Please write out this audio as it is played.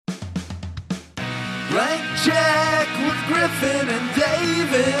Blank check with Griffin and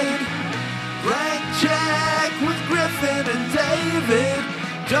David. Blank check with Griffin and David.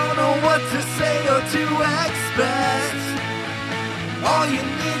 Don't know what to say or to expect. All you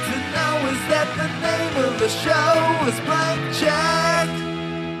need to know is that the name of the show is Blank Check.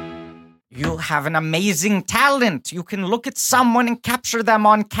 You have an amazing talent. You can look at someone and capture them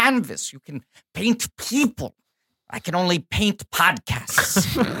on canvas. You can paint people. I can only paint podcasts.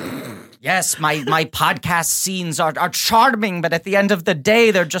 Yes, my podcast scenes are charming, but at the end of the day,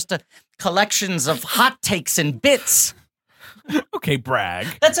 they're just collections of hot takes and bits. Okay, brag.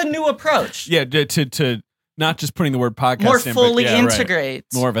 That's a new approach. Yeah, to not just putting the word podcast more in, fully but, integrate.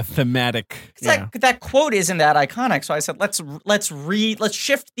 Right. More of a thematic. That quote isn't that iconic, so I said let's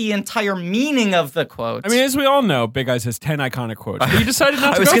shift the entire meaning of the quote. I mean, as we all know, Big Eyes has 10 iconic quotes. But you decided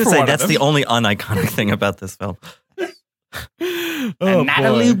not to go for one. I was going to say that's of the them. only uniconic thing about this film. And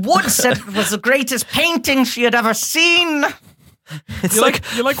Natalie Wood said it was the greatest painting she had ever seen. It's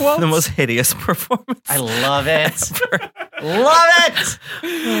you like Walt? the most hideous performance. I love it. Love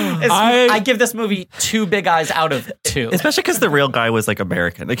it. I give this movie 2 big eyes out of 2. Especially because the real guy was like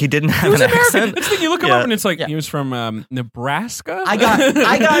American. Like he didn't have He was an American. accent. Next thing you look him Yeah. up and it's like he was from Nebraska. I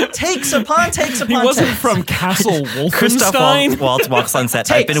got takes upon takes upon He wasn't takes. from Castle Christoph Wolfenstein. Waltz walks on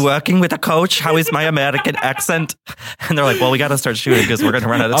set. I've been working with a coach. How is my American accent? And they're like, well, we got to start shooting because we're going to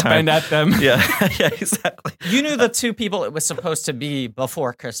run out of Up time. and at them. Yeah, yeah, exactly. You knew the 2 people it was supposed to be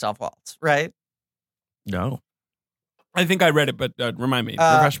before Christoph Waltz, right? No. I think I read it, but remind me.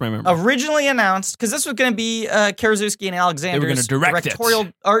 Refresh my memory. Originally announced, because this was going to be Karaszewski and Alexander's gonna direct it. directorial,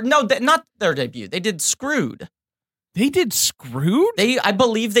 or no, not their debut. They did Screwed. They did Screwed? I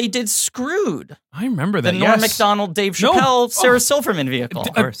believe they did Screwed. I remember that, The Norm yes. Macdonald, Dave No. Chappelle, Sarah Silverman vehicle.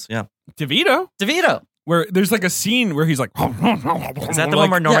 Of course, yeah. DeVito. Where there's like a scene where he's like... Is that the one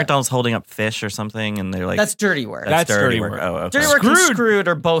where Norm Macdonald's holding up fish or something and they're like... That's Dirty Work. That's Dirty Work. Work. Oh, okay. Dirty Work and Screwed. Screwed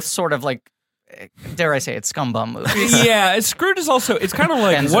are both sort of like, dare I say it, scumbum movies. Yeah, Screwed is also... It's kind of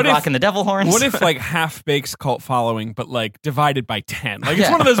like... Bands what of if... Rock and the Devil Horns. What if like Half-Baked's cult following, but like divided by 10? Like it's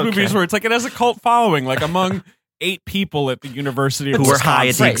Yeah. one of those movies where it's like it has a cult following, like among 8 people at the University of Who were high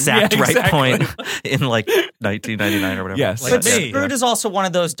at the Wisconsin. exact Yeah, right exactly. point in like 1999 or whatever. Yes. But me. Screwed is also one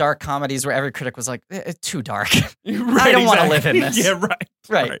of those dark comedies where every critic was like, it's too dark. Right, I don't want to exactly. live in this. Yeah, right.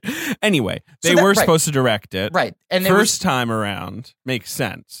 Right. Anyway, So they that- were right. supposed to direct it. Right. And it First was time around makes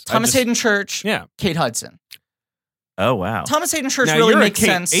sense. Thomas Hayden Church, Yeah. Kate Hudson. Oh, wow. Thomas Hayden Church Now, really you're makes a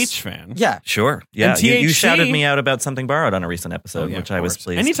Kate sense. H fan. Yeah. Sure. Yeah. And You THC shouted me out about Something Borrowed on a recent episode, Yeah, which of I was course.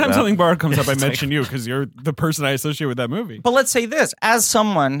 pleased Anytime about. something borrowed comes up, I It's like- mention you because you're the person I associate with that movie. But let's say this, as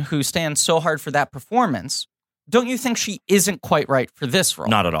someone who stands so hard for that performance, don't you think she isn't quite right for this role?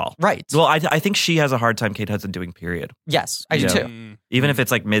 Not at all. Right. Well, I think she has a hard time, Kate Hudson, doing period. Yes, I do Yeah. too. Even if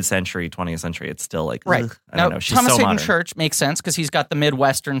it's like mid-century, 20th century, it's still like, Right. ugh, I Now, don't know. She's Thomas so Hayden modern. Church makes sense because he's got the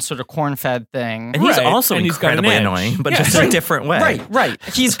Midwestern sort of corn-fed thing. And he's Right. also And he's got an incredibly edge. annoying, but Yeah. just in a different way. Right.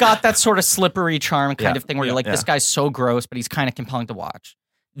 He's got that sort of slippery charm kind Yeah. of thing where you're like, Yeah. this guy's so gross, but he's kind of compelling to watch.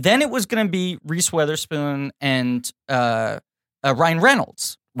 Then it was going to be Reese Witherspoon and Ryan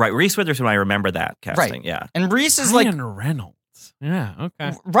Reynolds. Right. Reese Witherspoon, I remember that casting. Right. Yeah. And Reese is like, Ryan Reynolds. Yeah,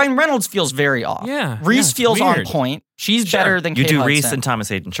 okay. Ryan Reynolds feels very off. Yeah, Reese it's feels on weird. point. She's better than You Kate do Reese Hudson. and Thomas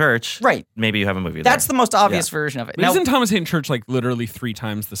Hayden Church. Right. Maybe you have a movie That's the there. most obvious version of it. But Now, isn't Thomas Hayden Church like literally 3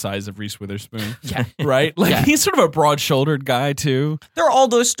 times the size of Reese Witherspoon? Yeah. Right? Like Yeah. he's sort of a broad-shouldered guy too. there are all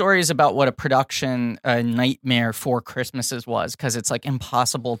those stories about what a production nightmare for Christmases was because it's like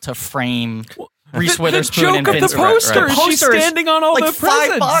impossible to frame Reese Witherspoon the joke and of the Vince poster Vaughn. is she's Poster is standing on all like the 5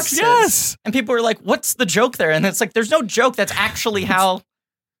 presents. boxes. Yes. And people were like, what's the joke there? And it's like, there's no joke. That's actually how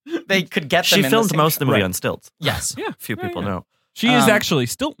they could get them She in filmed the same most of the movie Right. on stilts. Yes. Yeah. Few people know. She is actually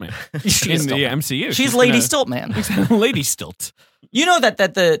Stiltman She in is the Stiltman. MCU. She's Lady gonna- Stiltman. Lady Stilt. You know that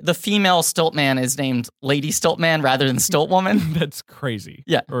the female Stiltman is named Lady Stiltman rather than Stiltwoman? That's crazy.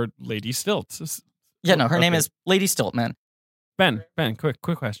 Yeah. Or Lady Stilt. Yeah, no, her name Okay. is Lady Stiltman. Ben, quick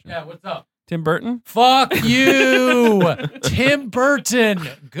question. Yeah, what's up? Tim Burton? Fuck you, Tim Burton.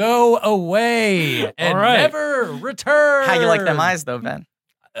 Go away and All right. never return. How you like them eyes, though, Ben?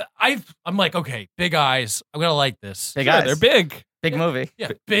 I'm like, okay, big eyes. I'm gonna like this. Big Yeah, eyes. they're big. Big movie. Yeah,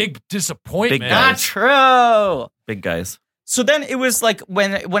 big disappointment. Big Not guys. true. Big guys. So then it was like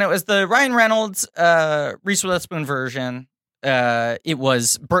when it was the Ryan Reynolds, Reese Witherspoon version, it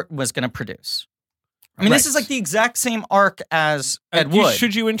was Burton was going to produce. I mean, this Right. is like the exact same arc as Ed You- Wood.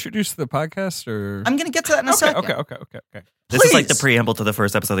 should you introduce the podcast or? I'm going to get to that in a second. Okay. This is like the Please. preamble to the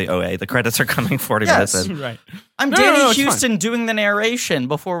first episode of the OA. The credits are coming 40 Yes. minutes in. Right. I'm No, Danny no, it's Houston doing the narration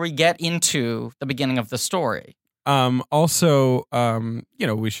before we get into the beginning of the story. Also,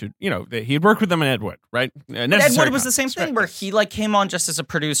 we should, he had worked with them in Ed Wood, right? Ed Wood was the same thing where he like came on just as a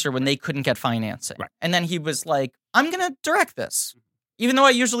producer when they couldn't get financing. Right. And then he was like, I'm going to direct this, even though I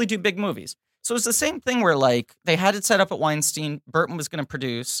usually do big movies. So it's the same thing where like they had it set up at Weinstein. Burton was going to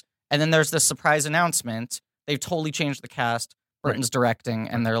produce. And then there's this surprise announcement. They've totally changed the cast. Burton's directing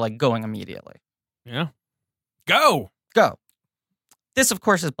and they're like going immediately. Yeah. Go. This, of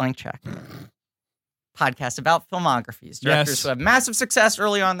course, is Blank Check. Podcast about filmographies. Directors who have massive success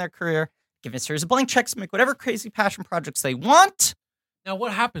early on in their career, give a series of blank checks, make whatever crazy passion projects they want. Now,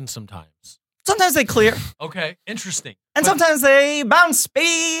 what happens sometimes? Sometimes they clear, Okay, interesting. and sometimes they bounce,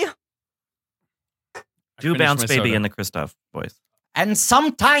 baby. Do bounce, baby, in the Christoph voice. And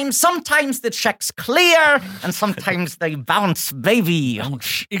sometimes the checks clear, and sometimes they bounce, baby.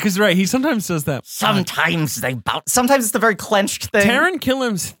 Because, right, he sometimes does that. Sometimes they bounce. Sometimes it's the very clenched thing. Taron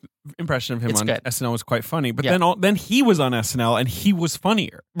Killam's impression of him on good. SNL was quite funny, but then he was on SNL and he was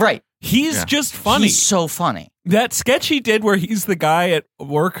funnier. Right. He's just funny. He's so funny. That sketch he did where he's the guy at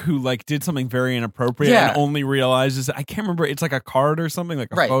work who like did something very inappropriate and only realizes, I can't remember, it's like a card or something,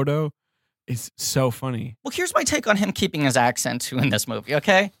 like a photo. It's so funny. Well, here's my take on him keeping his accent too in this movie,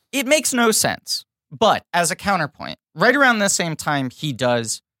 okay? It makes no sense. But as a counterpoint, right around the same time he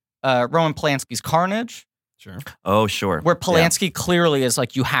does Roman Polanski's Carnage. Sure. Oh, sure. Where Polanski clearly is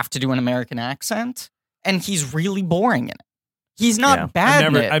like, you have to do an American accent. And he's really boring in it. He's not bad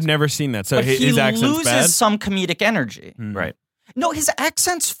in it. I've never seen that. So but his accent's loses bad? some comedic energy. Right. No, his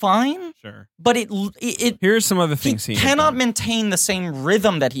accent's fine. Sure. But here's some other things he cannot maintain the same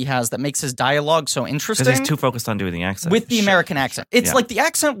rhythm that he has that makes his dialogue so interesting. Because he's too focused on doing the accent. With the American accent. It's like the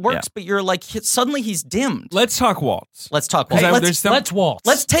accent works, but you're like, suddenly he's dimmed. Let's talk waltz. Let's waltz. Let's waltz.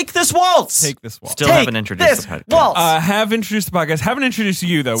 Let's take this waltz. Still haven't introduced the podcast. Waltz. Have introduced the podcast. Haven't introduced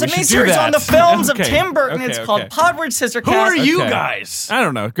you, though. It's we a should miniseries do that. on the films of Okay. Tim Burton. Okay, It's called Podward Scissor Cast. Who are you guys? I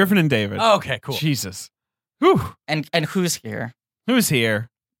don't know. Griffin and David. Oh, okay, cool. Jesus. Whew. And who's here? Who's here?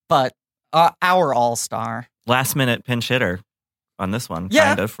 But our all-star. Last minute pinch hitter on this one, Yeah.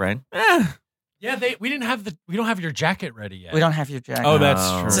 kind of, right? Yeah, we don't have your jacket ready yet. We don't have your jacket. Oh, that's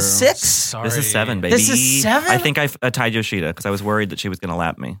Oh. true. Is it 6? Sorry. This is 7, baby. This is 7? I think I tied Yoshida because I was worried that she was going to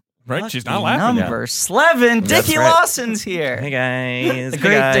lap me. Right? She's Lucky not laughing. Number 11. That's Dickie right. Lawson's here. Hey, guys. The Hey,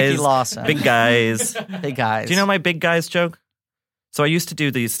 great guys. Dickie Lawson. Big guys. Hey, guys. Do you know my big guys joke? So I used to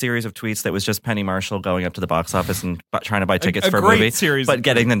do these series of tweets that was just Penny Marshall going up to the box office and trying to buy tickets for a great movie, series but of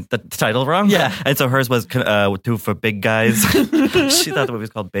getting the title wrong. Yeah. And so hers was two for big guys. She thought the movie was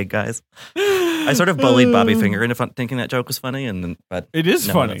called Big Guys. I sort of bullied Bobby Finger into thinking that joke was funny, but It is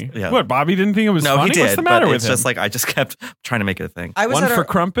no one funny. else- yeah. What, Bobby didn't think it was No, funny? he did. What's the matter but with it's him? just like I just kept trying to make it a thing. I was One at for a,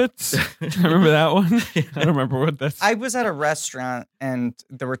 crumpets? Remember that one? I don't remember what that's. I was at a restaurant and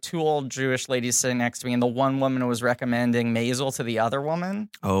there were 2 old Jewish ladies sitting next to me, and the one woman was recommending Maisel to the other woman,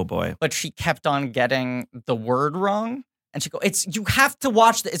 Oh boy. but she kept on getting the word wrong. And she go, you have to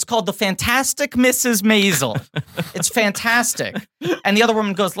watch it's called The Fantastic Mrs. Maisel. It's fantastic. And the other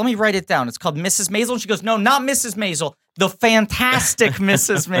woman goes, let me write it down. It's called Mrs. Maisel. And she goes, no, not Mrs. Maisel. The Fantastic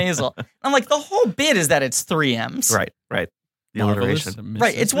Mrs. Maisel. I'm like, the whole bit is that it's 3 M's. Right. The Marvelous alliteration.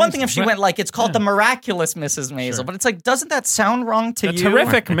 Right. It's one thing if she Right. went like, it's called The Miraculous Mrs. Maisel. Sure. But it's like, doesn't that sound wrong to The you?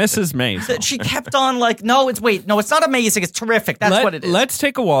 terrific Mrs. Maisel. That she kept on like, no, it's not amazing. It's terrific. That's what it is. Let's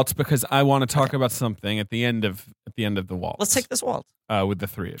take a waltz because I want to talk about something at the end of the waltz. Let's take this waltz. with the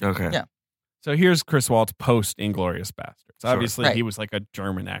 3 of you. Okay. Yeah. So here's Chris Waltz post Inglourious Bastards. Sure. Obviously, Right. he was like a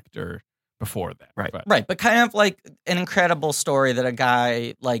German actor before that. Right. But Right, but kind of like an incredible story that a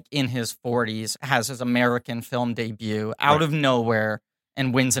guy like in his 40s has his American film debut out of nowhere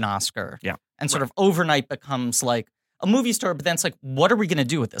and wins an Oscar. Yeah. And sort of overnight becomes like a movie star, but then it's like, what are we going to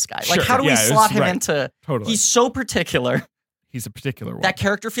do with this guy? Like, Sure. how do we Yeah, it was- slot him right. into... Totally. He's so particular. He's a particular one. That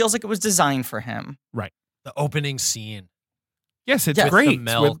character feels like it was designed for him. The opening scene. Yes, it's Yeah. great. The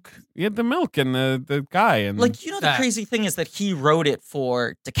milk. The milk and the guy. And Like, you know, the That- crazy thing is that he wrote it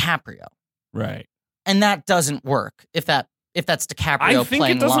for DiCaprio. Right. And that doesn't work if that's DiCaprio I think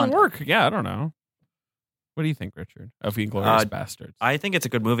playing it doesn't London. work. Yeah, I don't know. What do you think, Richard, of Inglourious Uh, Bastards? I think it's a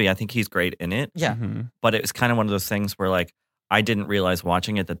good movie. I think he's great in it. Yeah. Mhm. But it was kind of one of those things where like I didn't realize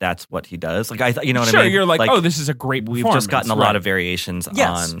watching it that that's what he does. Like I thought, you know what Sure, I mean? you're like, oh, this is a great we've performance. just gotten a Right. lot of variations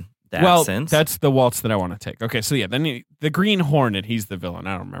Yes. on that well, since. that's the waltz that I want to take. Okay, so yeah, then the Green Hornet, he's the villain.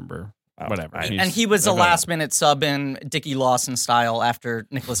 I don't remember. Whatever. And he was a last-minute sub in Dickie Lawson style after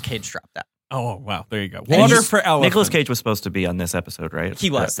Nicolas Cage dropped out. Oh, wow. There you go. And Water he's- for elephant. Nicolas Cage was supposed to be on this episode, right? He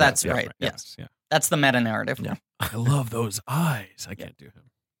was. Yeah, That's yeah, right. Yes. Yeah. That's the meta-narrative. Yeah. I love those eyes. I can't do him.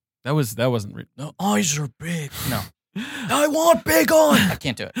 That wasn't. The eyes are big. No. I want big on. I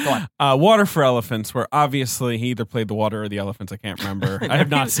can't do it. Go on. Water for Elephants, where obviously he either played the water or the elephants. I can't remember. I have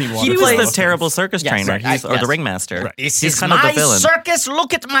not seen Water He for was the Elephants. terrible circus trainer, right. or the ringmaster. Right. This He's is kind of my the villain. circus.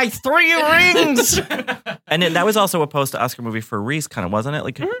 Look at my 3 rings. And that was also a post-Oscar movie for Reese, kind of, wasn't it?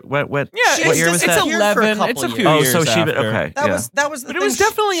 Like, what Yeah, what year was it's that? 11. It's a few Oh, years so she after. okay. That yeah. was the But it thing. was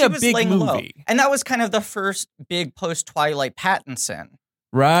definitely She a was big laying low. movie. And that was kind of the first big post-Twilight Pattinson.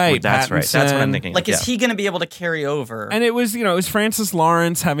 Right. That's right. That's what I'm Pattinson. thinking. Like, of, is he going to be able to carry over? And it was, it was Francis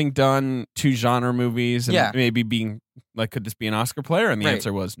Lawrence having done 2 genre movies and maybe being like, could this be an Oscar player? And the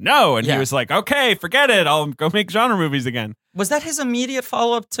answer was no. And he was like, okay, forget it. I'll go make genre movies again. Was that his immediate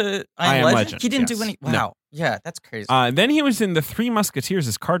follow-up to I Am Legend? He didn't do any. Wow. No. Yeah, that's crazy. Then he was in The Three Musketeers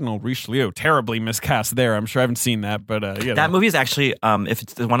as Cardinal Richelieu. Terribly miscast there. I'm sure I haven't seen that, but that movie is actually, if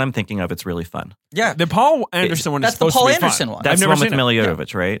it's the one I'm thinking of, it's really fun. Yeah. The Paul Anderson one is That's the supposed Paul to be Anderson fun. one. That's I've the never one with seen Mila it.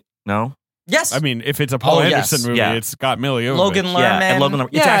 Jovovich, right? No? Yes. I mean, if it's a Paul yes. Anderson movie, Yeah. it's got Mila Jovovich. Logan Lerman. Yeah, and Logan Lerman.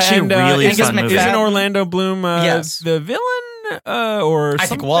 It's Yeah, actually and, a really Angus fun movie. McFadden. Isn't Orlando Bloom Yes. the villain or I something?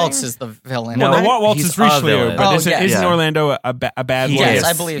 think Waltz is the villain. No, Well, right? Waltz he's is a Richelieu, villain. but Oh, isn't yeah. Orlando a bad He boy? Yes, is.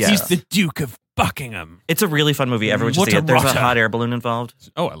 I believe Yeah. He's so. the Duke of Buckingham. It's a really fun movie. Everyone should What see a it. There's a rotta. hot air balloon involved.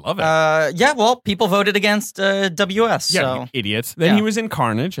 Oh, I love it. Yeah, well, people voted against WS, Yeah, so you idiots. Then Yeah. he was in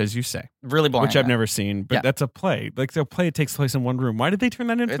Carnage, as you say, really boring. which I've never seen, but Yeah. that's a play. Like the play takes place in one room. Why did they turn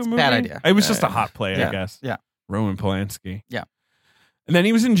that into It's a a movie? bad idea. It was just a hot play, I Yeah. guess. Yeah. Roman Polanski. Yeah. And then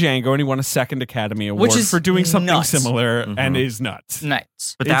he was in Django, and he won a second Academy Award Which is for doing something nuts. similar, Mhm. and is nuts. Nice.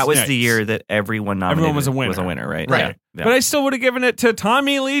 But that It's was nice. the year that everyone nominated was a winner. right? Right. Yeah. Yeah. But I still would have given it to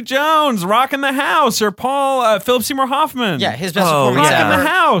Tommy Lee Jones, Rockin' the House, or Philip Seymour Hoffman. Yeah, his best Oh, performance Rockin' ever. the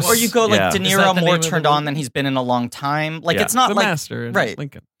House. Or you go like Yeah. De Is that Niro the more name of the turned on movie? than he's been in a long time. Like Yeah. it's not The like Master, in right.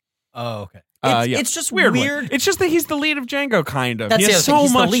 Lincoln. Oh, okay. It's just weird. It's just that he's the lead of Django, kind of. That's he the has other thing. so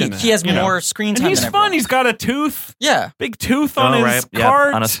He's the much lead. in it, He has you know? more screen And time. he's than fun. everyone. He's got a tooth, yeah. big tooth on Oh, his right. Yeah.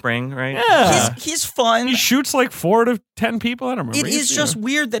 cart. On a spring, right? Yeah. He's fun. He shoots like 4 to 10 people. I don't remember. It is He's, just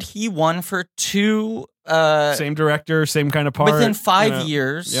weird that he won for 2 same director, same kind of part. within 5 you know.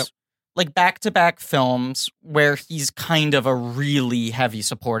 years. Yep. Like back-to-back films where he's kind of a really heavy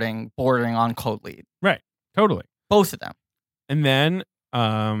supporting, bordering on co-lead. Totally. Both of them. And then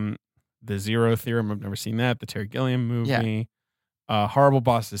the Zero Theorem. I've never seen that. The Terry Gilliam movie. Horrible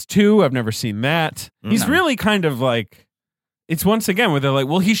Bosses 2. I've never seen that. He's No. really kind of like. It's once again where they're like,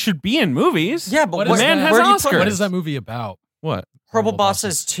 well, he should be in movies. Yeah, but What the is man that? has where do you put- Oscars. What is that movie about? What? Horrible Horrible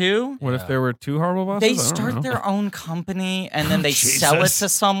Bosses 2? What if Yeah. there were 2 Horrible Bosses? They I don't start know. their own company and then they sell it Jesus. to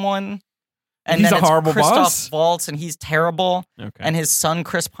someone. And He's then a it's horrible Christoph boss? Waltz and he's terrible. Okay. And his son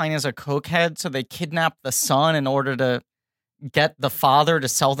Chris Pine is a cokehead, so they kidnap the son in order to get the father to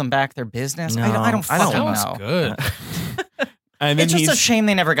sell them back their business. No, I don't I don't fucking know. Sounds know. good. And then It's just he's a shame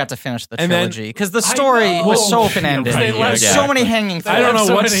they never got to finish the And then- trilogy because the story know. was so open-ended. Right, There's yeah, so many hanging I don't threads. know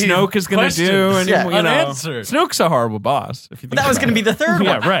So what many Snoke is going to do. questions. And, Yeah. you know, Unanswered. Snoke's a horrible boss. If you think That was about going to be it. the third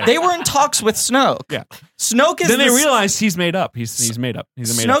Yeah, one. right. They were in talks with Snoke. Yeah. Snoke is Then they the realized he's made up. He's made up.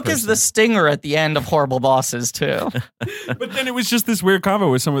 He's a made up Snoke is the stinger at the end of Horrible Bosses too. But then it was just this weird convo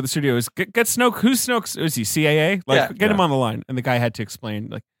with some of the studios. Get Snoke. Who's Snoke? Is he CAA? Like, Yeah. get him on the line. And the guy had to explain,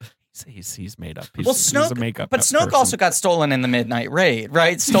 like, he's made up. He's, Well, he's Snoke, a makeup but Snoke person. also got stolen in the Midnight Raid,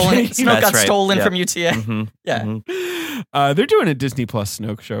 right? Snoke That's got right. stolen Yeah. from UTA. Mhm. Yeah, Mhm. They're doing a Disney Plus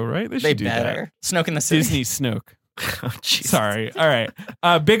Snoke show, right? They should they do better. Snoke in the that. City. Disney Snoke. Oh, jeez. Sorry. All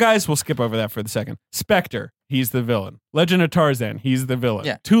right. Big Eyes, we'll skip over that for the second. Spectre, he's the villain. Legend of Tarzan, he's the villain.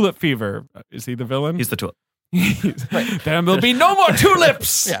 Yeah. Tulip Fever, is he the villain? He's the tool. Then there'll be no more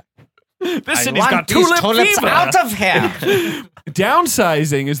tulips. Yeah. This I city's want got these tulip tulips fever. out of here.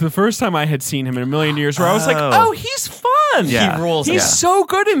 Downsizing is the first time I had seen him in a million years where I was like, Oh. oh, he's fun. Yeah. He rules. He's Yeah. so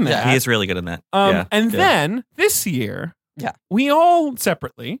good in that. He is really good in that. Yeah. And Yeah. then this year, Yeah. we all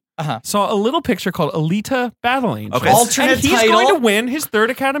separately Uh-huh. saw a little picture called Alita Battle Angel. Okay. Alternate and he's title. going to win his 3rd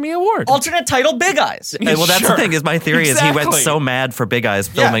Academy Award. Alternate title: Big Eyes. Well, that's Sure. the thing. Is my theory is he went Exactly. so mad for Big Eyes,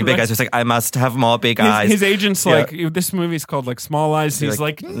 filming Big right. Eyes. He's like, I must have more Big Eyes. His agent's Yeah. like, this movie's called like Small Eyes. He's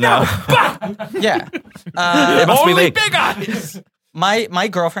like, no, Yeah. It must be only me. Big Eyes. My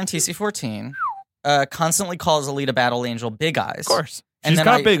girlfriend TC14 constantly calls Alita Battle Angel Big Eyes. Of course. And She's then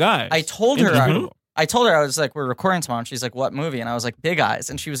got big eyes. I told her. Indisputable. I told her I was like, we're recording tomorrow. And she's like, what movie? And I was like, Big Eyes.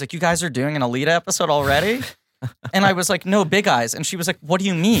 And she was like, you guys are doing an Alita episode already? And I was like, no, Big Eyes. And she was like, what do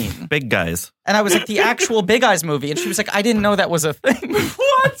you mean? Big Guys. And I was like, the actual Big Eyes movie. And she was like, I didn't know that was a thing.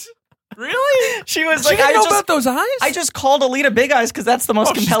 What? Really? She was She like, didn't know about those eyes? I just called Alita Big Eyes because that's the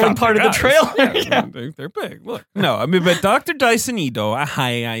most she's compelling got part of big the eyes. trailer. Yeah, they're big. Look. No, I mean, but Dr. Dyson Edo,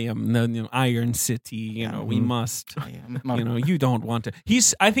 hi, I am the Iron City. You know, we must. You know, you don't want to.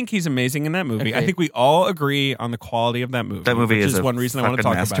 I think he's amazing in that movie. I think we all agree on the quality of that movie. That movie which is one reason I want to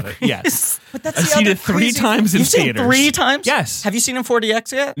talk about it. Yes. But that's I've the seen other it 3 crazy times thing. in You've seen theaters. it 3 times? Yes. Have you seen it in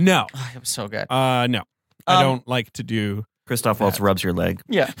 4DX yet? No. Oh, it was so good. No. I don't like to do. Christoph Waltz rubs your leg.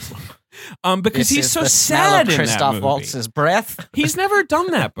 Yeah. Because This he's is so the smell sad of in Christoph that movie. Waltz's breath. He's never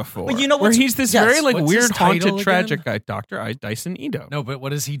done that before. Well, you know where what's- he's this yes. very like What's weird, his title haunted, again? tragic guy, Dr. Dyson Edo. No, but what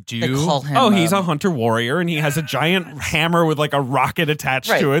does he do? They call him. Oh, he's a hunter warrior, and he has a giant hammer with like a rocket attached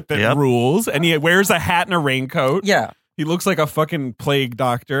Right. to it that rules, and he wears a hat and a raincoat. Yeah. He looks like a fucking plague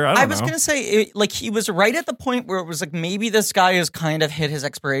doctor. I was know. going to say, like, he was right at the point where it was like, maybe this guy has kind of hit his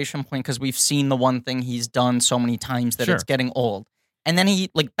expiration point because we've seen the one thing he's done so many times that it's getting old. And then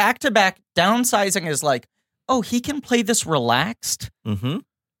he, like, back to back, downsizing is like, oh, he can play this relaxed. Mm-hmm.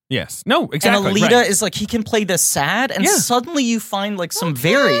 Yes. No, exactly. And Alita right. is like, he can play this sad. And Yeah. suddenly you find, like, some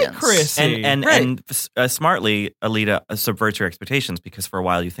variance. Chrissy. And Right. smartly, Alita subverts your expectations because for a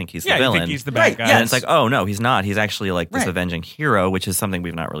while you think he's the you villain. think he's the bad Right, guy. yes. And it's like, oh no, he's not. He's actually like this Right. avenging hero, which is something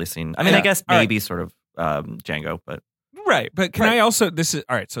we've not really seen. I mean, Yeah. I guess All right. maybe sort of Django, but Right, but can Right. I also? This is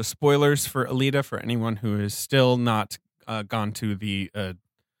all right. So spoilers for Alita for anyone who is still not gone to the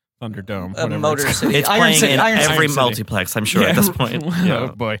Thunderdome. whatever Motor it's City. it's Iron playing City, in Iron every City. multiplex, I'm sure, at this point. Oh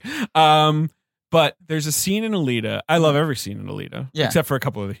boy. But there's a scene in Alita. I love every scene in Alita, Yeah. except for a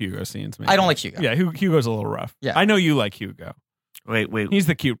couple of the Hugo scenes. Maybe. I don't like Hugo. Yeah, Hugo's a little rough. Yeah. I know you like Hugo. Wait. He's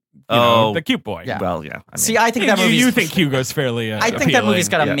the cute. Oh. The cute boy. Yeah. Well, yeah. I mean, See, I think that movie's... You think Hugo's fairly? I think that movie's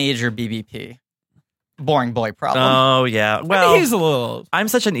got a Yeah. major BBP. Boring boy problem. Oh yeah. Well, Well, he's a little. I'm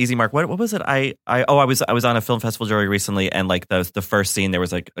such an easy mark. What was it? I was on a film festival jury recently, and like the first scene, there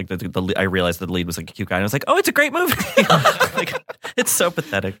was like the I realized the lead was like a cute guy, and I was like, oh, it's a great movie. Like, it's so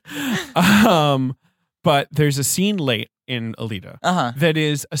pathetic. But there's a scene late in Alita Uh-huh. that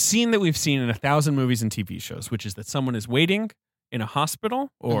is a scene that we've seen in 1,000 movies and TV shows, which is that someone is waiting in a hospital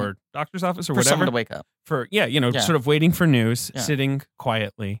or doctor's office or For whatever someone to wake up. for Yeah. sort of waiting for news, Yeah. sitting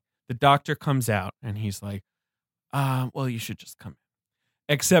quietly. The doctor comes out and he's like, well, you should just come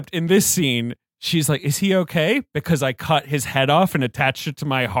in. Except in this scene, she's like, is he okay? Because I cut his head off and attached it to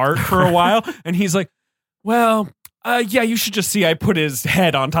my heart for a while. And he's like, well, yeah, you should just see I put his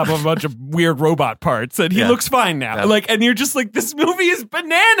head on top of a bunch of weird robot parts and he looks fine now. Yeah. Like, and you're just like, this movie is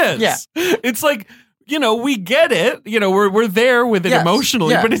bananas. Yeah. It's like, we get it. We're there with it Yes.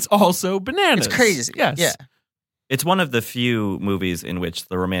 emotionally, Yeah. but it's also bananas. It's crazy. Yes. Yeah. It's one of the few movies in which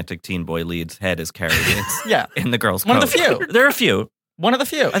the romantic teen boy lead's head is carried Yeah. in the girl's One of coat. the few. There are a few. One of the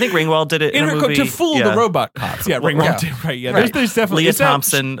few. I think Ringwald did it in In a her movie to fool the robot cops. Yeah, Ringwald yeah. did. Right. Yeah. Right. There's definitely Leah is that-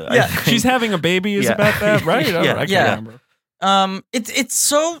 Thompson. I Yeah. think. She's having a baby is Yeah. about that, right? Oh, Yeah. I can't Yeah. remember. It's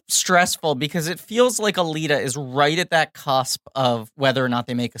so stressful because it feels like Alita is right at that cusp of whether or not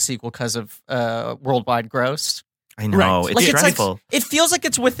they make a sequel because of worldwide gross. I know. Right. It's Like stressful. it feels like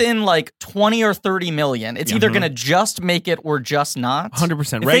it's within like 20 or 30 million. It's either going to just make it or just not.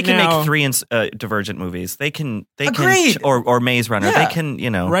 100%. If Right they can now, make 3 Divergent movies, they can Agreed. or Maze Runner. Yeah. They can,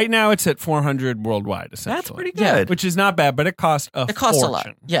 right now it's at 400 worldwide, essentially. That's pretty Yeah. good. Which is not bad, but it costs a It costs fortune. a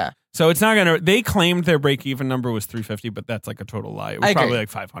lot. Yeah. So it's not going to. They claimed their break-even number was 350, but that's like a total lie. It was I agree. probably like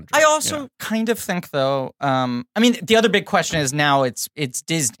 500. I also kind of think though, I mean, the other big question is now it's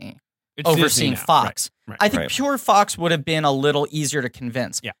Disney. It's overseeing Disney now. Fox. Right. I think Right. pure Fox would have been a little easier to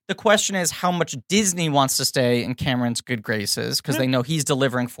convince. Yeah. The question is how much Disney wants to stay in Cameron's good graces because they know he's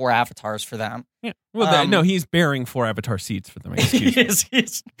delivering 4 avatars for them. Yeah. Well, no, he's bearing 4 Avatar seats for them. Excuse me.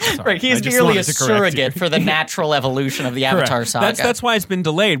 he's Sorry. right. He's I just merely a wanted to correct surrogate you. for the natural evolution of the Avatar Correct. saga. That's why it's been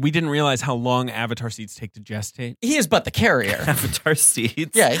delayed. We didn't realize how long Avatar seats take to gestate. he is but the carrier. Avatar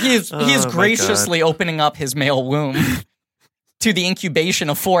seeds. Yeah, he is Oh, my graciously opening up his male womb to the incubation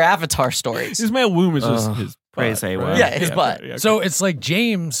of 4 Avatar stories. His male womb is just Oh, his praise butt, Awa. right? Yeah, his butt. okay. So it's like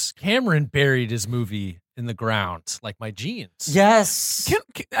James Cameron buried his movie in the ground, like my jeans. Yes.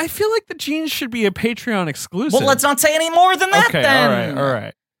 I feel like the jeans should be a Patreon exclusive. Well, let's not say any more than that Okay, then. all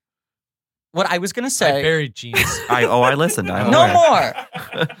right. What I was going to I say. buried jeans. I listened. I'm No aware.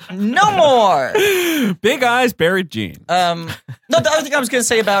 more. No more. Big eyes, buried jeans. No, the other thing I was going to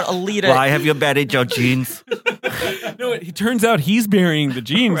say about Alita. Why have you buried your jeans? No, it turns out he's burying the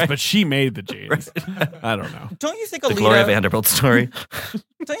jeans, but she made the jeans. I don't know. Don't you think The Gloria Alita? Vanderbilt story.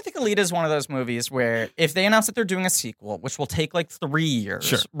 Don't you think Alita is one of those movies where if they announce that they're doing a sequel, which will take like 3 years,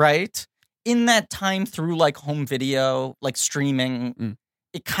 Sure. right? In that time through like home video, like streaming,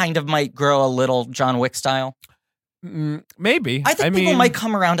 it kind of might grow a little John Wick style. Maybe. I think people might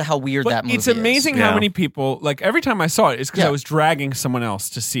come around to how weird that movie is. It's amazing how Yeah. many people, like every time I saw it, it's because Yeah. I was dragging someone else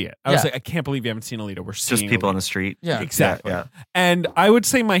to see it. I was Yeah. like, I can't believe you haven't seen Alita. We're seeing Just people on Alita. the street. Yeah. Exactly. Yeah. And I would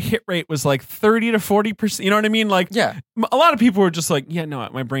say my hit rate was like 30 to 40%. You know what I mean? Like, Yeah. a lot of people were just like, yeah, no,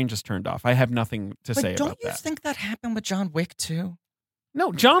 my brain just turned off. I have nothing to But say don't about you that. think that happened with John Wick too?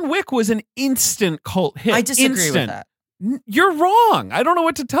 No, John Wick was an instant cult hit. I disagree with Instant. that. You're wrong. I don't know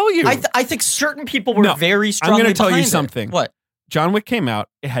what to tell you. I think certain people were No, very strongly I'm going to tell you behind it. something. What? John Wick came out.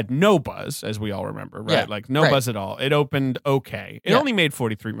 It had no buzz, as we all remember, right? Yeah, Like no right. buzz at all. It opened okay. It Yeah. only made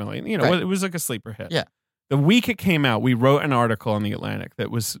 43 million. You know, Right. it was like a sleeper hit. Yeah. The week it came out, we wrote an article on the Atlantic that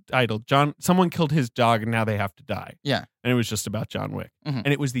was titled "Someone Killed His Dog and Now They Have to Die." Yeah. And it was just about John Wick, Mhm. and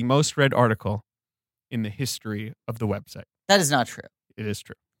it was the most read article in the history of the website. That is not true. It is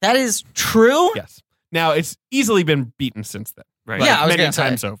true. That is true? Yes. Now it's easily been beaten since then. Right. Like, Yeah, I was many gonna say.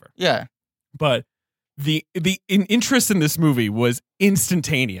 times over. Yeah. But the interest in this movie was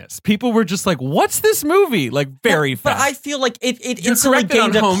instantaneous. People were just like, "What's this movie?" Like very But fast. I feel like it You're instantly correct that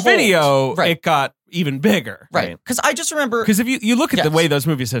on gained a home cult. video. Right. It got even bigger. Right. Because I just remember. Because if you look at the Yes. way those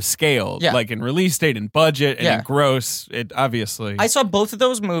movies have scaled, Yeah. like in release date and budget and Yeah. in gross, it obviously. I saw both of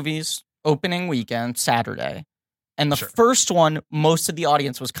those movies opening weekend, Saturday. And the Sure. first one, most of the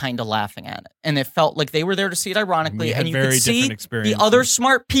audience was kind of laughing at it. And it felt like they were there to see it ironically. We had And you very could see different the experiences. other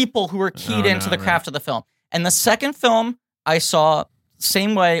smart people who were keyed Oh, into no, the right. craft of the film. And the second film I saw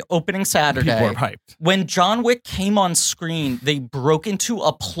same way opening Saturday. people are hyped. When John Wick came on screen, they broke into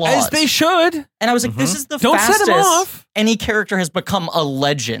applause. As they should. And I was like, this is the Don't set fastest 'em off. any character has become a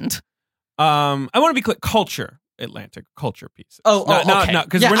legend. I want to be clear. Culture. Atlantic culture pieces. Oh, not okay.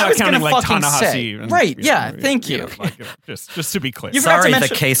 because Yeah, we're I not was counting gonna like fucking Ta-Nehisi. say. and, Right, you yeah, know, thank you you. know, like, just to be clear. You forgot to Sorry, the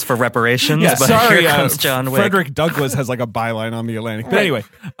mention- case for reparations, Yeah, but sorry. here comes John Wick. Frederick Douglass has like a byline on the Atlantic. But Right.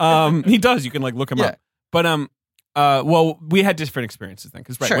 anyway, he does. You can like look him Yeah. up. But well, we had different experiences then.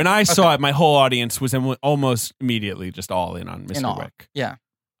 Because Sure. when I saw Okay. it, my whole audience was almost immediately just all in on In Mr. awe. Wick. Yeah.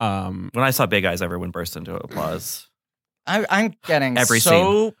 Um, When I saw Big Eyes, everyone burst into applause. I'm getting Every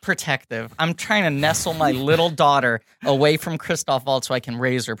so protective. I'm trying to nestle my little daughter away from Christoph Waltz so I can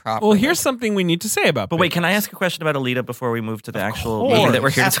raise her properly. well, here's something we need to say about. But Big wait, can I Eyes. ask a question about Alita before we move to the actual course. movie that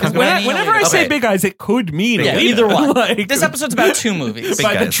we're here to Ask talk as about? many Whenever I Alita. say Okay. Big Eyes, it could mean Yeah, Alita. either one. Like, This episode's about two movies. Big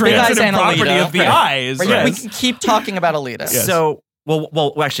by the Eyes. transitive Big Eyes and property Alita. of the Right. eyes. Right, yes. We can keep talking about Alita. Yes. So,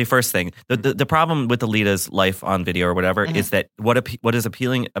 well, actually, first thing, the problem with Alita's life on video or whatever is that what is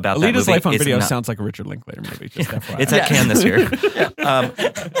appealing about that Alita's movie Life on is Video not- sounds like a Richard Linklater movie. Just FYI. It's at Cannes this year.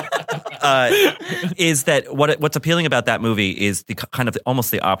 Is that what's appealing about that movie is the kind of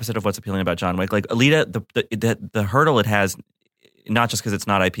almost the opposite of what's appealing about John Wick. Like Alita, the hurdle it has, not just because it's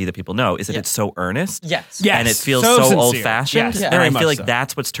not IP that people know, is that Yeah. it's so earnest. Yes. Yes. And it feels So so, sincere. old-fashioned. Yes, And very I much feel like so.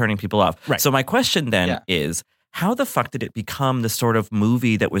 that's what's turning people off. Right. So my question then Yeah. is, how the fuck did it become the sort of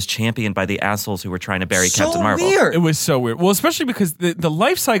movie that was championed by the assholes who were trying to bury so Captain Marvel? weird. It was so weird. Well, especially because the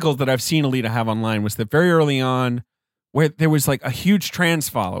life cycle that I've seen Alita have online was that very early on, where there was like a huge trans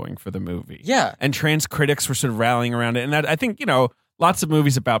following for the movie. Yeah. And trans critics were sort of rallying around it. And that, I think, lots of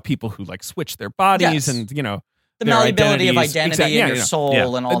movies about people who like switch their bodies Yes. and, the their malleability of identities. identity Exactly. and Yeah, your soul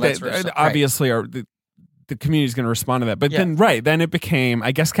Yeah. and all that sort of stuff. Right. Obviously, the community's going to respond to that. But Yeah. then it became,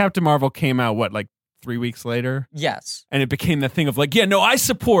 I guess Captain Marvel came out, 3 weeks later? Yes. And it became the thing of like, yeah, no, I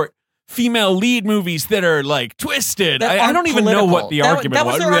support female lead movies that are like twisted. That I aren't don't even know what political. the That argument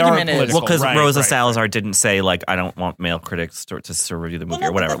was was. their They aren't argument is- political. Well, because Right, Rosa right, Salazar didn't say, like, I don't want male critics to review the movie Well,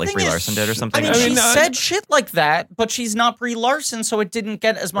 or no, whatever, but the like thing Brie is, Larson did or something. I mean, I she mean, said shit like that, but she's not Brie Larson, so it didn't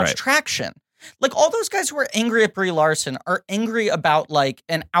get as much Right. traction. Like, all those guys who are angry at Brie Larson are angry about, like,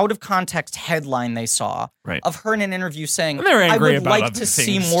 an out-of-context headline they saw Right. of her in an interview saying, And they're I angry would about like other to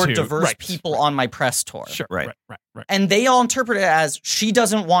see things, more too. diverse Right, people on my press tour. Sure. Right. Right. And they all interpret it as she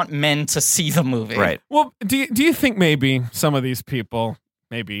doesn't want men to see the movie. Right. Well, do you think maybe some of these people,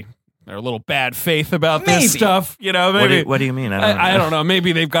 maybe they're a little bad faith about Maybe. this stuff? What Maybe. do you mean? I don't know.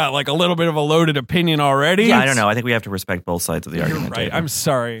 Maybe they've got like a little bit of a loaded opinion already. Yeah, I don't know. I think we have to respect both sides of the You're argument. right. David. I'm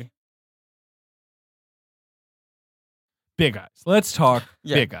sorry. Big Eyes. Let's talk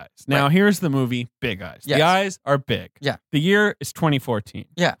Yeah. Big Eyes. Now, here's the movie Big Eyes. Yes. The eyes are big. Yeah. The year is 2014.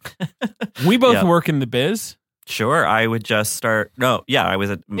 Yeah. We both Yeah. work in the biz. Sure, I would just start. No, yeah, I was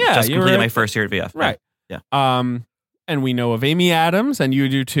just you were completed my at- first year at VF. Right. Yeah. And we know of Amy Adams, and you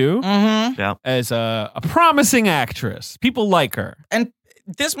do too, Mm-hmm. as a promising actress. People like her. And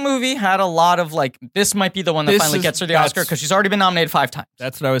this movie had a lot of, like, this might be the one that This finally is- gets her the Oscar that's- because she's already been nominated 5 times.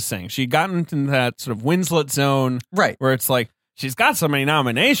 That's what I was saying. She got into that sort of Winslet zone Right. where it's like, she's got so many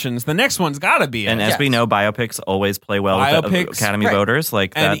nominations. The next one's got to be it. And as Yes. we know, biopics always play well with Biopics, Academy right. voters.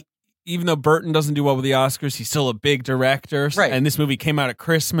 Like And that. even though Burton doesn't do well with the Oscars, he's still a big director. Right. And this movie came out at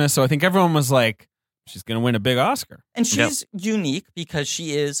Christmas, so I think everyone was like, she's going to win a big Oscar. And she's unique because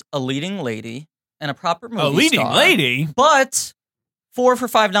she is a leading lady and a proper movie A leading star. lady? But 4 for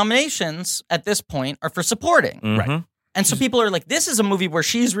 5 nominations at this point are for supporting. Right. And so people are like, this is a movie where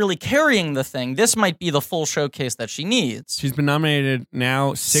she's really carrying the thing. This might be the full showcase that she needs. She's been nominated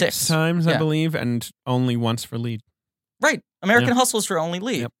now 6 times, I believe, and only once for lead. Right. American Hustle's her only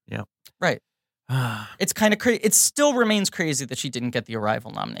lead. Yep. Right. It's kind of crazy. It still remains crazy that she didn't get the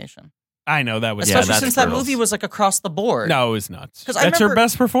Arrival nomination. I know that was Especially since that movie was like across the board. No, it was nuts. That's her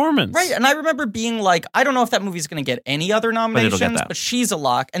best performance. Right. And I remember being like, I don't know if that movie's going to get any other nominations, but she's a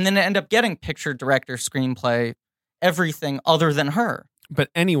lock. And then it ended up getting picture, director, screenplay, everything other than her. But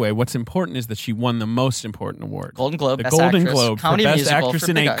anyway, what's important is that she won the most important award. Golden Globe, the Best Golden Actress, Globe Comedy for Best Musical Actress for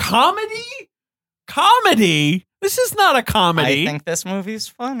in Big a Eyes. comedy? Comedy? This is not a comedy. I think this movie's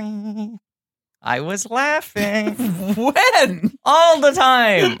funny. I was laughing. When? All the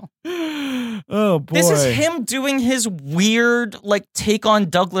time. Oh, boy. This is him doing his weird, like, take on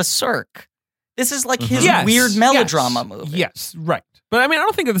Douglas Sirk. This is like his weird melodrama movie. Yes, right. But I mean, I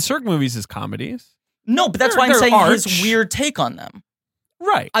don't think of the Sirk movies as comedies. No, but that's why I'm saying his weird take on them.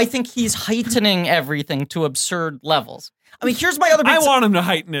 Right. I think he's heightening everything to absurd levels. I mean, here's my other big... I want him to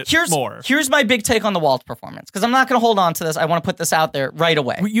heighten it more. Here's my big take on the Walt performance, because I'm not going to hold on to this. I want to put this out there right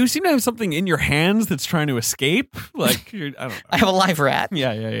away. You seem to have something in your hands that's trying to escape. Like, I don't know. I have a live rat.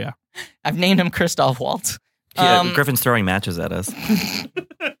 Yeah. I've named him Christoph Waltz. Griffin's throwing matches at us.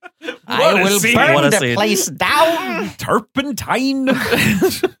 I will burn the place down. Turpentine.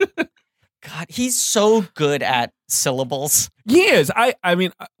 God, he's so good at syllables. He is. I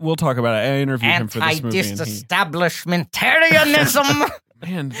mean, we'll talk about it. I interviewed him for this movie. Anti-disestablishmentarianism.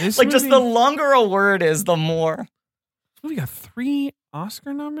 Man, this like, movie, just the longer a word is, the more. We got 3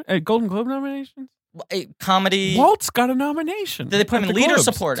 Golden Globe nominations. Comedy. Walt's got a nomination. Did they put him in lead or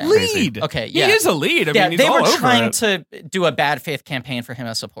supporting? Lead. Okay, yeah. He is a lead. I mean, he's they all were over trying it. to do a bad faith campaign for him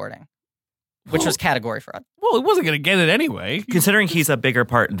as supporting, which was category fraud. Well, it wasn't going to get it anyway. Considering he's a bigger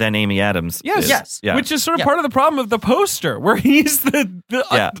part than Amy Adams. Yes. Yeah. Which is sort of part of the problem of the poster, where he's the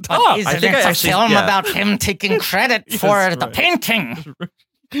Yeah. top. Is I think it I a actually- film yeah. about him taking credit for the right. painting?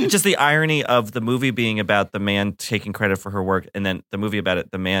 Just the irony of the movie being about the man taking credit for her work, and then the movie about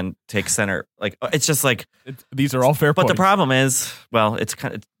it, the man takes center. Like, it's just like. These are all fair But points. the problem is, well, it's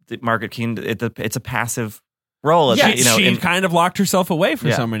kind of Margaret Keane. It's a passive role. Yeah, you know, she kind of locked herself away for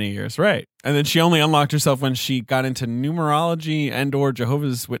Yeah. so many years, right? And then she only unlocked herself when she got into numerology and or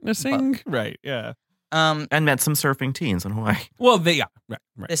Jehovah's Witnessing, right? Yeah. and met some surfing teens in Hawaii. Well, right.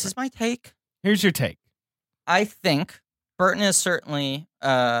 This is my take. Here's your take. I think Burton is certainly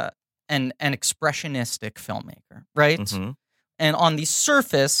an expressionistic filmmaker, right? Mhm. And on the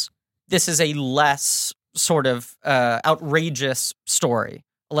surface, this is a less sort of outrageous story,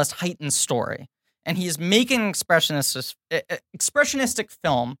 a less heightened story. And he is making expressionistic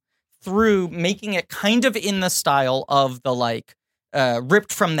film through making it kind of in the style of the like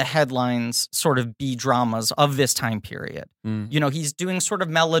ripped from the headlines sort of B dramas of this time period. You know, he's doing sort of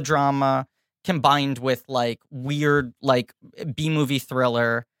melodrama combined with like weird like B-movie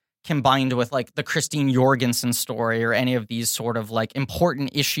thriller combined with like the Christine Jorgensen story or any of these sort of like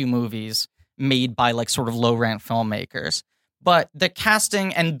important issue movies made by like sort of low-rent filmmakers. But the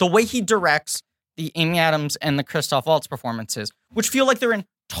casting and the way he directs the Amy Adams and the Christoph Waltz performances, which feel like they're in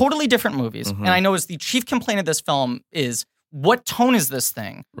totally different movies. And I know is the chief complaint of this film is what tone is this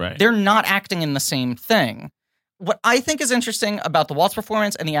thing? Right. They're not acting in the same thing. What I think is interesting about the Waltz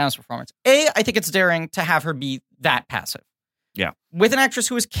performance and the Adams performance, I think it's daring to have her be that passive. Yeah. With an actress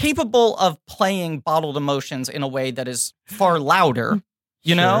who is capable of playing bottled emotions in a way that is far louder,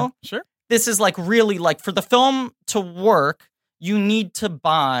 you know? Sure. This is like really like for the film to work, you need to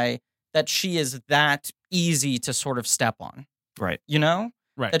buy that she is that easy to sort of step on. Right. You know?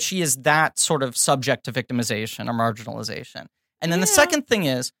 Right. That she is that sort of subject to victimization or marginalization. And then the second thing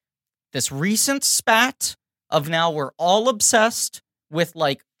is this recent spat of now we're all obsessed with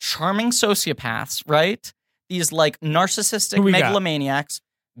like charming sociopaths, right? These like narcissistic Who we got? megalomaniacs.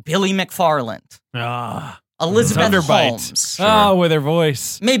 Billy McFarland. Elizabeth Thunderbite. Holmes. Oh, with her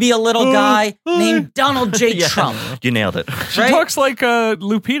voice. Maybe a little guy named Donald J. Yeah. Trump. You nailed it. She Right? talks like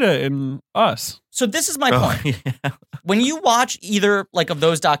Lupita in Us. So this is my point. Yeah. When you watch either like of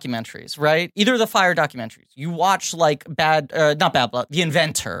those documentaries, right? Either the Fire documentaries, you watch like not Bad Blood, The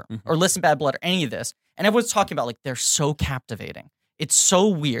Inventor, or Listen Bad Blood, or any of this, and everyone's talking about like they're so captivating. It's so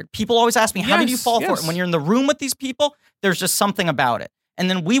weird. People always ask me, how did you fall for it? And when you're in the room with these people, there's just something about it. And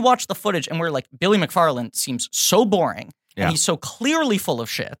then we watch the footage and we're like, Billy McFarland seems so boring. Yeah. and he's so clearly full of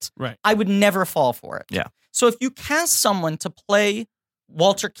shit, Right. I would never fall for it. Yeah. So if you cast someone to play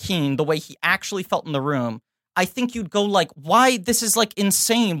Walter Keane the way he actually felt in the room, I think you'd go like, why? This is like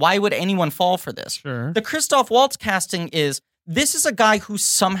insane. Why would anyone fall for this? Sure. The Christoph Waltz casting is, this is a guy who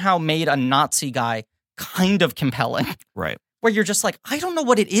somehow made a Nazi guy kind of compelling. Right. Where you're just like, I don't know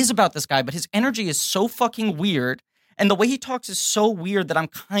what it is about this guy, but his energy is so fucking weird. And the way he talks is so weird that I'm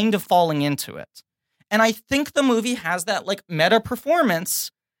kind of falling into it. And I think the movie has that like meta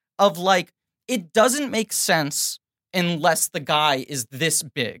performance of like, it doesn't make sense unless the guy is this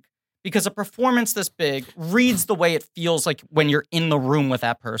big. Because a performance this big reads the way it feels like when you're in the room with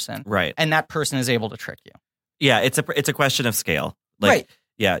that person. Right. And that person is able to trick you. Yeah, it's a question of scale. Like, Right.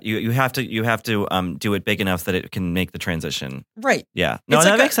 Yeah, you have to do it big enough that it can make the transition. Right. Yeah. No, It's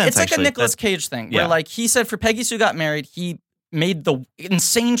that like makes sense. It's like actually. a Nicolas Cage thing where yeah. like he said for Peggy Sue Got Married, he made the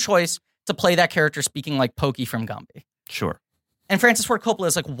insane choice to play that character speaking like Pokey from Gumby. Sure. And Francis Ford Coppola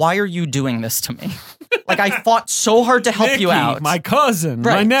is like, why are you doing this to me? Like, I fought so hard to help you Nicky, out. my cousin,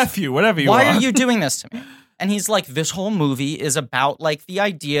 my Right. nephew, whatever you Why are. are you doing this to me? And he's like, this whole movie is about like the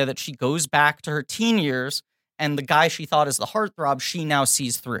idea that she goes back to her teen years and the guy she thought is the heartthrob, she now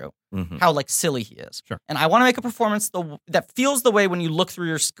sees through. Mhm. How like silly he is. Sure. And I want to make a performance that feels the way when you look through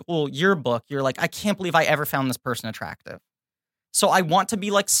your school yearbook, you're like, I can't believe I ever found this person attractive. So I want to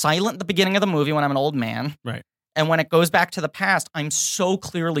be like silent at the beginning of the movie when I'm an old man. Right. And when it goes back to the past, I'm so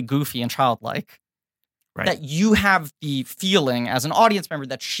clearly goofy and childlike Right. that you have the feeling as an audience member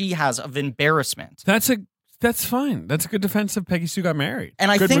that she has of embarrassment. That's fine. That's a good defense of Peggy Sue Got Married.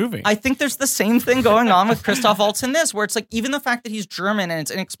 And good movie. I think there's the same thing going on with Christoph Waltz in this, where it's like even the fact that he's German and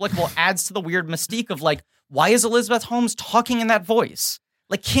it's inexplicable adds to the weird mystique of like, why is Elizabeth Holmes talking in that voice?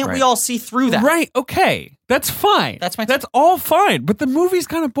 Like, can't we Right. all see through that? Right. Okay. That's fine. That's all fine. But the movie's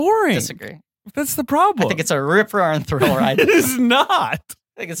kind of boring. Disagree. That's the problem. I think it's a rip-roaring thrill ride. It is not.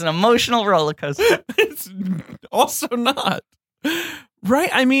 I think it's an emotional roller coaster. It's also not. Right?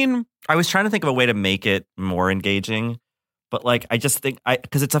 I mean, I was trying to think of a way to make it more engaging, but like I just think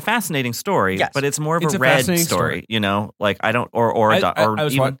because it's a fascinating story, Yes. but it's more of It's a a red fascinating story, story. you know. Like I don't or I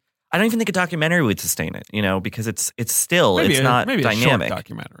was even I don't even think a documentary would sustain it, you know, because it's still maybe it's not maybe dynamic. a short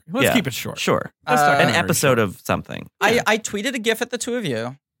documentary. Let's Yeah. keep it short. Sure, Let's Uh, documentary an episode short. of something. I tweeted a GIF at the two of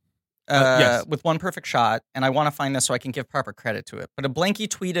you. Yes. With one perfect shot, and I want to find this so I can give proper credit to it. But a Blanky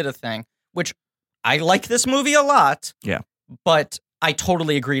tweeted a thing, which I like this movie a lot. Yeah. But I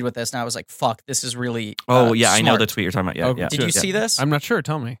totally agreed with this, and I was like, "Fuck, this is really." Oh yeah, I know smart. the tweet you're talking about. Yeah, Oh, yeah. Did you see this? I'm not sure.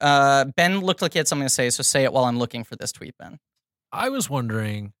 Tell me. Ben looked like he had something to say, so say it while I'm looking for this tweet, Ben. I was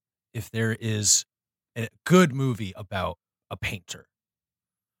wondering if there is a good movie about a painter.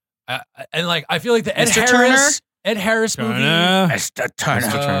 And like, I feel like the Ed Mr. Harris movie, Mr. Mr.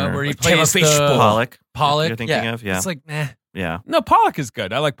 Turner. where he Timothy plays the Pollock. Pollock. You're thinking of It's like, nah. yeah. No, Pollock is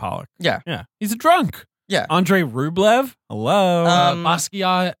good. I like Pollock. Yeah. Yeah. He's a drunk. Yeah. Andrei Rublev. Hello.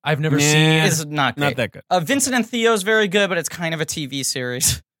 Basquiat, I've never Nah. seen. It's not great. not that good. Vincent and Theo's very good, but it's kind of a TV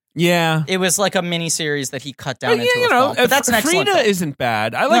series. Yeah. It was like a mini series that he cut down But into yeah, a film. But that's an excellent Frida film. isn't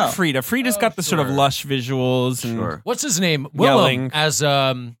bad. I like No. Frida. Frida's got the sort of sure. lush visuals. And Sure. What's his name? Yelling. Willem as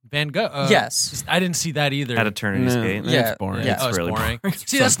Van Gogh. Yes. I didn't see that either. At Eternity's No. Gate. Yeah. It's boring. Yeah. Oh, it's really boring. boring.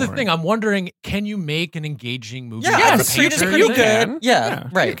 See, So that's the boring. thing. I'm wondering, can you make an engaging movie? Yeah, about I a think Frida's painter? pretty You good. can. Yeah,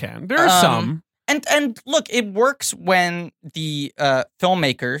 right. You can. There are some. And look, it works when the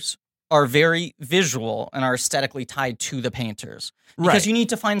filmmakers are very visual and are aesthetically tied to the painters. Because Right. you need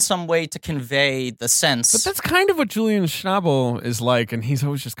to find some way to convey the sense. But that's kind of what Julian Schnabel is like, and he's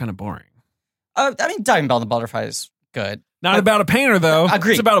always just kind of boring. I mean, Diving Bell and the Butterfly is good. Not about a painter, though.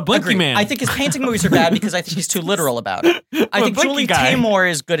 Agreed. It's about a blinky Agreed. man. I think his painting movies are bad because I think he's too literal about it. I Well, think blinky Julie guy.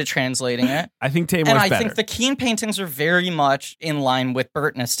 Taymor is good at translating it. I think Taymor's And I better. think the Keane paintings are very much in line with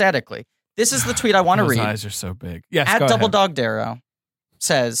Burton aesthetically. This is the tweet I want to Those read. eyes are so big. Yes, At go Double ahead. Dog Darrow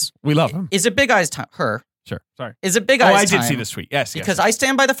says, We love him. is it Big Eyes time? Her. Sure. Sorry. Is it Big Oh, Eyes I time? did see this tweet. Yes, Because yes. I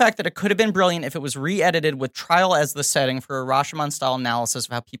stand by the fact that it could have been brilliant if it was re-edited with trial as the setting for a Rashomon-style analysis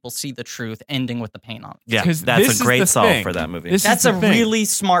of how people see the truth, ending with the paint on it. Yeah, 'Cause that's this a is great the solve thing. for that movie. This That's is a the thing. really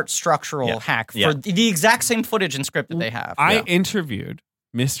smart structural Yeah. hack for Yeah. the exact same footage and script that they have. I interviewed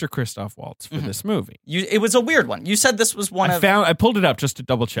Mr. Christoph Waltz for this movie. It was a weird one. You said this was one of... I pulled it up just to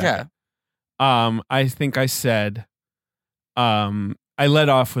double check. Yeah. I think I said, I led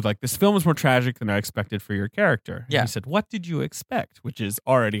off with like, this film is more tragic than I expected for your character. And Yeah. he said, what did you expect? Which is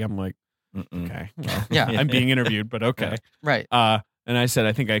already, I'm like, Mm-mm. okay. Well, Yeah. I'm being interviewed, but okay. Right. And I said,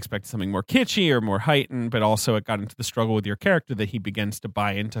 I think I expected something more kitschy or more heightened, but also it got into the struggle with your character that he begins to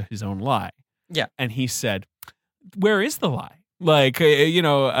buy into his own lie. Yeah. And he said, where is the lie? Like,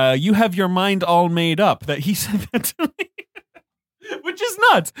 you have your mind all made up. That he said that to me. Which is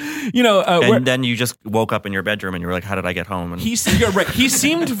nuts. You know, and then you just woke up in your bedroom and you were like, how did I get home? And you're right. He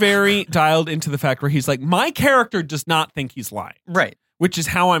seemed very dialed into the fact where he's like, my character does not think he's lying. Right. Which is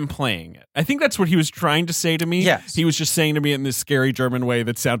how I'm playing it. I think that's what he was trying to say to me. Yes. He was just saying to me in this scary German way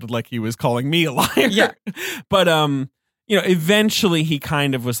that sounded like he was calling me a liar. Yeah. But, you know, eventually he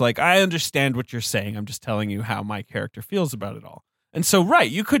kind of was like, I understand what you're saying. I'm just telling you how my character feels about it all. And so, right,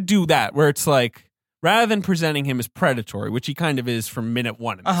 you could do that where it's like, rather than presenting him as predatory, which he kind of is from minute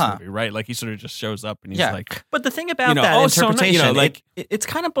one in this movie, right? Like he sort of just shows up and he's like, but the thing about you know, that interpretation, so, you know, like, it's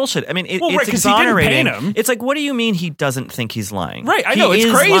kind of bullshit. I mean, it's 'cause he didn't exonerating. paint him. It's like, what do you mean he doesn't think he's lying? Right, I He know, it's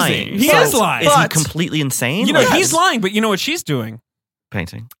is crazy. lying. He So is lying. Is he But- completely insane? you know, Like, he's lying, but you know what she's doing?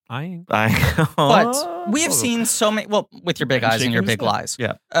 painting. Lying. But we have seen so many, well, with your big eyes and your big lies.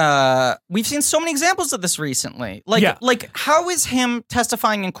 Yeah. We've seen so many examples of this recently. Yeah. Like how is him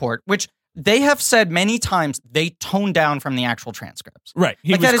testifying in court, which they have said many times they toned down from the actual transcripts. Right.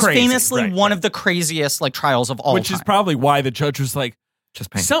 He Like was that is crazy. famously Right, one right. of the craziest like trials of all Which time. is probably why the judge was like, Just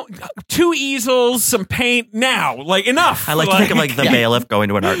paint. so, 2 easels, some paint now, like enough. I like to think of like the bailiff going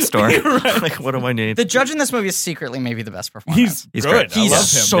to an art store. Right. Like, what do I need? The judge in this movie is secretly maybe the best performance. He's great. good. I He's love him.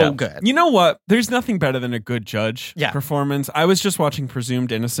 so Yeah. good. You know what? There's nothing better than a good judge Yeah. performance. I was just watching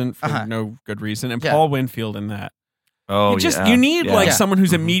Presumed Innocent for Uh-huh. no good reason, and Yeah. Paul Winfield in that. Oh, You need like Yeah. someone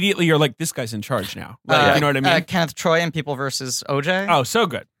who's immediately you're like, this guy's in charge now. Like, you know what I mean? Kenneth Troy in People versus OJ. Oh, so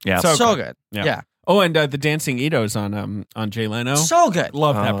good. Yeah. so good. Yeah. Yeah. Oh, and the Dancing Itos on Jay Leno. So good.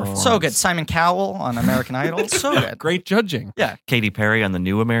 Love that Oh. performance. So good. Simon Cowell on American Idol. So good. Great judging. Yeah. Katy Perry on the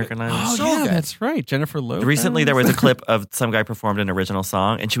new American Idol. Oh, So yeah, good. that's right. Jennifer Lopez. Recently, there was a clip of some guy performed an original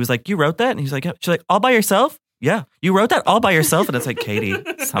song, and she was like, "You wrote that?" And he's like, yeah. She's like, "All by yourself?" Yeah, you wrote that all by yourself, and it's like, Katie,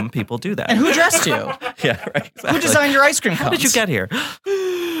 some people do that. And who dressed you? Yeah, right. Exactly. Who designed your ice cream cones? How did you get here?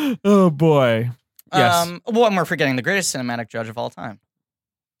 Oh, boy. Yes. Well, and we're forgetting the greatest cinematic judge of all time,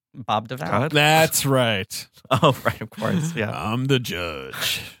 Bob Duvall. God? That's right. Oh, right, of course. Yeah. I'm the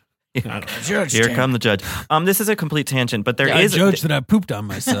judge. Judge Here Stanton. come the judge. This is a complete tangent, but there Yeah, is a judge that I pooped on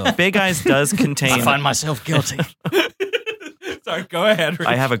myself. Big Eyes does I contain. find myself guilty. Sorry, go ahead. Rich.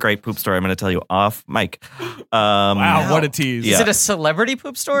 I have a great poop story. I'm going to tell you off mic. Wow, what a tease. Yeah. Is it a celebrity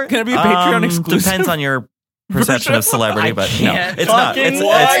poop story? Can it be a Patreon exclusive? Depends on your perception of celebrity, I but no, can't it's not. fucking It's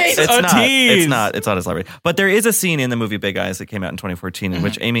wait. A not. tease. It's not. It's not a celebrity. But there is a scene in the movie Big Eyes that came out in 2014 in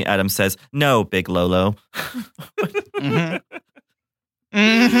which Amy Adams says, "No, Big Lolo." Mm-hmm.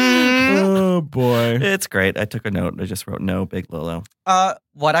 Mm-hmm. Oh, boy. It's great. I took a note. I just wrote, "No, Big Lolo."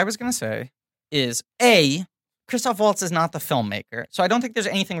 What I was going to say is, Christoph Waltz is not the filmmaker. So I don't think there's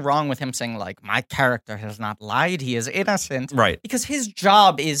anything wrong with him saying, like, my character has not lied. He is innocent. Right. Because his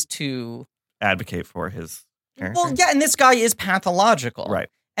job is to... Advocate for his character. Well, yeah, and this guy is pathological. Right.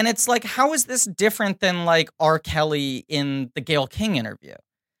 And it's like, how is this different than, like, R. Kelly in the Gayle King interview?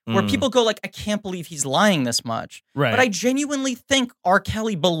 Where Mm. people go, like, I can't believe he's lying this much. Right. But I genuinely think R.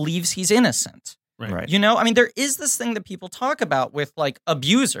 Kelly believes he's innocent. Right. You know, I mean, there is this thing that people talk about with like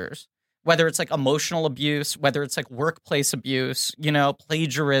abusers, whether it's like emotional abuse, whether it's like workplace abuse, you know,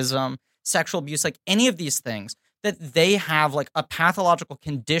 plagiarism, sexual abuse, like any of these things, that they have like a pathological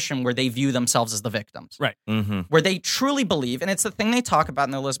condition where they view themselves as the victims. Right. Mm-hmm. Where they truly believe, and it's the thing they talk about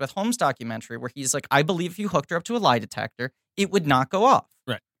in the Elizabeth Holmes documentary, where he's like, I believe if you hooked her up to a lie detector, it would not go off.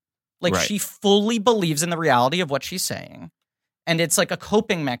 Right. Like Right. she fully believes in the reality of what she's saying. And it's like a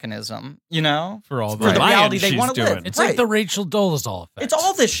coping mechanism, you know? For all For the lying reality they she's want to live. doing. It's Right. like the Rachel Dolezal effect. It's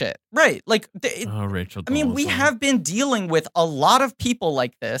all this shit. Right. Like, Oh, Rachel. I mean, we Dolezal. have been dealing with a lot of people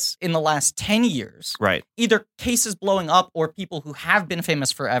like this in the last 10 years. Right. Either cases blowing up or people who have been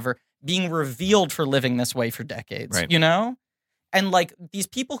famous forever being revealed for living this way for decades, Right. you know? And like these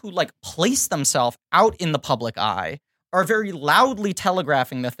people who like place themselves out in the public eye are very loudly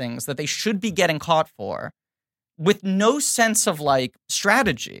telegraphing the things that they should be getting caught for with no sense of like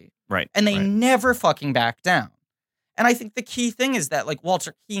strategy. Right. And they Right. never fucking back down. And I think the key thing is that like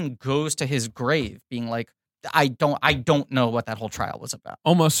Walter Keane goes to his grave being like, I don't know what that whole trial was about.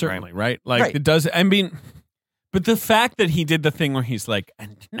 Almost certainly, right? Like Right. it does. I mean, but the fact that he did the thing where he's like,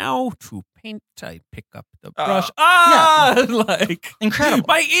 and now to paint, I pick up the brush. Like Incredible.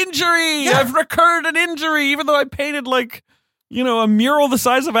 my injury. Yeah. I've recurred an injury, even though I painted like, you know, a mural the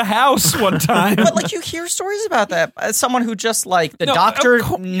size of a house one time. But like you hear stories about that. As someone who just like the No, doctor of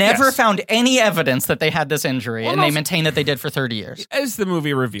course, never yes. found any evidence that they had this injury, Well, and they also- maintain that they did for 30 years. As the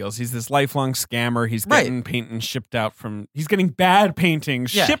movie reveals, he's this lifelong scammer. He's Right. getting paintings shipped out from. He's getting bad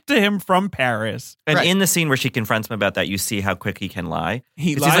paintings Yeah. shipped to him from Paris. And Right. in the scene where she confronts him about that, you see how quick he can lie.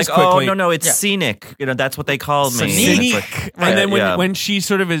 He 'Cause lies he's like, quickly. "Oh no, it's Yeah. scenic. You know, that's what they called me." Scenic. And it's like- And then Yeah. when she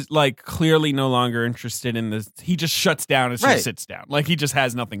sort of is like clearly no longer interested in this, he just shuts down and says, Right. Right. sits down. Like he just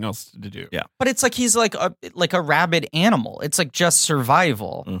has nothing else to do. Yeah. But it's like he's like a rabid animal. It's like just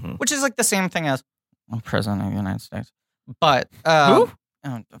survival, Mhm. which is like the same thing as President of the United States. But Who?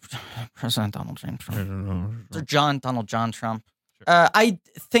 President Donald J. Trump. Mm-hmm. Donald John Trump. I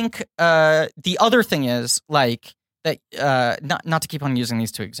think the other thing is like that. Not to keep on using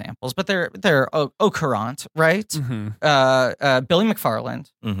these two examples, but they're au courant, right? Mhm. Billy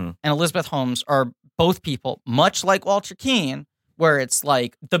McFarland Mhm. and Elizabeth Holmes are both people, much like Walter Keane, where it's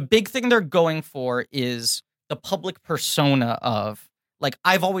like the big thing they're going for is the public persona of like,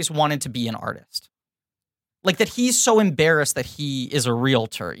 I've always wanted to be an artist. Like that he's so embarrassed that he is a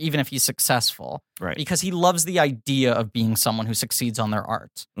realtor, even if he's successful, Right. because he loves the idea of being someone who succeeds on their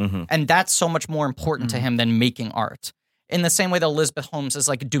art. Mhm. And that's so much more important to him than making art. In the same way that Elizabeth Holmes is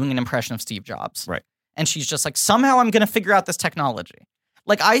like doing an impression of Steve Jobs. Right. And she's just like, somehow I'm going to figure out this technology.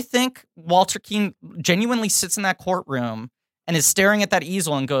 Like, I think Walter Keane genuinely sits in that courtroom and is staring at that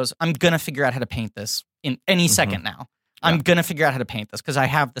easel and goes, I'm going to figure out how to paint this in any second now. I'm going to figure out how to paint this because I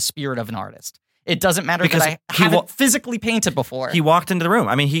have the spirit of an artist. It doesn't matter Because that I haven't physically painted before. He walked into the room.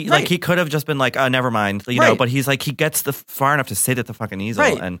 I mean, he Right. he could have just been like, "Oh, never mind," you know. Right. But he's like, he gets far enough to sit at the fucking easel,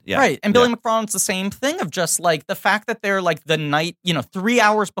 Right, and yeah, right. And Billy yeah. McFarland's the same thing of just like the fact that they're like the night, 3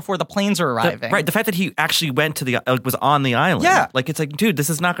 hours before the planes are arriving. Right, the fact that he actually went to was on the island. Yeah. like it's like, dude, this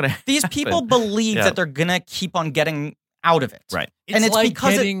is not gonna. These happen. people believe Yeah. that they're gonna keep on getting out of it. Right. And it's like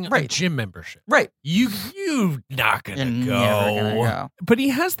because getting a right. gym membership. Right. You not gonna You're go. never gonna go. But he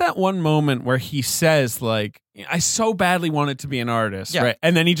has that one moment where he says, like, I so badly wanted to be an artist, Yeah. right?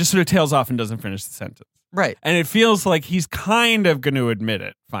 And then he just sort of tails off and doesn't finish the sentence. Right. And it feels like he's kind of going to admit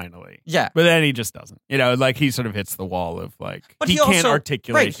it finally. Yeah. But then he just doesn't. Like he sort of hits the wall of like, But he he can't also,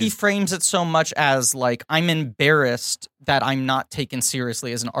 articulate. Right. He his- frames it so much as like, I'm embarrassed that I'm not taken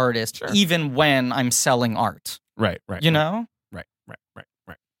seriously as an artist, even when I'm selling art. right. You know? Right.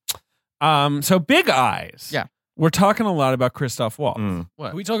 So Big Eyes. Yeah. We're talking a lot about Christoph Waltz. Mm.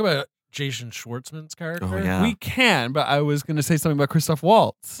 Can we talk about Jason Schwartzman's character? Oh, yeah. We can, but I was going to say something about Christoph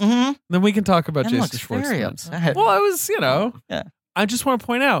Waltz. Mm-hmm. Then we can talk about Ben Jason looks very Schwartzman. upset. Well, I was, Yeah. I just want to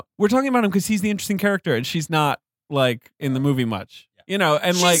point out we're talking about him because he's the interesting character, and she's not like in the movie much, and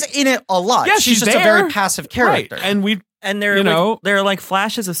She's like in it a lot. Yeah, she's just there. a very passive character. right. And we, And there, You know- there are like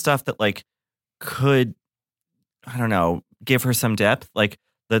flashes of stuff that like could, I don't know, give her some depth, like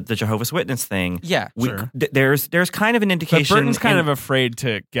the Jehovah's Witness thing. Yeah. Sure. There's kind of an but indication. Burton's kind in- of afraid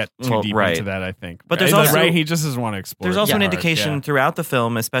to get too Well, deep right. into that, I think. But there's Right? also- right. He just doesn't want to explore. There's also too an hard, indication yeah. throughout the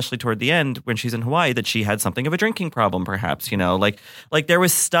film, especially toward the end when she's in Hawaii, that she had something of a drinking problem, perhaps. Like there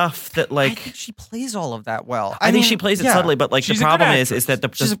was stuff that I like think she plays all of that well. I think mean, she plays it yeah. subtly, but like She's the a good problem is actress.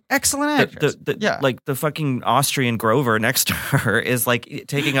 that She's an excellent actress. Yeah. like the fucking Austrian Grover next to her is like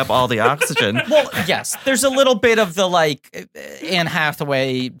taking up all the oxygen. Well, yes, there's a little bit of the like Anne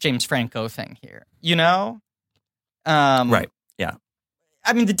Hathaway, James Franco thing here, Right. Yeah.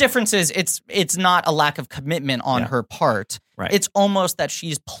 I mean, the difference is it's not a lack of commitment on Yeah. her part. Right. It's almost that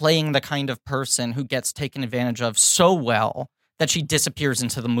she's playing the kind of person who gets taken advantage of so well that she disappears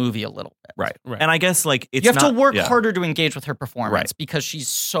into the movie a little bit. Right. Right. And I guess like it's You have not, to work yeah. harder to engage with her performance Right. because she's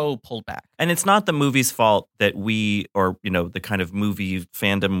so pulled back. And it's not the movie's fault that we, or the kind of movie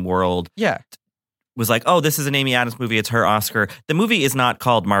fandom world Yeah. was like, oh, this is an Amy Adams movie. It's her Oscar. The movie is not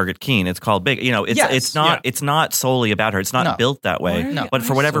called Margaret Keane. It's called Big. Yes. It's not solely about her. It's not No. built that way. Why are No. they But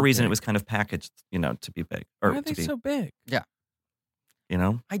for whatever so reason, big? it was kind of packaged, to be big Why or are to they be, so big?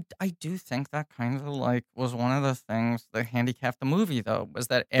 I do think that kind of like was one of the things that handicapped the movie, though, was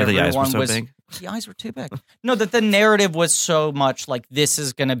that Yeah, the everyone eyes were so was big? the eyes were too big. No, that the narrative was so much like this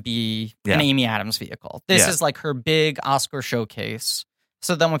is going to be an Yeah. Amy Adams vehicle. This Yeah. is like her big Oscar showcase.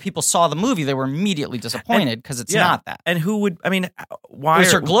 So then when people saw the movie, they were immediately disappointed because it's Yeah. not that. And who would? I mean, It why?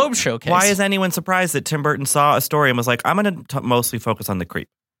 was her Globe showcase. Why is anyone surprised that Tim Burton saw a story and was like, I'm going to mostly focus on the creep?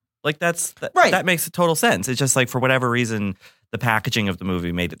 Like Right. That makes total sense. It's just like for whatever reason, the packaging of the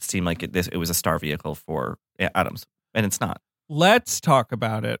movie made it seem like it was a star vehicle for Adams, and it's not. Let's talk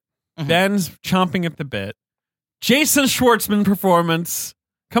about it. Mhm. Ben's chomping at the bit. Jason Schwartzman performance.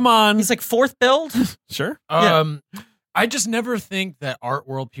 Come on. He's like fourth build? Sure. Yeah. I just never think that art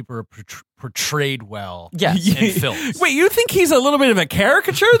world people are portrayed well Yes. in films. Wait, you think he's a little bit of a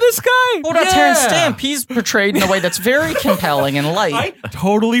caricature, this guy? What about Terrence Stamp? He's portrayed in a way that's very compelling and light. I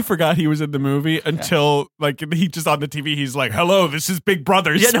totally forgot he was in the movie until like he just on the TV. He's like, "Hello, this is Big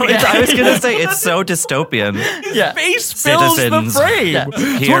Brother." Yeah, no, I was going to say it's so dystopian. Yeah. Face fills the Citizens. frame. Yeah. It's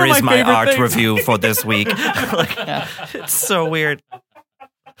one Here of is my favorite art things. review for this week. It's so weird.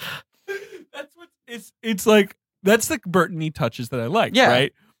 That's what it's like. That's the Burton-y touches that I like. Yeah.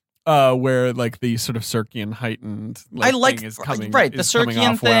 Right. where like the sort of Circean heightened I like thing is coming, right the is coming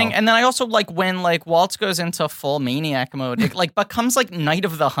Circean off thing, well. and then I also like when like Waltz goes into full maniac mode. It like becomes like Night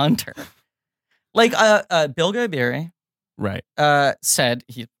of the Hunter. Like Bill Guyberi Right. said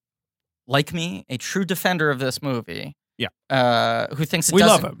he, like me, a true defender of this movie. Yeah. Who thinks it We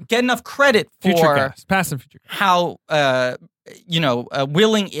love doesn't him. get enough credit Future for cast, past and future cast. how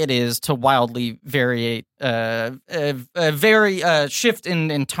willing it is to wildly vary shift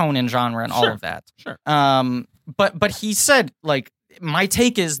in tone and genre and all Sure. of that. Sure. But he said, like, my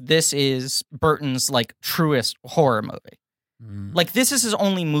take is this is Burton's like truest horror movie. Like, this is his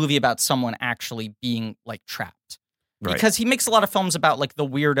only movie about someone actually being like trapped. Right. Because he makes a lot of films about like the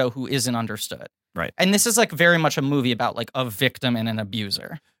weirdo who isn't understood. Right. And this is like very much a movie about like a victim and an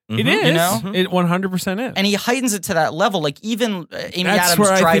abuser. It is. You know? It 100% is. And he heightens it to that level. Like even Amy That's Adams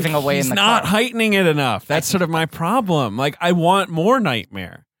where I driving think away he's in the not car. heightening it enough. That's sort of my problem. Like, I want more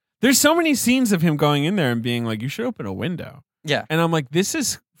Nightmare. There's so many scenes of him going in there and being like, you should open a window. Yeah. And I'm like, this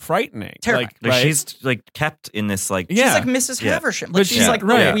is frightening. Terrifying. Like, Like, right? she's like kept in this like Yeah. She's like Mrs. Yeah. Havisham. Like But she's she's- like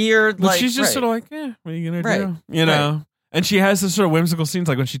right. weird. But like she's just right. sort of like, what are you going Right. to do? You know? And she has this sort of whimsical scenes,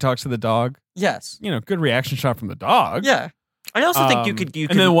 like when she talks to the dog. Yes. You know, good reaction shot from the dog. Yeah. I also think you could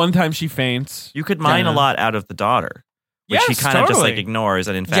and then one time she faints. you could mine Yeah. a lot out of the daughter, which he Yes, kind of just like totally. ignores,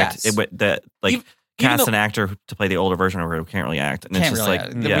 and in fact, Yes. Even cast though- an actor to play the older version of her who can't really act, and Can't it's just really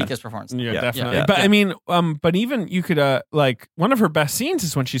like the yeah. weakest performance. Yeah, Yeah. definitely. Yeah. But Yeah. I mean, but even you could like one of her best scenes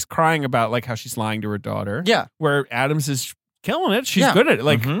is when she's crying about like how she's lying to her daughter. Yeah. Where Adams is killing it. She's Yeah. good at it.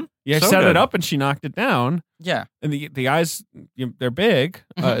 Like Mhm. yeah, So set good. it up and she knocked it down. Yeah. And the eyes, they're big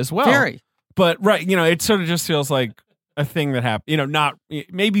as well. Very. But right, you know, it sort of just feels like a thing that happened. You know, not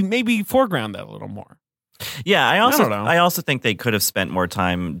maybe foreground that a little more. Yeah, I don't know. also think they could have spent more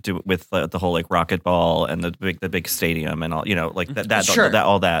time with the whole like rocket ball and the big stadium and all, you know, like that Sure.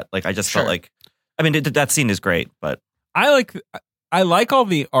 all that. Like I just Sure. felt like, I mean, that scene is great, but I like all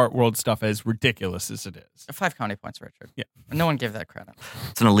the art world stuff as ridiculous as it is. 5 comedy points, Richard. Yeah. No one gave that credit.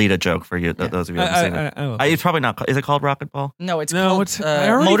 it's an Alita joke for you. Yeah. Those of you who haven't seen it. I love It's probably not. Is it called Rocket Ball? No, it's No, called it's I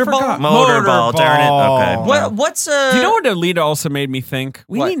already Motorball. forgot. Motorball, darn it. Okay. What's Do you know what Alita also made me think?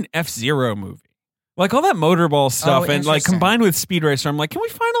 We What? need an F-Zero movie. Like all that motorball stuff and like interesting. combined with Speed Racer, I'm like, can we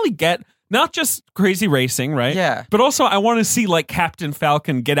finally get not just crazy racing, right? Yeah. But also I want to see like Captain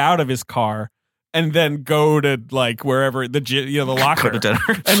Falcon get out of his car and then go to like wherever the locker Go to dinner.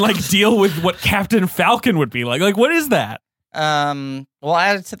 and like deal with what Captain Falcon would be like. Like what is that? We'll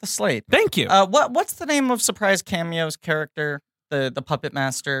add it to the slate. Thank you. What's the name of Surprise Cameo's character, the puppet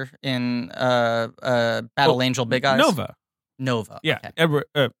master in Battle Angel Big Eyes? Nova. Yeah.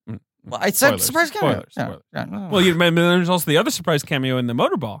 Okay. Well, I said Spoilers. surprise cameo. Spoilers. Yeah. Yeah. Well, you remember there's also the other surprise cameo in the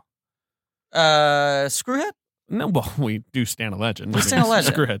Motorball. Screwhead. No, well, we do Stand a Legend. We stand a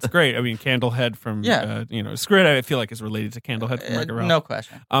legend. Screwhead's great. I mean, Candlehead from, Yeah. Screwhead I feel like is related to Candlehead from Wreck-It Ralph. No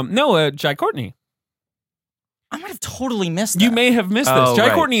question. Jai Courtney. I might have totally missed that. You may have missed Oh, this. Jai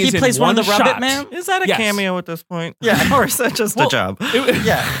right. Courtney is He plays in one of the Rabbit shot. Man? Is that a Yes. cameo at this point? Yeah. Or is that just Well, a job?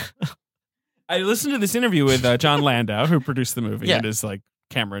 Yeah. I listened to this interview with John Landau, who produced the movie Yeah. and is like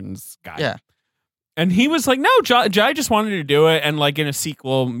Cameron's guy. Yeah. And he was like, no, Jai just wanted to do it. And like in a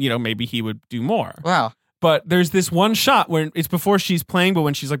sequel, maybe he would do more. Wow. But there's this one shot where it's before she's playing, but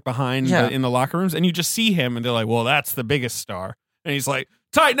when she's like behind Yeah. in the locker rooms, and you just see him, and they're like, "Well, that's the biggest star," and he's like,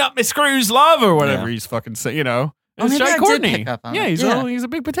 "Tighten up, my screws, love," or whatever he's fucking saying, And Oh, it's maybe Jai I did Courtney. pick up on Yeah, it. he's Yeah. he's a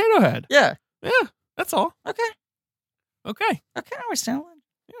big potato head. Yeah. Yeah, that's all. Okay. Okay, Okay. I understand.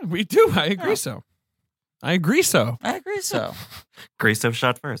 yeah, we do. I agree. Oh. So, I agree. So, I agree. So. Graystone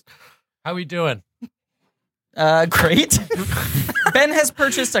shot first. How we doing? Great. Ben has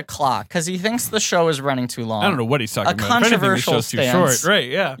purchased a clock because he thinks the show is running too long. I don't know what he's talking A about. If anything, the controversial show's too stance. short. Right?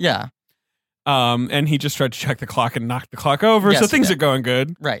 Yeah. Yeah. And he just tried to check the clock and knocked the clock over. Yes, So he things did. are going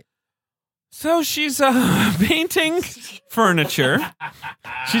good. Right. So she's painting furniture.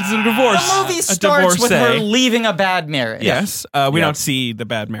 She's a divorce. The movie a starts with her divorcee. leaving a bad marriage. Yes, we Yeah. don't see the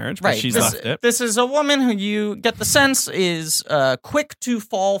bad marriage, but Right. she's this, left it. This is a woman who you get the sense is quick to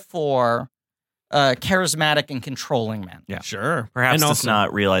fall for charismatic and controlling men. Yeah. Sure, Perhaps and does also,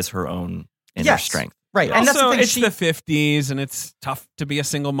 not realize her own inner Yes. strength. Right. Also, And that's the thing. it's the 50s, and it's tough to be a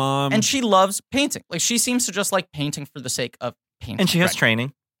single mom. And she loves painting. Like she seems to just like painting for the sake of painting. And she has Right.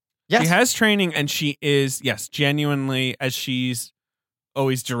 training. Yes. She has training, and she is genuinely, as she's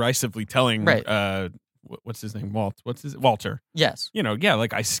always derisively telling. Right. What's his name? Walter. Yes.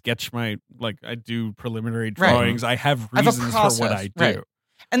 Like I sketch I do preliminary Right. drawings. I have I have a reasons for process, what I do. right.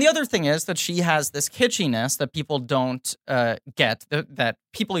 And the other thing is that she has this kitschiness that people don't get, that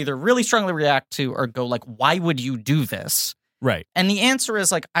people either really strongly react to or go like, why would you do this? Right. And the answer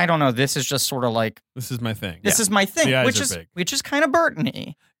is like, I don't know. This is just sort of like, This is my thing. this is my thing, The eyes are big. which is kind of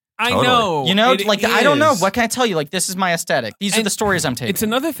Burton-y. I Totally. know. You know, It like, I don't know. is. What can I tell you? Like, this is my aesthetic. These are And the stories I'm taking. It's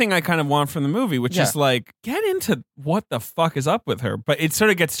another thing I kind of want from the movie, which Yeah. is like, get into what the fuck is up with her. But it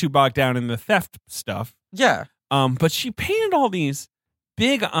sort of gets too bogged down in the theft stuff. Yeah. But she painted all these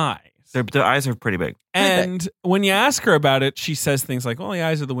big eyes. The eyes are pretty big. And when you ask her about it, she says things like, well, the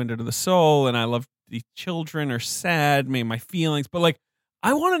eyes are the window to the soul, and I love the children are sad, maybe my feelings. But like,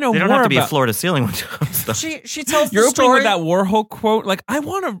 I want to know They don't more have to be a about. floor to ceiling window. Stuff. She tells You're the opening story. with that Warhol quote. Like, I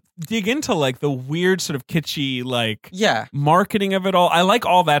want to dig into like the weird sort of kitschy like Yeah. marketing of it all. I like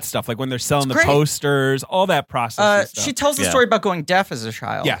all that stuff. Like when they're selling It's the great. posters, all that process. and stuff. She tells the Yeah. story about going deaf as a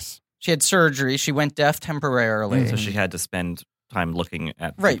child. Yes. She had surgery. She went deaf temporarily. So she had to spend time looking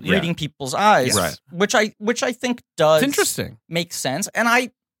at Right, yeah. reading people's eyes, Yes. which I think does It's interesting. make sense. And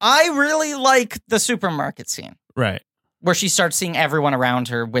I really like the supermarket scene Right. where she starts seeing everyone around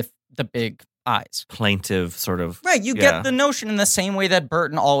her with the big eyes. plaintive sort of. Right, you Yeah. get the notion in the same way that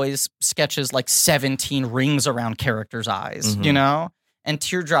Burton always sketches like 17 rings around characters' eyes, Mhm. you know, and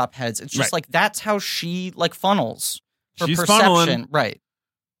teardrop heads. It's just Right. like that's how she like funnels her She's perception. funneling. Right.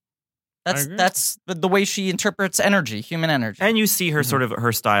 agree. That's the way she interprets energy, human energy. And you see her sort of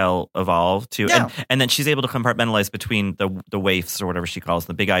her style evolve too, Yeah. and then she's able to compartmentalize between the waifs or whatever she calls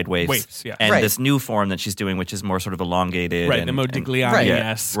them, the big-eyed waifs, Waifs, yeah. and Right. this new form that she's doing, which is more sort of elongated, Right. and, The and- Modigliani Right.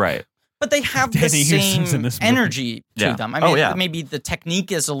 esque. right. But they have the Danny Houston's in this same movie. energy to Yeah. them. I Oh, mean, yeah. maybe the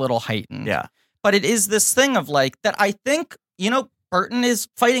technique is a little heightened. Yeah, But it is this thing of like that I think, you know, Burton is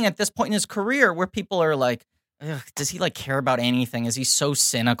fighting at this point in his career where people are like, ugh, does he like care about anything? Is he so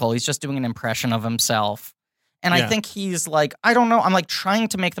cynical? He's just doing an impression of himself. And I Yeah. think he's like, I don't know. I'm like trying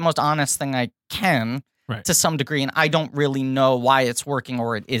to make the most honest thing I can Right. to some degree. And I don't really know why it's working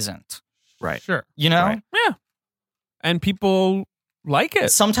or it isn't. right. Sure. You know? Right. Yeah. And people like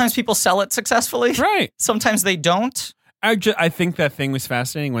it. Sometimes people sell it successfully. Right. Sometimes they don't. I think that thing was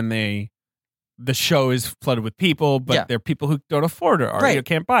fascinating when the show is flooded with people, but Yeah. they're people who don't afford art, Right. you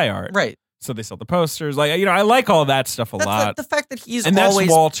can't buy art, Right. so they sell the posters. Like, you know, I like all that stuff a lot. The fact that he's And that's always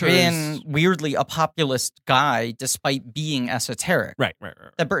Walter's- been weirdly a populist guy despite being esoteric. Right.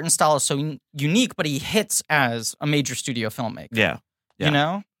 That Burton's style is so unique, but he hits as a major studio filmmaker. Yeah, yeah. You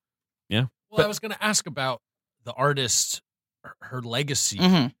know? Well, I was going to ask about the artist, her legacy.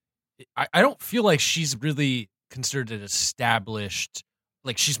 hmm I don't feel like she's really considered an established,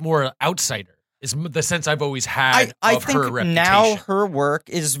 like she's more an outsider, is the sense I've always had I of think her reputation. now her work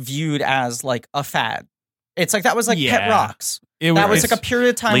is viewed as like a fad. It's like that was like Pet Yeah. Rocks. It That was like a period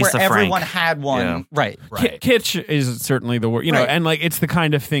of time Lisa where everyone Frank. had one. Yeah. Right. right. Kitsch is certainly the word, you know, Right. and like it's the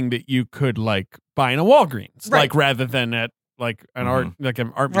kind of thing that you could like buy in a Walgreens, Right. like rather than at like an art, like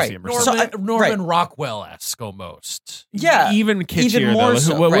an art Right. museum or Norman- something. So Norman Rockwell-esque almost. Yeah. Even kitschier. even more though.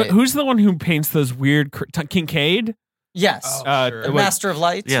 so, right. Who's the one who paints those weird Kincaid? Yes. Oh, sure. The wait. Master of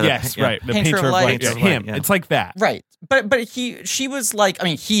Light. Yeah. Yes, yeah. right. The Painter painter of of light. Light. Yeah, Painter of him. Light, yeah. It's like that. Right. But she was like, I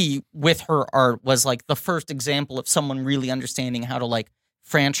mean, he with her art was like the first example of someone really understanding how to like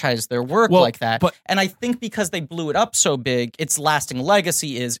franchise their work Well, like that. but- And I think because they blew it up so big, its lasting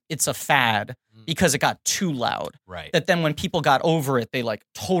legacy is it's a fad because it got too loud. Right. That then when people got over it, they like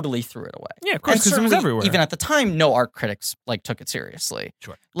totally threw it away. Yeah, of course, And because it was certainly, everywhere. even at the time, no art critics like took it seriously.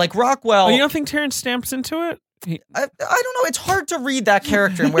 Sure. Like Rockwell, Oh, you don't think Terrence Stamp's into it? I don't know. It's hard to read that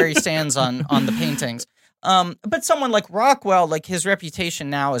character and where he stands on the paintings. But someone like Rockwell, like his reputation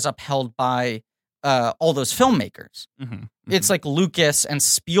now is upheld by all those filmmakers. Mm-hmm. It's like Lucas and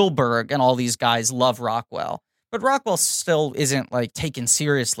Spielberg and all these guys love Rockwell. But Rockwell still isn't like taken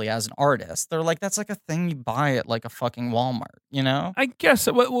seriously as an artist. They're like, that's like a thing you buy at like a fucking Walmart, you know? I guess.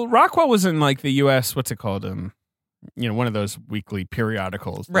 Well, Rockwell was in like the U.S. What's it called? You know, one of those weekly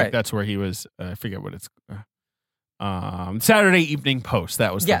periodicals. Like, Right. that's where he was. I forget what it's. Saturday Evening Post.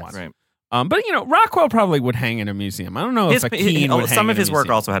 That was the Yes. one. Right. But you know, Rockwell probably would hang in a museum. I don't know if a Keane would hang some in of his a work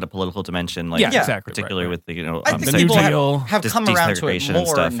museum. also had a political dimension, like Yeah, exactly. particularly right. with the I think the New people Deal. have come around to it desegregation more and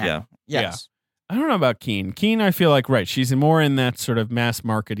stuff. now. Yeah. Yes. I don't know about Keane. Keane, I feel like right. She's more in that sort of mass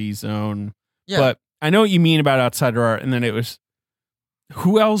markety zone. Yeah. But I know what you mean about outsider art, and then it was.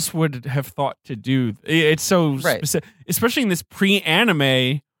 Who else would have thought to do? It's so Right. specific, especially in this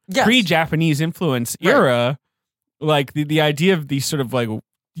pre-anime, Yes. pre-Japanese influence Right. era. Like the idea of these sort of like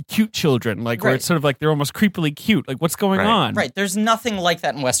cute children, like where Right. it's sort of like they're almost creepily cute. Like what's going Right. on? Right. There's nothing like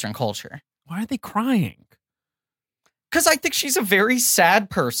that in Western culture. Why are they crying? Because I think she's a very sad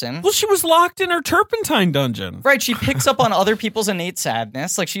person. Well, she was locked in her turpentine dungeon. Right. She picks up on other people's innate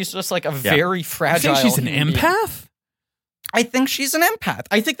sadness. Like she's just like a very You fragile. think she's an human being. empath? I think she's an empath.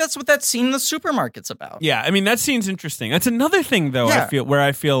 I think that's what that scene in the supermarket's about. Yeah, I mean, that scene's interesting. That's another thing, though, Yeah.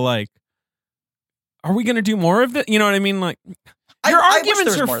 I feel like, are we going to do more of that? You know what I mean? Like, your I wish arguments there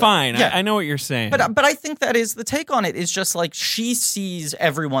was are more of that. fine. Yeah. I know what you're saying. But I think that is the take on it is just like she sees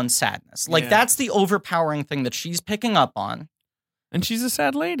everyone's sadness. Like Yeah. that's the overpowering thing that she's picking up on. And she's a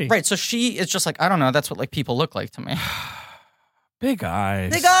sad lady. Right. So she is just like, I don't know. That's what like people look like to me. Big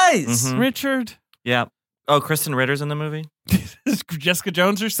eyes. Big eyes. Mhm. Richard. Yeah. Oh, Kristen Ritter's in the movie? Jessica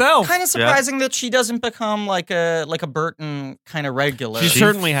Jones herself. Kind of surprising that she doesn't become like a Burton kind of regular. She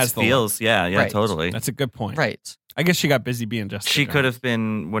certainly has the feels. Yeah, Right. totally. That's a good point. Right. I guess she got busy being Jessica She Jones. could have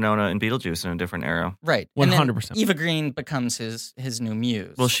been Winona in Beetlejuice in a different era. Right. And then 100%. Eva Green becomes his new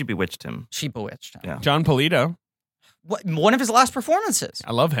muse. Well, she bewitched him. she bewitched him. Yeah. John Polito. One of his last performances.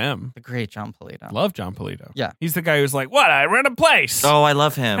 I love him. The great John Polito. Love John Polito. Yeah. He's the guy who's like, what? I rent a place. Oh, I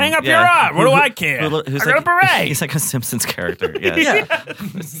love him. Hang up Yeah. your arm. What do I care? Who's I got a beret. He's like a Simpsons character. Yeah. Yeah.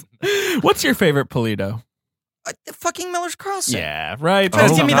 What's your favorite Polito? Fucking Miller's Crossing. Yeah, right. Oh,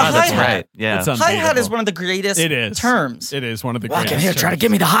 Just give me the God, that's hi-hat. right. Yeah. That's Hi-hat is unbeatable. one of the greatest It is. terms. It is one of the Walk greatest. in here, try to terms.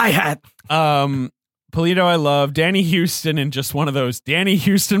 give me the hi-hat. Polito, I love. Danny Houston in just one of those Danny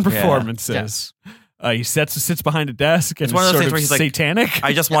Houston performances. He sits behind a desk and It's one of is those sort things of where he's like, satanic.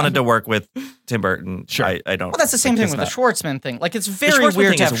 I just wanted to work with Tim Burton. Sure. I don't. Well, that's the same like thing with his the Schwartzman thing. Like, it's very Schwartzman weird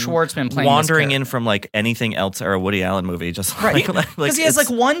thing to have is Schwartzman playing wandering this in from like anything else or a Woody Allen movie, just Right. Because he has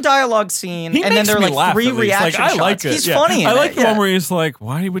like one dialogue scene, He and then makes there are me like laugh, three at least. reaction like, I shots. like it. He's yeah. funny. I in like it, the yeah. one where he's like,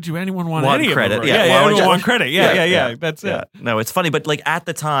 "Why would anyone want Want any of credit, them?" yeah. Yeah, Why would everyone you- want credit. Yeah. That's Yeah. it. No, it's funny, but like at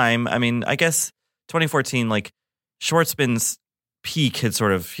the time, I mean, I guess 2014, like Schwartzman's peak had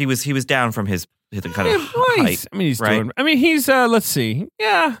sort of he was down from his kind of height. I mean, he's right? doing. I mean, he's. Let's see.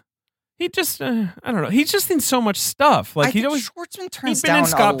 Yeah, he just. I don't know. He's just in so much stuff. Like I he think always. Schwartzman turns been in down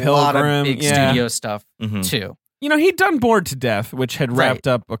Scott a lot of Pilgrim, big yeah. studio stuff Mhm. too. You know, he'd done Bored to Death, which had Right. wrapped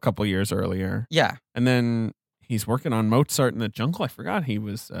up a couple years earlier, Yeah, and then he's working on Mozart in the Jungle. I forgot he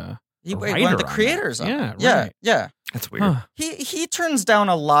was. he a one writer of the on creators. that. Of Yeah, it. Yeah, right. yeah. That's weird. Huh. He turns down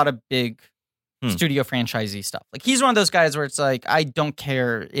a lot of big studio franchisee stuff. Like he's one of those guys where it's like I don't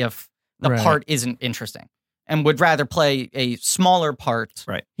care if the Right. part isn't interesting, and would rather play a smaller part.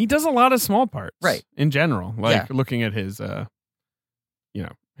 Right. He does a lot of small parts, Right. In general, like Yeah. looking at his,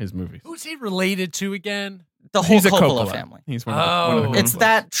 his movies. Who's he related to again? The whole He's a Coppola Coppola family. He's one of the Oh. It's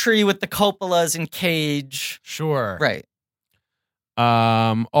that tree with the Coppolas and Cage. Sure. Right.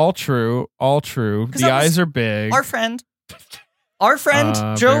 All true. 'Cause The that was eyes are big. Our friend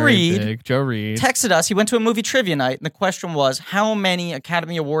Joe Very Reed big. Joe Reed. texted us. He went to a movie trivia night, and the question was, how many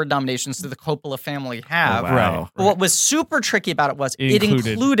Academy Award nominations do the Coppola family have? Oh, wow. Right. But what was super tricky about it was it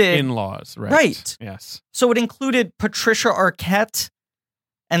included in-laws, right? Right. Yes. so it included Patricia Arquette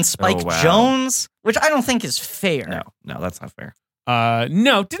and Spike Oh, wow. Jones, which I don't think is fair. No, that's not fair.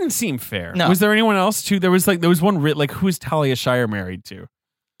 No, didn't seem fair. No. Was there anyone else too? There was one like who's Talia Shire married to?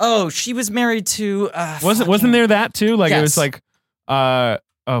 Oh, she was married to Wasn't there that too? Like it Yes. was like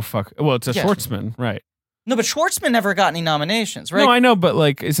oh fuck. Well, it's a Yeah. Schwartzman, right? No, but Schwartzman never got any nominations, right? No, I know, but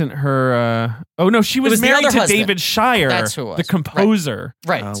like, isn't her? Oh no, she was was the married other to husband. David Shire, That's who it was. the composer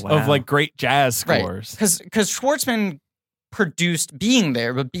right. Oh, wow. of like great jazz Right. scores. Because Schwartzman produced Being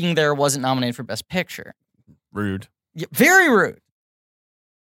There, but Being There wasn't nominated for Best Picture. Rude. Yeah, very rude.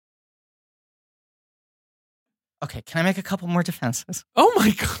 Okay, can I make a couple more defenses? Oh my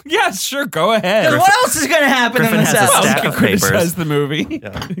god! Yes, sure. Go ahead. Because what else is going to happen Griffin in this has a episode? stack You of can criticize papers. the movie.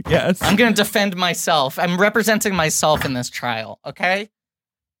 Yeah. Yes. I'm going to defend myself. I'm representing myself in this trial, okay?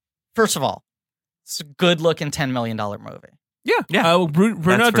 First of all, it's a good-looking $10 million movie. Yeah. Bruno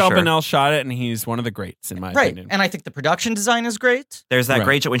That's for sure. Delbonnel shot it, and he's one of the greats in my Right, opinion. and I think the production design is great. There's that Right.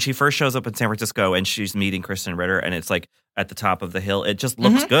 great when she first shows up in San Francisco and she's meeting Kristen Ritter, and it's like at the top of the hill. It just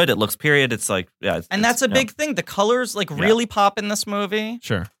looks good. It looks period. It's like And that's a big thing. The colors really pop in this movie.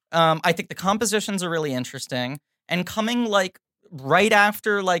 Sure. I think the compositions are really interesting. And coming right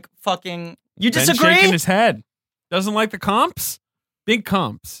after fucking you Ben's disagree? shaking his head. Doesn't like the comps. Big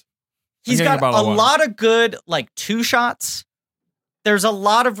comps. He's getting got a bottle a of water. lot of good two shots. There's a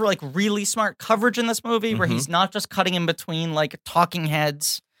lot of really smart coverage in this movie where he's not just cutting in between talking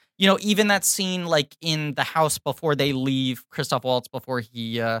heads. You know, even that scene in the house before they leave, Christoph Waltz, before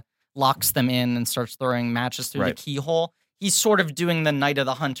he locks them in and starts throwing matches through Right. the keyhole. He's sort of doing the Night of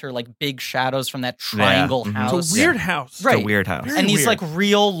the Hunter, big shadows from that triangle Mhm. house. It's a weird house. Right. It's a weird house. Very And these weird.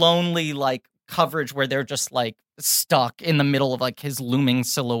 real lonely coverage where they're just stuck in the middle of his looming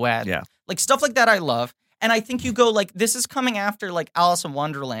silhouette. Yeah. Stuff like that I love. And I think you go this is coming after Alice in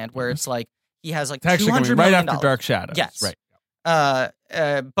Wonderland where it's he has It's actually $200 coming million. right after Dark Shadows. Yes. Right.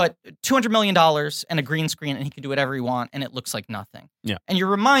 But $200 million and a green screen, and he can do whatever he wants, and it looks like nothing. Yeah. And you're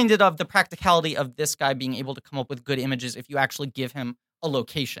reminded of the practicality of this guy being able to come up with good images if you actually give him a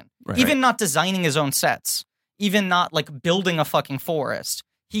location. Right. Even not designing his own sets, even not like building a fucking forest.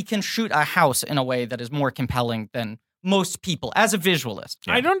 He can shoot a house in a way that is more compelling than most people as a visualist.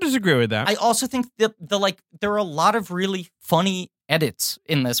 I don't disagree with that. I also think that there are a lot of really funny edits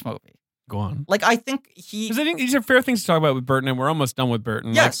in this movie. Go on. Like, I think Because I think these are fair things to talk about with Burton, and we're almost done with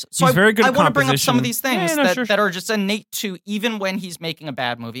Burton. Yes. Like, So he's very good I at want to bring up some composition. of these things Sure. that are just innate to even when he's making a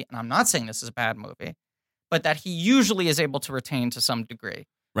bad movie, and I'm not saying this is a bad movie, but that he usually is able to retain to some degree.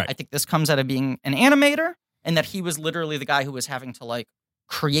 Right. I think this comes out of being an animator, and that he was literally the guy who was having to like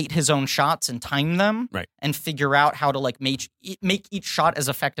create his own shots and time them, Right. and figure out how to like make each shot as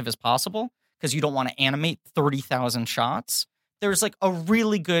effective as possible, because you don't want to animate 30,000 shots. There's like a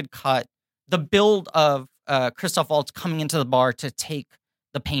really good cut. The build of Christoph Waltz coming into the bar to take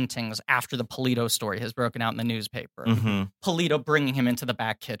the paintings after the Polito story has broken out in the newspaper. Mm-hmm. Polito bringing him into the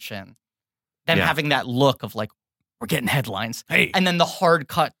back kitchen. Them Yeah. having that look of like, we're getting headlines. Hey, And then the hard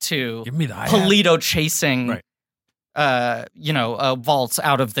cut to give me the hi-hat. Polito chasing, Right. Waltz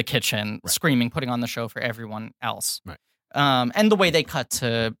out of the kitchen, Right. screaming, putting on the show for everyone else. Right. And the way they cut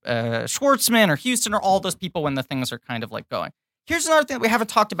to Schwartzman or Houston or all those people when the things are kind of like going. Here's another thing that we haven't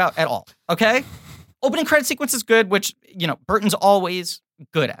talked about at all, okay? Opening credit sequence is good, which, Burton's always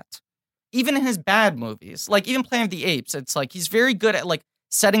good at. Even in his bad movies, like even Planet of the Apes, it's like he's very good at like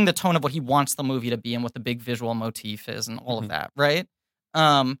setting the tone of what he wants the movie to be and what the big visual motif is and all of that, right?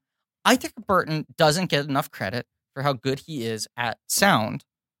 I think Burton doesn't get enough credit for how good he is at sound,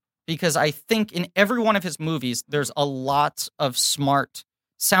 because I think in every one of his movies, there's a lot of smart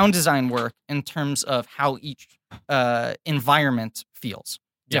sound design work in terms of how each environment feels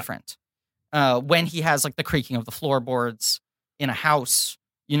different. When he has like the creaking of the floorboards in a house,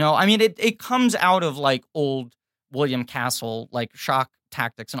 it comes out of like old William Castle, like shock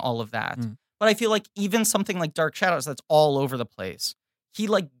tactics and all of that. But I feel like even something like Dark Shadows that's all over the place, he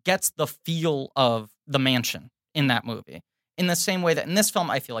like gets the feel of the mansion in that movie. In the same way that in this film,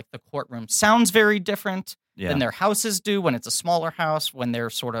 I feel like the courtroom sounds very different than their houses do when it's a smaller house, when they're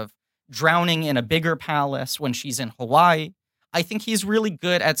sort of drowning in a bigger palace, when she's in Hawaii. I think he's really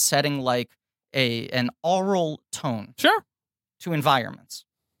good at setting like an aural tone to environments.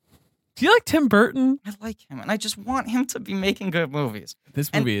 Do you like Tim Burton? I like him, and I just want him to be making good movies.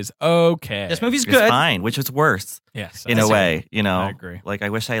 This movie is okay. This movie's It's good. fine, which is worse. Yes. In a way, I agree. Like I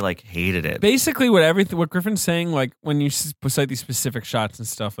wish I like hated it. Basically, what Griffin's saying, like when you cite these specific shots and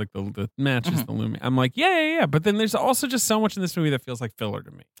stuff, like the matches, the looming, I'm like, yeah. But then there's also just so much in this movie that feels like filler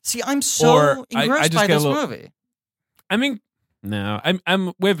to me. See, I'm so engrossed by this movie. I mean, no,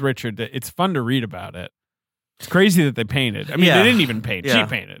 I'm with Richard. It's fun to read about it. It's crazy that they painted. I mean, they didn't even paint. Yeah. She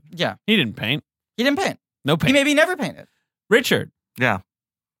painted. Yeah. He didn't paint. He didn't paint. No paint. He maybe never painted. Richard. Yeah.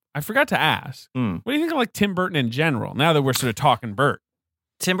 I forgot to ask. Mm. What do you think of like Tim Burton in general? Now that we're sort of talking Burt.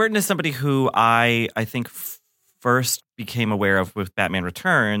 Tim Burton is somebody who I think first became aware of with Batman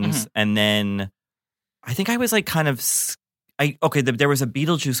Returns, and then I think I was like kind of there was a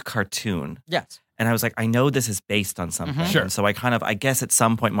Beetlejuice cartoon. Yes. And I was like, I know this is based on something. Sure. And so I guess at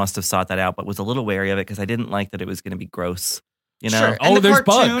some point must have sought that out, but was a little wary of it because I didn't like that it was going to be gross. You know? Sure. Oh, And the there's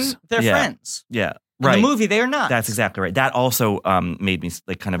cartoon, bugs. they're Yeah. friends. Yeah. In Right. the movie, they are not. That's exactly right. That also made me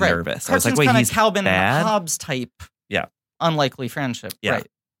like kind of nervous. I was like, Cartoon's wait, kind of he's Calvin bad? and Hobbes type. Yeah. Unlikely friendship. Yeah. Right.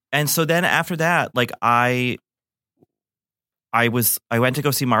 And so then after that, like I went to go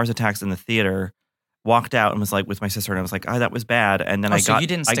see Mars Attacks in the theater, walked out and was like with my sister, and I was like, oh, that was bad. And then So you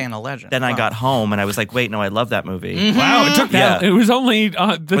didn't stand a legend. Then I Wow. got home and I was like, wait, no, I love that movie. Mhm. Wow, it took that. Yeah. It was only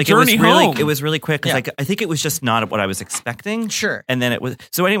the Like journey home. It was really quick because Yeah. like I think it was just not what I was expecting. Sure. And then it was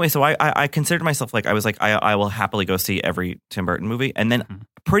so anyway. So I considered myself like I was like I will happily go see every Tim Burton movie. And then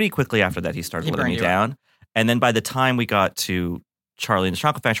pretty quickly after that, he started He letting burned me you out. down. And then by the time we got to Charlie and the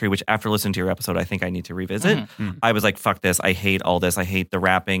Chocolate Factory, which after listening to your episode, I think I need to revisit. Mm-hmm. I was like, fuck this. I hate all this. I hate the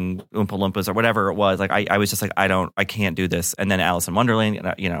rapping Oompa Loompas or whatever it was. Like I was just like, I can't do this. And then Alice in Wonderland,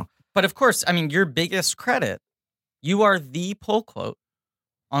 But of course, I mean, your biggest credit, you are the pull quote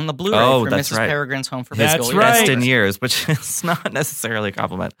on the Blu-ray Oh, for that's Mrs. right. Peregrine's Home for That's Physical right. best Illness. in years, which is not necessarily a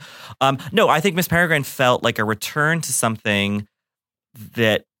compliment. No, I think Miss Peregrine felt like a return to something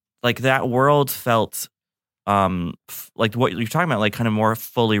that, like, that world felt like what you're talking about, like kind of more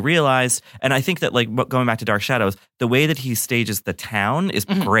fully realized. And I think that like going back to Dark Shadows, the way that he stages the town is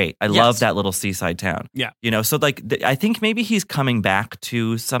great. I love that little seaside town. Yeah. You know, so like I think maybe he's coming back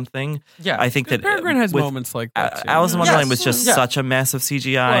to something. Yeah. I think that Peregrine has moments like that too. Alice in Wonderland was Yes. just such a mess of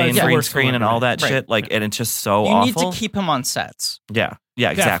CGI Well, and it's green worse screen and all that Right. shit. Like, and it's just so You awful. need to keep him on sets. Yeah.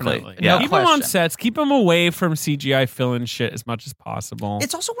 Yeah, exactly. Definitely. Yeah. No Keep him on question. sets. Keep him away from CGI fill-in shit as much as possible.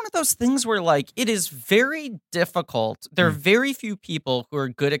 It's also one of those things where, like, it is very difficult. There are very few people who are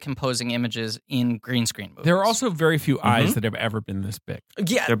good at composing images in green screen movies. There are also very few eyes that have ever been this big.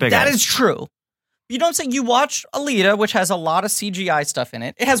 yeah, They're big that eyes. is true. You don't say you watch Alita, which has a lot of CGI stuff in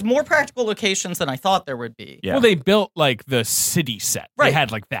it. It has more practical locations than I thought there would be. Yeah. Well, they built like the city set. They Right. had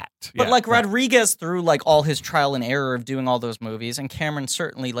like that. But Yeah. like Rodriguez, through like all his trial and error of doing all those movies, and Cameron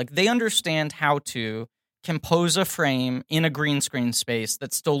certainly, like they understand how to compose a frame in a green screen space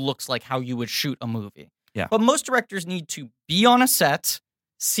that still looks like how you would shoot a movie. Yeah. But most directors need to be on a set,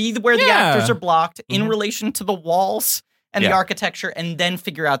 see where the Yeah. actors are blocked in Mhm. relation to the walls and the Yeah. architecture, and then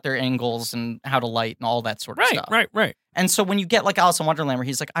figure out their angles and how to light and all that sort of stuff. Right. And so when you get like Alice in Wonderland, where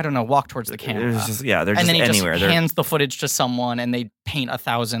he's like, I don't know, walk towards the camera. They're just, yeah, they're And just then he anywhere. just They're hands the footage to someone, and they paint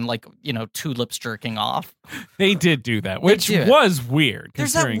 1,000 like tulips jerking off. They did do that, which do it. was weird.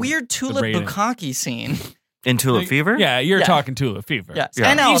 There's that considering weird tulip rating. bukkake scene. in Tulip Fever. Yeah, you're Yeah. talking Tulip Fever. Yes, Yeah.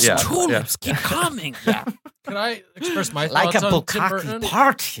 and Alice. Yeah. Tulips keep coming. Yeah, Can I express my like thoughts a on Tim Burton? bukkake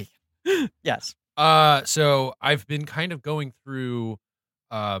party. Yes. So I've been kind of going through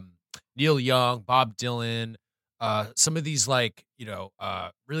Neil Young, Bob Dylan, some of these like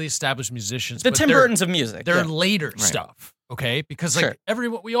really established musicians. The but Tim they're- Burtons of music. They're yeah. later stuff, okay? Because like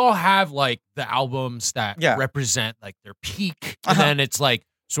Sure. we all have like the albums that Yeah. represent like their peak, and Uh-huh. then it's like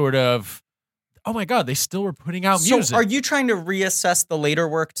sort of, oh my god, they still were putting out So music. are you trying to reassess the later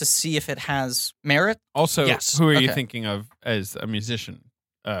work to see if it has merit? Also, Yes. who are you Okay. thinking of as a musician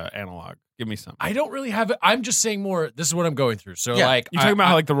analog? Give me some. I don't really have it. I'm just saying more. This is what I'm going through. So Yeah. like, You talking about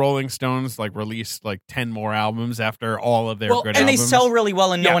how like the Rolling Stones like released like 10 more albums after all of their Well, good And they albums? sell really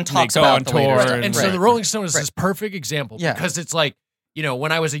well, and no Yeah, one and they talks go about on the later tour stuff. and Right. so the Rolling Stones is Right. this perfect example Yeah. because it's like,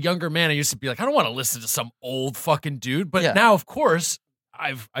 when I was a younger man, I used to be like, I don't want to listen to some old fucking dude. But Yeah. now, of course,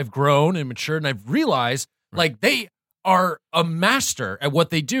 I've grown and matured, and I've realized like they are a master at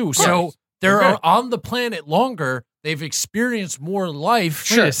what they do. So they're They're good. on the planet longer. They've experienced more life.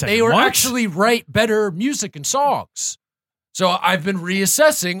 Wait a second, They were what? actually write better music and songs. So I've been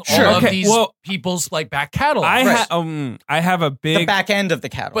reassessing Sure. all of Okay, these well, people's like back catalog. I have a The big back end of the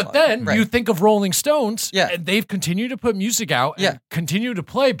catalog. But then Right. you think of Rolling Stones, Yeah. and they've continued to put music out and Yeah. continue to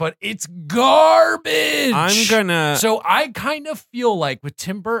play, but it's garbage. I'm gonna So I kind of feel like with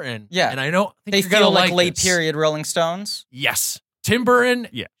Tim Burton, Yeah. and I don't think they you're gonna feel like like late this. period Rolling Stones. Yes, Tim Burton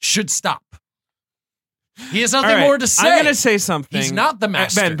Yeah. should stop. He has All nothing right, more to say. I'm gonna say something. He's not the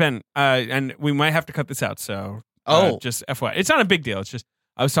master. Ben, and we might have to cut this out. So, Oh. just FYI, it's not a big deal. It's just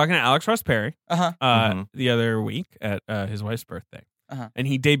I was talking to Alex Ross Perry Uh-huh. Mhm. the other week at his wife's birthday, Uh-huh. and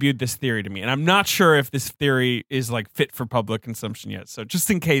he debuted this theory to me. And I'm not sure if this theory is like fit for public consumption yet. So, just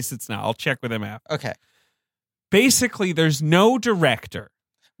in case it's not, I'll check with him after. Okay. Basically, there's no director.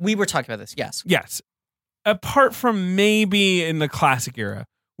 We were talking about this. Yes. Yes, apart from maybe in the classic era,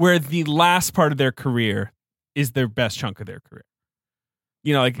 where the last part of their career is their best chunk of their career.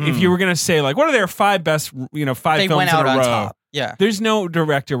 You know, like if you were gonna say like, what are their five best, five They films went out in a on row? top. Yeah. There's no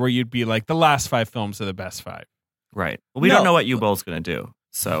director where you'd be like, the last 5 films are the best 5. Right. Well, we No. don't know what U-Boat's going to do,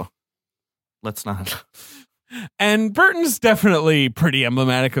 so let's not. And Burton's definitely pretty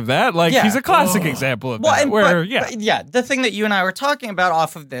emblematic of that. Like Yeah. he's a classic example of that. and Where the thing that you and I were talking about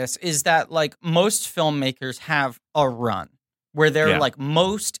off of this is that like most filmmakers have a run where they're Yeah. like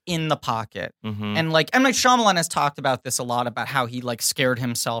most in the pocket. Mhm. And like M. Night Shyamalan has talked about this a lot, about how he like scared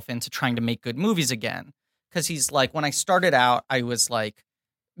himself into trying to make good movies again. Because he's like, when I started out, I was like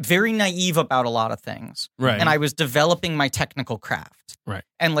very naive about a lot of things. Right. And I was developing my technical craft. Right.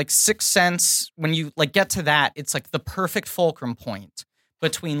 And like Sixth Sense, when you like get to that, it's like the perfect fulcrum point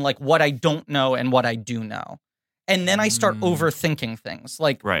between like what I don't know and what I do know. And then I start overthinking things.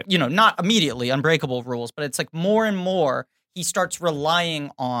 Like, Right. not immediately Unbreakable rules, but it's like more and more he starts relying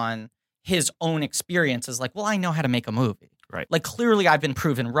on his own experiences. Like, well, I know how to make a movie. Right. Like, clearly I've been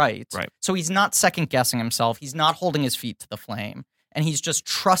proven right. Right. So he's not second guessing himself. He's not holding his feet to the flame. And he's just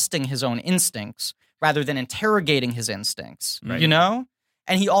trusting his own instincts rather than interrogating his instincts. Right. You know?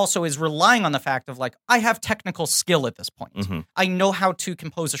 And he also is relying on the fact of like, I have technical skill at this point. Mhm. I know how to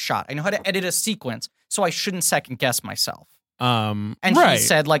compose a shot. I know how to edit a sequence. So I shouldn't second guess myself. And right. he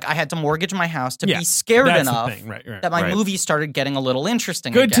said, like, I had to mortgage my house to Yeah, be scared that's the enough thing. Right. that my Right. movie started getting a little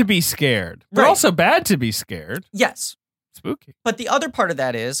interesting Good again. to be scared, but Right. also bad to be scared. Yes. Spooky. But the other part of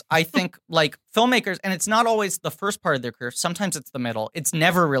that is, I think, like, filmmakers, and it's not always the first part of their career, sometimes it's the middle, it's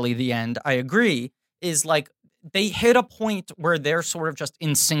never really the end, I agree, is like, they hit a point where they're sort of just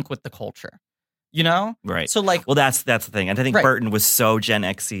in sync with the culture, you know? Right. So, like, Well, that's the thing. And I think Right. Burton was so Gen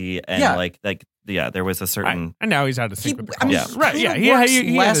X-y and there was a certain. And now he's out of sync with the I mean, culture. Right. Yeah. he works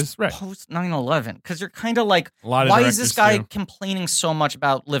He less is. Right. post 9/11 because you're kind of like, A lot of why is this guy directors do. complaining so much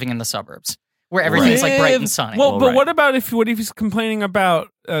about living in the suburbs where everything's like bright and sunny? Well, Well, but right. what about if he's complaining about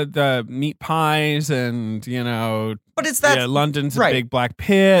the meat pies and but it's that London's right. a big black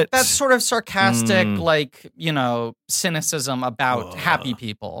pit. that sort of sarcastic, Mm. like, cynicism about happy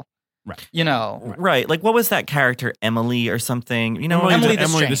people. Right. Right. Like, what was that character? Emily or something? You know, Emily the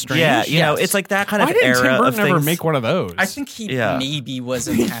Emily the Strange. Strange. Yeah, Yes. it's like that kind Why of didn't Tim era of Burton ever things. make one of those? I think he Yeah. maybe was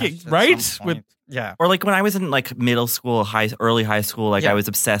attached at Right? some With- point. Yeah. Or like when I was in like middle school, early high school, like Yeah. I was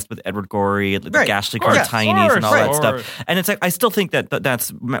obsessed with Edward Gorey, the Right. Ghastly Of course. Cartinies, and all Right. that stuff. And it's like I still think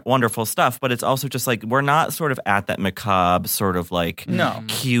that's wonderful stuff, but it's also just like we're not sort of at that macabre sort of like No.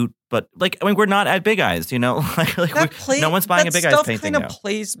 cute, but like I mean we're not at Big Eyes, like no one's buying a Big Eyes stuff painting kind now. of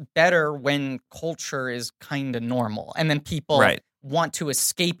plays better when culture is kind of normal, and then people Right. want to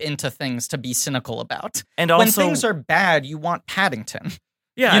escape into things to be cynical about. And When also, things are bad, you want Paddington.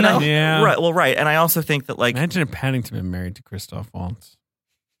 yeah, you and know? Yeah. right. Well, right, and I also think that like Imagine if Paddington been married to Christoph Waltz.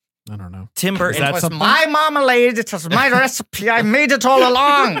 I don't know. Tim Burton. that It was something? my marmalade. It was my recipe. I made it all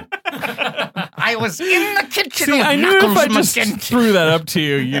along. I was in the kitchen See, with I knew if I Knuckles just McGinty. threw that up to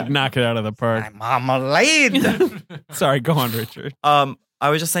you, you'd knock it out of the park. My marmalade. Sorry, go on, Richard. I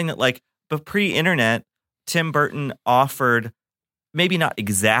was just saying that like, but pre-internet, Tim Burton offered maybe not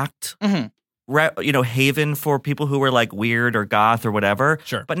exact, Mhm. haven for people who were like weird or goth or whatever.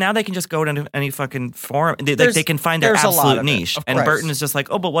 Sure. But now they can just go to any fucking forum. There's- They can find their there's a lot absolute of it, niche. of And course. Burton is just like,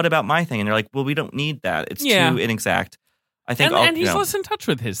 oh, but what about my thing? And they're like, well, we don't need that. It's Yeah. too inexact. I think. And he's less in touch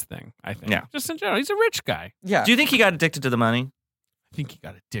with his thing, I think. Yeah. Just in general. He's a rich guy. Yeah. Do you think he got addicted to the money? I think he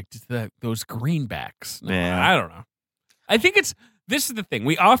got addicted to those greenbacks. No, Yeah. I don't know. I think this is the thing.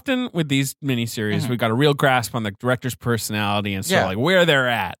 We often, with these miniseries, Mhm. we got a real grasp on the director's personality and Yeah. like where they're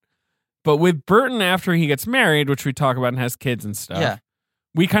at. But with Burton, after he gets married, which we talk about and has kids and stuff, Yeah.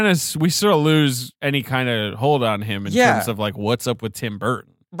 we sort of lose any kind of hold on him in Yeah. terms of like what's up with Tim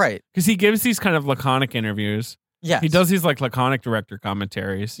Burton. Right. Because he gives these kind of laconic interviews. Yes. He does these like laconic director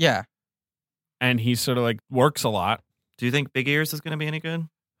commentaries. Yeah. And he sort of like works a lot. Do you think Big Ears is going to be any good?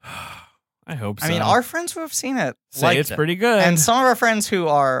 I hope so. I mean, our friends who have seen it say liked it's it. pretty good. And some of our friends who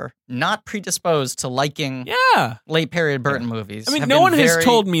are not predisposed to liking yeah. late period Burton movies. I mean, have no been one has very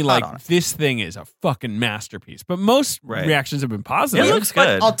told me hot like on it. this thing is a fucking masterpiece, but most Right. reactions have been positive. It looks But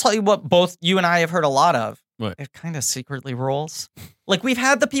good. I'll tell you what both you and I have heard a lot of. What? It kind of secretly rolls. Like we've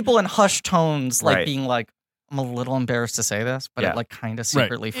had the people in hushed tones like Right. being like, I'm a little embarrassed to say this, but Yeah. it like kind of Right.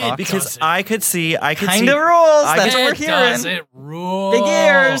 secretly It fucks. Because doesn't. I could see Kind of rules. I That's get- what we're It hearing. doesn't rule. Big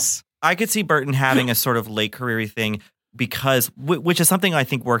ears. I could see Burton having a sort of late career thing because, which is something I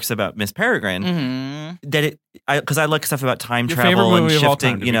think works about Miss Peregrine. Mm-hmm. That because I like stuff about time Your travel favorite and movie of all shifting.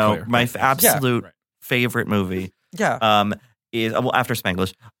 time, to You be know, clear. my Right. absolute Right. favorite movie Yeah. is after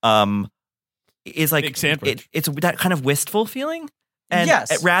Spanglish. Is like Big sandwich. it's that kind of wistful feeling. And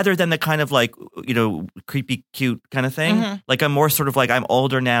Yes. rather than the kind of like, creepy, cute kind of thing, Mhm. like I'm more sort of like, I'm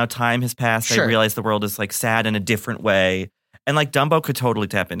older now, time has passed, Sure. I realize the world is like sad in a different way. And like Dumbo could totally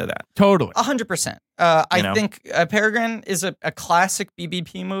tap into that. Totally. 100%. You I know? think Peregrine is a classic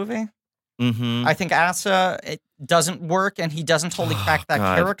BBP movie. Mm-hmm. I think Asa, it doesn't work, and he doesn't totally crack that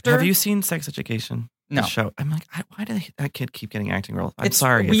character. Have you seen Sex Education? No. The show. I'm like, why did that kid keep getting acting roles? I'm It's-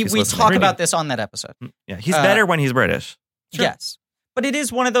 sorry. if We he's listening. talk about this on that episode. Yeah, he's better when he's British. Sure. Yes. But it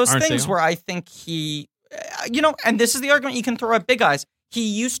is one of those Aren't they things all? where I think he, and this is the argument you can throw at Big Eyes. He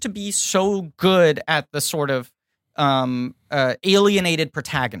used to be so good at the sort of alienated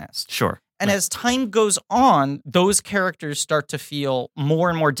protagonist. Sure. And as time goes on, those characters start to feel more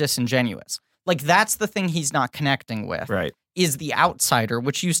and more disingenuous. Like that's the thing he's not connecting with, Right. is the outsider,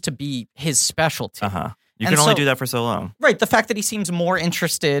 which used to be his specialty. Uh huh. You And can only so- do that for so long. Right. The fact that he seems more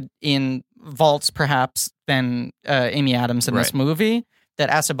interested in vaults, perhaps, than Amy Adams in this Right. movie, that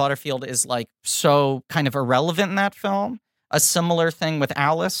Asa Butterfield is like so kind of irrelevant in that film. A similar thing with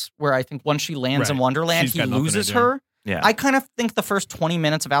Alice, where I think once she lands in Right. Wonderland, She's he got nothing to loses do. her. Yeah. I kind of think the first 20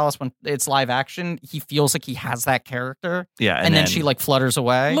 minutes of Alice, when it's live action, he feels like he has that character. Yeah. And then she like flutters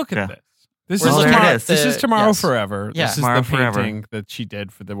away. Look at Yeah. this. This Well, is there it tomorrow. is. This is The- Tomorrow yes. Forever. Yeah. This is Tomorrow the Forever. painting that she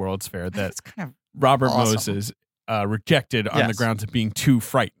did for the World's Fair that It's kind of Robert Awesome. Moses rejected on the Yes. grounds of being too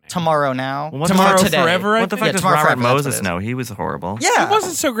frightening. Tomorrow Now. What the Tomorrow fuck- Today. Forever. What the fuck Yeah, does Tomorrow Robert Forever, that's what Moses it is. know? He was horrible. Yeah. It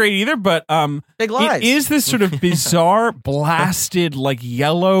wasn't so great either, but Big Lies. it is this sort of bizarre, blasted, like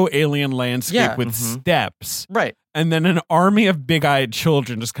yellow alien landscape Yeah. with steps, Right. and then an army of big-eyed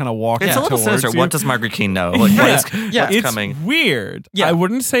children just kind of walking It's a little towards sinister. you. What does Margaret Keane know? Like, what's it's coming? weird. Yeah. I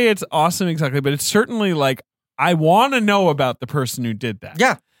wouldn't say it's awesome exactly, but it's certainly like I want to know about the person who did that.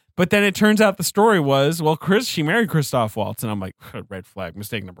 Yeah. But then it turns out the story was, well, she married Christoph Waltz, and I'm like, red flag,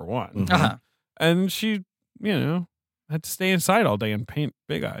 mistake number one. Mhm. Uh-huh. And she, had to stay inside all day and paint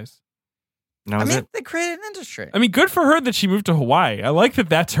big eyes. That I was mean, it. they created an industry. I mean, good for her that she moved to Hawaii. I like that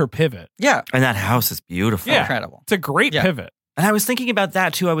that's her pivot. Yeah. And that house is beautiful. Yeah. Incredible. It's a great Yeah. pivot. And I was thinking about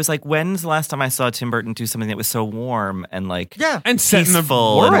that too. I was like, when's the last time I saw Tim Burton do something that was so warm and like Yeah. And set in the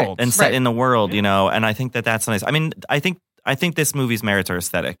peaceful and- world. and set Right. in the world, And I think that that's nice. I mean, I think this movie's merits are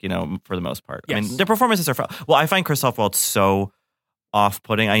aesthetic, for the most part. I Yes. mean, the performances are well. I find Christoph Waltz so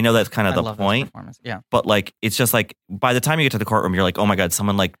off-putting. I know that's kind of I the love this point, performance. Yeah. but like, it's just like by the time you get to the courtroom, you're like, oh my god,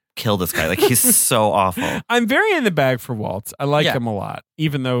 someone like killed this guy. Like he's so awful. I'm very in the bag for Waltz. I like Yeah. him a lot,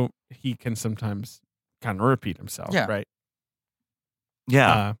 even though he can sometimes kind of repeat himself. Yeah. Right.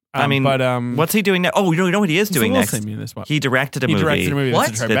 Yeah. I mean, but what's he doing now? Oh, you know what he is he's a doing little next? samey in this one. He directed a He movie. directed a movie What?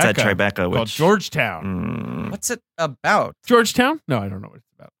 that's at That's at Tribeca, Tribeca, called which Georgetown. What's it about? Georgetown? No, I don't know what it's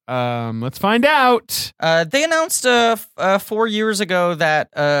about. Let's find out. They announced 4 years ago that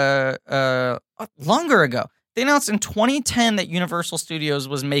longer ago. They announced in 2010 that Universal Studios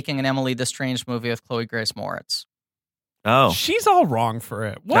was making an Emily the Strange movie with Chloe Grace Moritz. Oh, She's all wrong for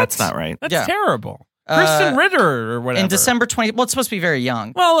it. What? that's not right. That's Yeah. terrible. Kristen Ritter or whatever. In December 20, well, it's supposed to be very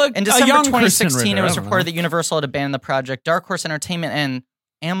young. Well, In a December young 2016, Kristen it was Ritter, I don't reported know. that Universal had abandoned the project. Dark Horse Entertainment and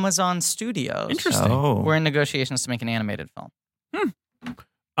Amazon Studios Interesting. Oh, were in negotiations to make an animated film.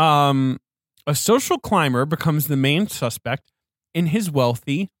 A social climber becomes the main suspect in his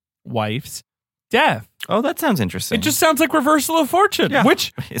wealthy wife's death. oh, that sounds interesting. It just sounds like Reversal of Fortune, Yeah.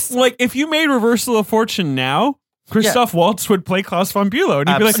 which, like, if you made Reversal of Fortune now, Christoph Waltz would play Klaus von Bülow, and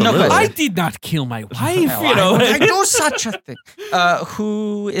he'd be like, Absolutely. I did not kill my wife. Why would I do such a thing?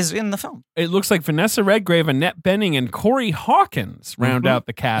 Who is in the film? It looks like Vanessa Redgrave, Annette Bening, and Corey Hawkins round out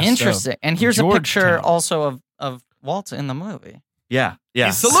the cast. Interesting. And here's a picture Georgetown. also of Waltz in the movie. yeah.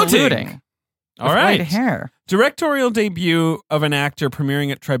 He's saluting. All With right. white hair. Directorial debut of an actor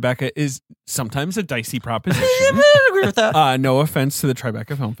premiering at Tribeca is sometimes a dicey proposition. I agree with that. No offense to the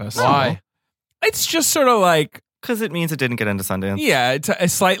Tribeca Film Festival. Why? It's just sort of like, Because it means it didn't get into Sundance. yeah, it's a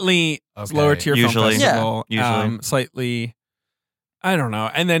slightly Okay. lower tier Usually. film festival. Yeah, usually. Slightly, I don't know.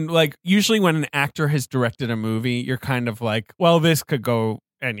 And then, like, usually when an actor has directed a movie, you're kind of like, well, this could go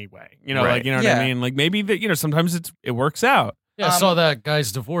anyway. You know, Right. like, you know what Yeah. I mean? Like, maybe that, sometimes it works out. Yeah, I saw that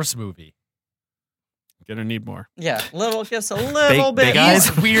guy's divorce movie. Gonna need more. Yeah, just a little Big bit. eyes?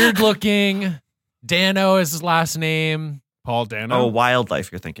 more. He's weird looking. Dano is his last name. Paul Dano. Oh,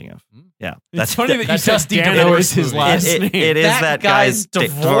 Wildlife you're thinking of. Yeah. It's funny that you That's said Dusty Dano Divorce is his movie. last it, name. it is that guy's guy's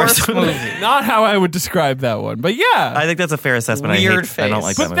divorce movie. Not how I would describe that one, but yeah. I think that's a fair assessment. Weird I don't face.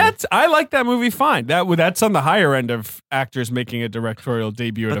 like But that movie. I like that movie fine. That's on the higher end of actors making a directorial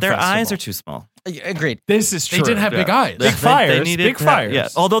debut at But a their festival. eyes are too small. Agreed. This is true. They didn't have big eyes. Big fires. needed Big to have- fires. Yeah.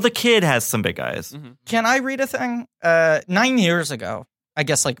 Although the kid has some big eyes. Can I read a thing? 9 years ago, I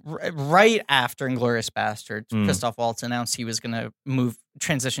guess like right after Inglourious Basterds, Christoph Waltz announced he was going to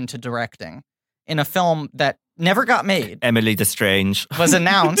transition to directing in a film that never got made. Emily the Strange. Was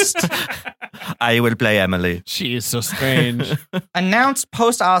announced I will play Emily. She is so strange. announced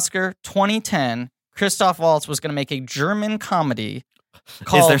post-Oscar 2010. Christoph Waltz was going to make a German comedy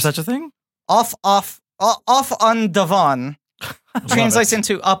called Is there such a thing? Off on Divan. Translates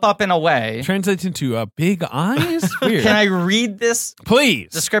into up and away. Translates into big eyes. Weird. Can I read this Please?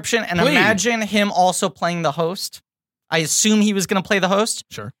 description and Please. imagine him also playing the host? I assume he was going to play the host.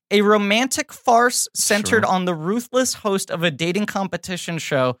 Sure. A romantic farce centered Sure. on the ruthless host of a dating competition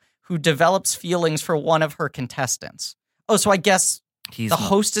show who develops feelings for one of her contestants. Oh, so I guess He's the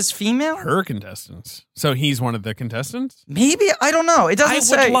host is female? Her contestants. So he's one of the contestants? Maybe? I don't know. It doesn't I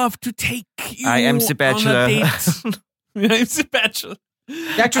say. would love to take you I am the on a Bachelor. date. I'm the Bachelor.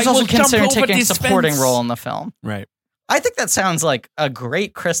 The actor's I also will jump considered over taking a this supporting fence. role in the film. Right. I think that sounds like a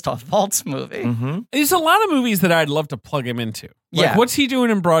great Christoph Waltz movie. Mm-hmm. There's a lot of movies that I'd love to plug him into. Like, Yeah. what's he doing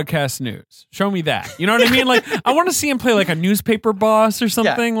in broadcast news? Show me that. You know what I mean? Like, I want to see him play like a newspaper boss or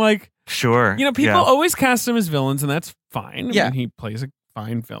something. Like, Sure. you know, people Yeah. always cast him as villains, and that's fine. Yeah. I mean, he plays a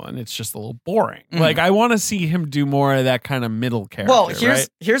fine villain. It's just a little boring. Mhm. Like, I want to see him do more of that kind of middle character. Well, right?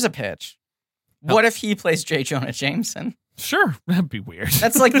 here's a pitch. What if he plays J. Jonah Jameson? Sure, that'd be weird.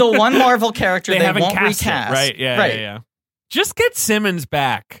 That's like the one Marvel character they haven't won't cast recast. it, right? Yeah. Just get Simmons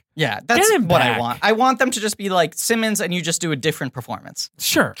back. Yeah, that's him what back. I want. I want them to just be like Simmons, and you just do a different performance.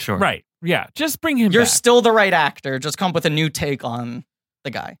 Sure. Right. Yeah, just bring him You're back. still the right actor. Just come up with a new take on the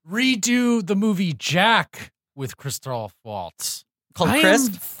guy. Redo the movie Jack with Christoph Waltz. Called I Chris.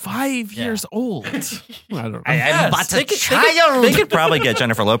 am 5 years old. I don't know. I am but a They child. could probably get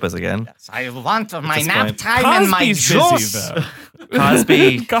Jennifer Lopez again. Yes, I want my this nap point. time and my Cosby's juice. busy,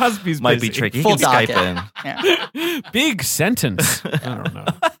 though. Cosby's might be busy. tricky. He Full can Skype docket. in. Yeah. Big sentence. I don't know.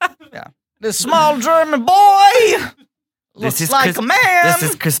 The small German boy looks This is like a man. This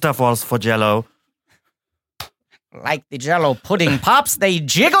is Christoph Waltz for Jello. Like the Jello pudding pops, they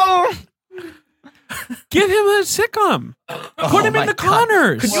jiggle. Give him a sitcom. Put him my in the God.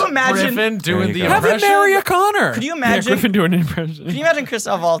 Connors. Could you imagine? Griffin doing you the go. Have him impression? marry a Connor. Could you Yeah, imagine? Griffin doing an impression. Can you imagine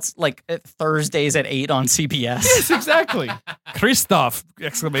Christoph Waltz like at Thursdays at 8 on CBS? Yes, exactly. Christoph!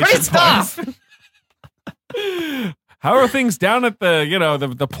 Exclamation Christoph! point. How are things down at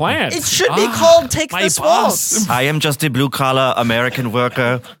the plant? It should be called Take my This boss. Waltz. I am just a blue collar American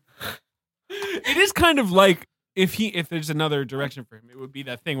worker. It is kind of like if there's another direction for him, it would be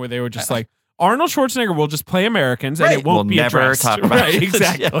that thing where they were just like Arnold Schwarzenegger will just play Americans and Right. it won't We'll be never addressed. talk about right, it.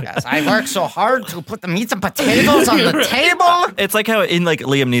 exactly. Yes, I work so hard to put the meat and potatoes on the table. It's like how in like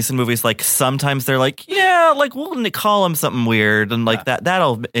Liam Neeson movies, like sometimes they're like, yeah, like we'll call him something weird, and like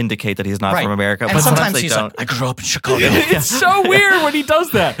that'll indicate that he's not Right. from America. And but sometimes they he's don't. like, I grew up in Chicago. It's so weird when he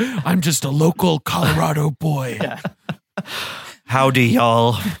does that. I'm just a local Colorado boy. Howdy,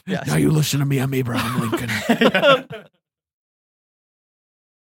 y'all. Yes. Now you listen to me. I'm Abraham Lincoln.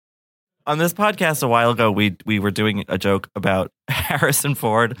 On this podcast a while ago, we were doing a joke about Harrison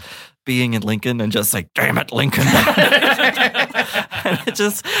Ford being in Lincoln and just like, damn it, Lincoln. And it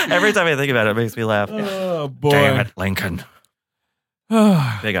just, every time I think about it, it makes me laugh. Oh, boy. Damn it, Lincoln.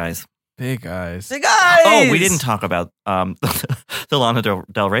 Big eyes. Big eyes. Hey guys. Oh, we didn't talk about the Lana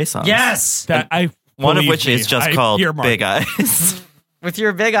Del Rey songs. Yes. That One of believe which me, is just I called earmarked Big Eyes. With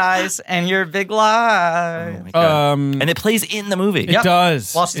your big eyes and your big Oh lies. my God. And And it plays in the movie. it Yep.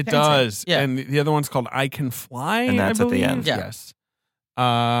 does. While she's It painting. does. Yeah. And the other one's called I Can Fly. And that's I at the believe. end. Yeah. Yes.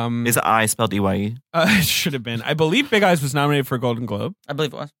 Is it I spelled EYE? It should have been. I believe Big Eyes was nominated for a Golden Globe. I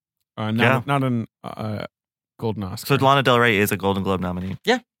believe it was. Not an Golden Oscar. So Lana Del Rey is a Golden Globe nominee.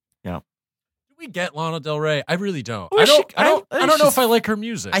 Do we get Lana Del Rey? I really don't. Well, I don't I know think if I like her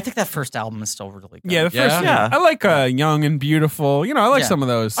music. I think that first album is still really good. Yeah, the first. Yeah. I like Young and Beautiful. I like Yeah. some of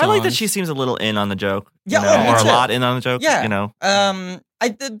those. I like that songs. she seems a little in on the joke. Yeah, you know, oh, me or a too. lot in on the joke. Yeah. You know.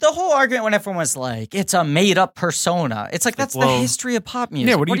 The whole argument when everyone was like, it's a made up persona. It's like, that's the well, history of pop music.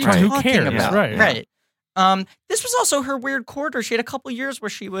 Yeah, what are you talking- who cares? about? Right. Right. This was also her weird quarter. She had a couple years where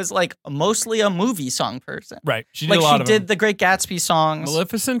she was like mostly a movie song person. Right. She did Like a lot she of did them. the Great Gatsby songs.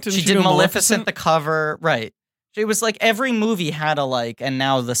 Maleficent. She did Maleficent, the cover. Right. She was like, every movie had a like, and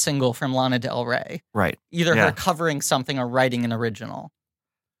now the single from Lana Del Rey. Right. Either Yeah. her covering something or writing an original.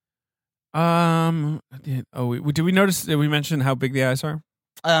 Did we notice? Did we mention how big the eyes are?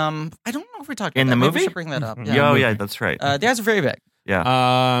 I don't know if we talked about In the that. Maybe movie? we should bring that up. Mhm. Yeah. Oh yeah, that's right. The eyes are very big.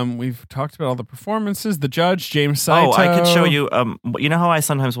 We've talked about all the performances. The judge, James Saito. Oh, I could show you. You know how I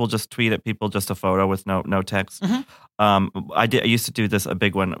sometimes will just tweet at people just a photo with no text. Mhm. I used to do this a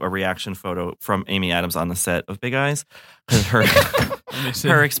big one, a reaction photo from Amy Adams on the set of Big Eyes, because her Let me see.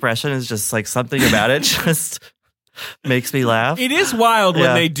 her expression is just like something about it just makes me laugh. It is wild when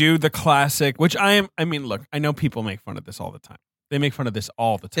Yeah. they do the classic, which I mean, look, I know people make fun of this all the time. They make fun of this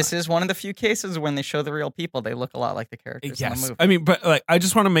all the time. This is one of the few cases when they show the real people, they look a lot like the characters in the Yes. movie. I mean, but like, I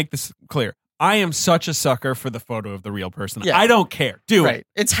just want to make this clear. I am such a sucker for the photo of the real person. Yeah. I don't care. Do Right. it.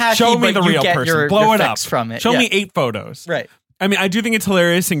 It's hacky, Show me but the you real get person. your, Blow your it up. fix from it. Show Yeah. me 8 photos. Right. I mean, I do think it's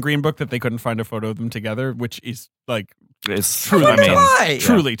hilarious in Green Book that they couldn't find a photo of them together, which is like It's Truly, I mean, Why?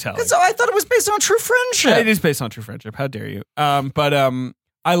 truly telling. So I thought it was based on true friendship. It is based on true friendship. How dare you? But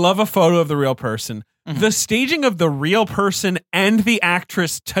I love a photo of the real person. Mhm. The staging of the real person and the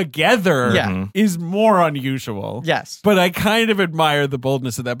actress together Yeah. Mhm. is more unusual. Yes. But I kind of admire the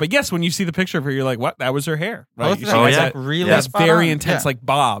boldness of that. But yes, when you see the picture of her, you're like, what? That was her hair. Right? Both You of see them. Oh, It's yeah. like really that's spot very on. intense, Yeah. like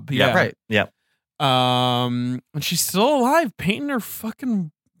Bob. Yeah. Right. Yeah. And she's still alive, painting her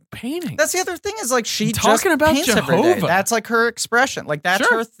fucking painting. That's the other thing is like she Talking just about paints every day. Jehovah. That's like her expression. Like that's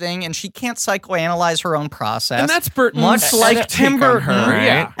Sure. her thing, and she can't psychoanalyze her own process. and that's Burton's much like take Tim on Burton. her. Right.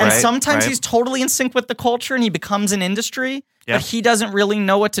 Yeah. And Right, sometimes right. he's totally in sync with the culture, and he becomes an industry, Yeah. but he doesn't really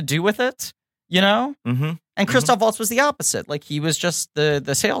know what to do with it. You know. Mm-hmm. And Christoph Waltz was the opposite. Like he was just the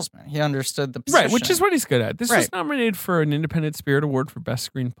salesman. He understood the position. Right, which is what he's good at. This was Right. nominated for an Independent Spirit Award for Best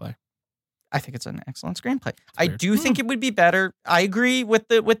Screenplay. I think it's an excellent screenplay. I fair. do think it would be better. I agree with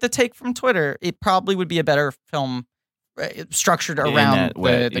the take from Twitter. It probably would be a better film structured In around that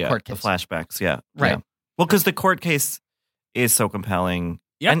way, the court case. the flashbacks. Yeah, Right. Yeah. Well, because the court case is so compelling.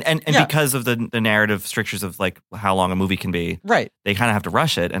 Yep. And Yeah. because of the narrative strictures of like how long a movie can be, Right. they kind of have to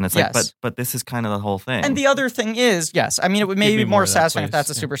rush it, and it's like, Yes. but this is kind of the whole thing. And the other thing is, yes, I mean, it would maybe me be more more of that, satisfying if please. that's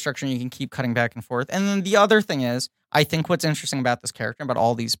a Yeah. superstructure and you can keep cutting back and forth. And then the other thing is, I think what's interesting about this character, about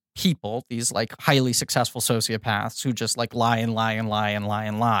all these people, these like highly successful sociopaths who just like lie and lie and lie and lie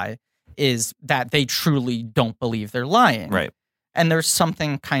and lie, is that they truly don't believe they're lying. right. And there's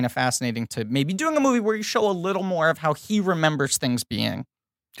something kind of fascinating to maybe doing a movie where you show a little more of how he remembers things being.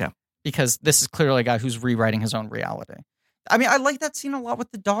 Yeah. Because this is clearly a guy who's rewriting his own reality. I mean, I like that scene a lot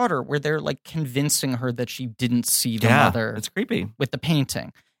with the daughter where they're like convincing her that she didn't see the mother It's creepy. with the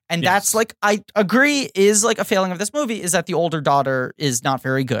painting. And Yes. that's like, I agree, is like a failing of this movie is that the older daughter is not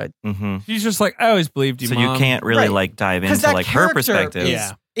very good. Hmm. She's just like, I always believed you, So Mom. you can't really Right. like dive Because into that like her character perspective. is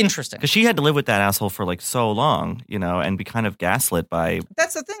Yeah. interesting. Because she had to live with that asshole for like so long, and be kind of gaslit by.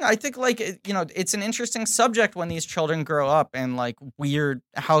 That's the thing. I think like, it's an interesting subject when these children grow up in like weird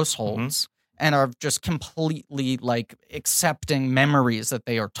households and are just completely like accepting memories that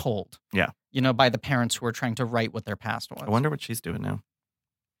they are told. Yeah. By the parents who are trying to write what their past was. I wonder what she's doing now.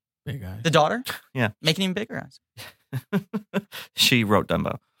 Big eyes. The daughter? Yeah. Making even bigger eyes. She wrote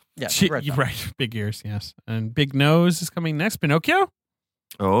Dumbo. Yeah. You're right. Big ears, yes. And Big Nose is coming next. Pinocchio?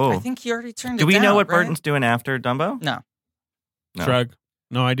 Oh, I think he already turned do it we down, know what right? Burton's doing after Dumbo? No. No. Shrug.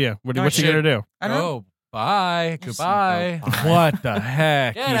 No idea. No What's he idea. going to do? I don't know. Oh, bye. Yes, Goodbye. What the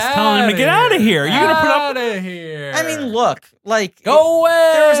heck? Get He's telling him to get out of here. Are you going to put up? out of here? I mean, look, like Go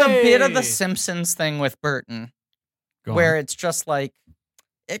away. there was a bit of the Simpsons thing with Burton Go where on. it's just like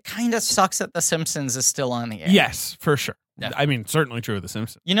it kind of sucks that the Simpsons is still on the air. Yes, for sure. Yeah. I mean, certainly true of The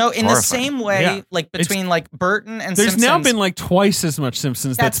Simpsons. In the Horrifying. same way, Yeah. like between like Burton and There's Simpsons. now been like twice as much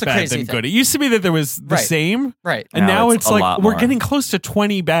Simpsons That's that's the bad crazy than thing. good. It used to be that there was the Right. same, right. and Now now it's it's a like lot we're more. getting close to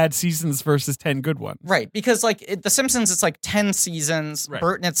 20 bad seasons versus 10 good ones. Right, because like the Simpsons, it's like 10 seasons. Right.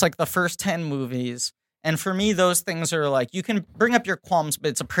 Burton, it's like the first 10 movies. And for me, those things are like you can bring up your qualms, but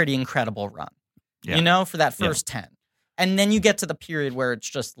it's a pretty incredible run. Yeah. For that first 10. And then you get to the period where it's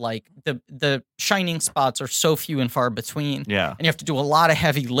just like the shining spots are so few and far between. Yeah. And you have to do a lot of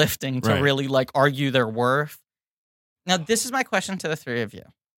heavy lifting to Right. really like argue their worth. Now, this is my question to the three of you.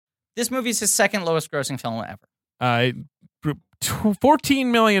 This movie's his second lowest grossing film ever. $14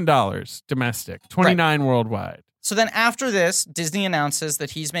 million domestic, 29 worldwide. So then after this, Disney announces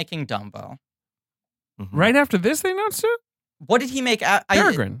that he's making Dumbo. Mhm. Right after this, they announced it. What did he make?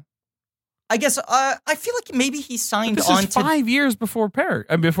 Peregrine. I guess I feel like maybe he But signed this on is to. 5 years before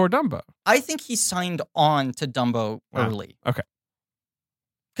before Dumbo. I think he signed on to Dumbo Wow. early. Okay.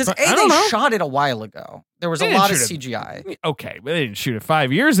 Because But I they don't know. shot it a while ago. There was They a didn't lot of shoot it. CGI, Okay, but they didn't shoot it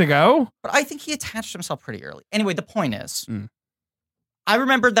 5 years ago. but I think he attached himself pretty early. Anyway, the point is, Mm. I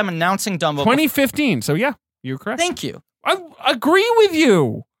remember them announcing Dumbo. 2015. So yeah, you're correct. Thank you. I agree with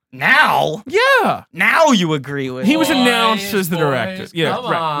you. Now you agree with He was me. announced as the boys, director. Yeah, come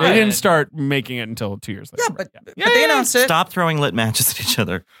right. on. They didn't start making it until 2 years later. Yeah, but Yeah, they yeah, announced it, Stop throwing lit matches at each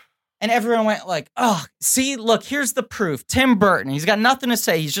other. and everyone went like, "Oh, see, look, here's the proof. Tim Burton. He's got nothing to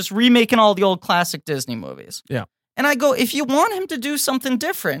say. He's just remaking all the old classic Disney movies." Yeah. And I go, if you want him to do something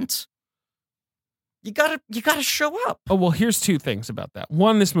different, you gotta show up. Oh, well, here's 2 things about that.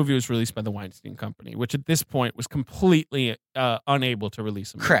 One, this movie was released by the Weinstein Company, which at this point was completely unable to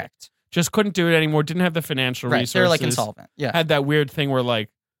release a movie. Correct. Just couldn't do it anymore. Didn't have the financial Right. resources. They're like insolvent. Yeah. Had that weird thing where like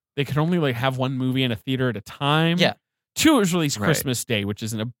they could only like have one movie in a theater at a time. Yeah. 2, it was released Right. Christmas Day, which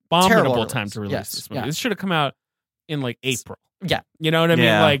is an Terrible abominable time release. to release Yes. this movie. Yeah. This should have come out in like April. Yeah. You know what I mean?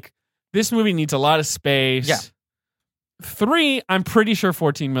 Yeah. Like this movie needs a lot of space. Yeah. 3, I'm pretty sure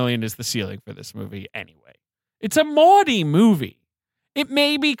 14 million is the ceiling for this movie anyway. It's a Maudie movie. It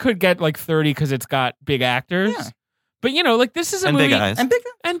maybe could get like 30 because it's got big actors. Yeah. But like this is a And movie big eyes. And big,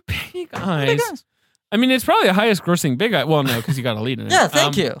 and big big eyes. eyes. I mean, it's probably the highest grossing big eye. Well, no, because you got a lead in it. Yeah.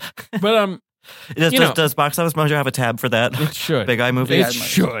 Thank you. But Does, You know. does Box Office Mojo have a tab for that? it should. Big Eye movie? Big It Eye movie.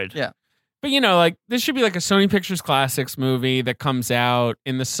 should. Yeah. But like this should be like a Sony Pictures Classics movie that comes out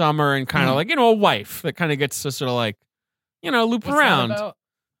in the summer and kind of like a wife that kind of gets to sort of like loop What's that around. about?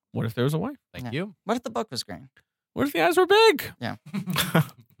 What if there was a wife? Thank Yeah. you. What if the book was green? What if the eyes were big?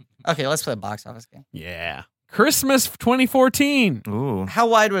 Okay, let's play a box office game. Yeah. Christmas 2014. Ooh. How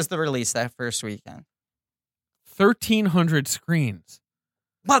wide was the release that first weekend? 1,300 screens.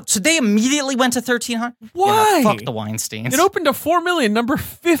 Well, so they immediately went to 1,300. Why? Yeah, fuck the Weinsteins. It opened to 4 million, number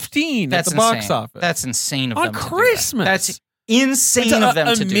 15 That's at the box insane. office. That's insane of On them to do that. Christmas. That's insane of them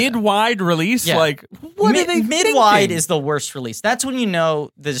a to do. mid-wide release. Yeah. Like, what are they mid-wide thinking? is the worst release. That's when you know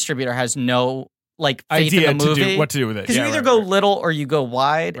the distributor has no like faith idea in the movie. to do what to do with it. Because Yeah, you either right, go right. little or you go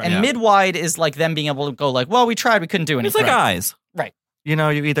wide, Right. and Yeah. mid-wide is like them being able to go like, well, we tried, we couldn't do It's anything. like eyes. Right. You know,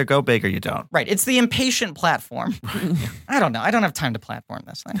 you either go big or you don't. Right. It's the impatient platform. I don't know. I don't have time to platform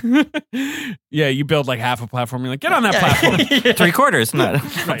this thing. Yeah, you build like half a platform. You're like, get on that Yeah. platform. Yeah. 3/4,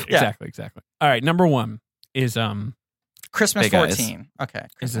 not. Right. Yeah. Exactly. All right. Number 1 is Christmas Big Eyes. 14. Okay.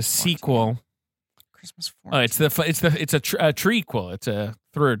 is a Christmas 14. sequel. Christmas 14. It's a trequel. It's a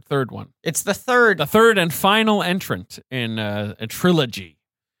third one. It's the third. The third and final entrant in a trilogy.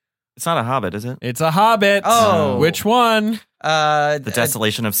 It's not a Hobbit, is it? It's a Hobbit. Oh. Which one? The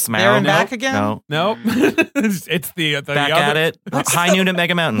Desolation of Smaug. There and Back Again? No. Nope. it's the Back other. at it. High Noon at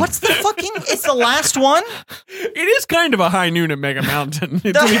Mega Mountain. What's the fucking? It's the last one. It is kind of a High Noon at Mega Mountain.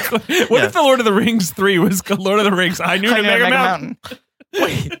 What Yeah. if the Lord of the Rings 3 was Lord of the Rings High Noon at Mega Mountain?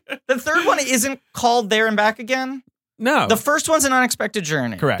 Wait, the third one isn't called There and Back Again. No. The first one's An Unexpected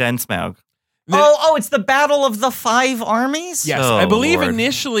Journey. Correct. Den Smaug. Oh, it's the Battle of the Five Armies. Yes, Oh, I believe Lord.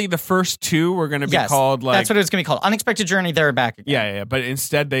 initially the first 2 were going to be Yes, called like that's what it was going to be called. Unexpected Journey, There and Back Again. yeah, but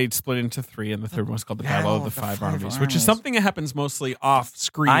instead they split into 3, and the third one was called the Battle of the Five Armies, which is something that happens mostly off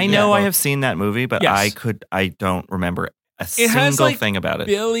screen. I know I have seen that movie, but Yes. I don't remember a It has, single like, thing about it.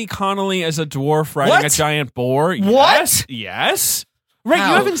 Billy Connolly as a dwarf riding What? a giant boar. What? Yes. Right, How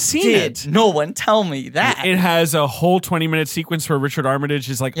you haven't seen did it. No one tell me that. It has a whole 20-minute sequence where Richard Armitage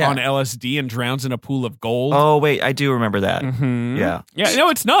is like Yeah. on LSD and drowns in a pool of gold. Oh, wait, I do remember that. Mhm. Yeah. Yeah,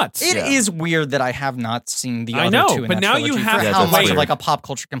 no, it's nuts. It is weird that I have not seen the I other know, two in but that now trilogy you have for to how much wait. of like a pop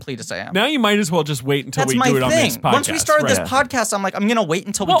culture completist I am. Now you might as well just wait until That's we my do it on this thing. podcast. Once we started this right. podcast, I'm like, I'm gonna wait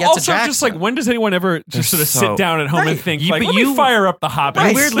until we Well, get also to Jackson. just like, when does anyone ever just sort of So- sit down at home and Right. think, You- like, but let me you- fire up the Hobbit?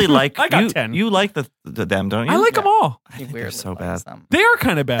 You weirdly like I got you, 10. You like them, don't you? I like them all. He they're weirdly so likes bad. them. They are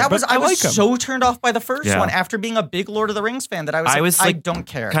kind of bad, That was but I was like them. so turned off by the first Yeah. one after being a big Lord of the Rings fan that I was I like, was, I like, don't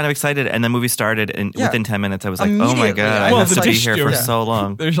care. Kind of excited, and the movie started, and Yeah. within 10 minutes, I was like, "Oh my Immediately, god, I I Well, have the to be dish here do. for Yeah. so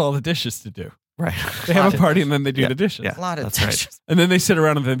long." There's all the dishes to do. Right? They have a party and then they do the dishes. Yeah. a lot of That's right. dishes. And then they sit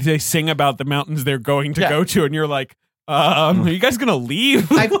around and they sing about the mountains they're going to Yeah. go to, and you're like, are you guys gonna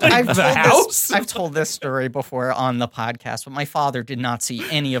leave I've the house? I've told this story before on the podcast, but my father did not see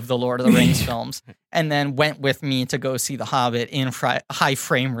any of the Lord of the Rings films, and then went with me to go see The Hobbit in high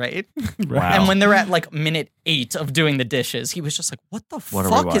frame rate. Wow. And when they're at like minute 8 of doing the dishes, he was just like, "What the What are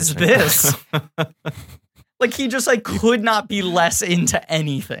we fuck is watching?" this?" Like he just like could not be less into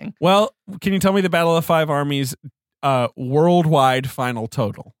anything. Well, can you tell me the Battle of Five Armies worldwide final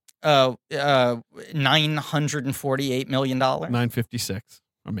total? $948 million. 956.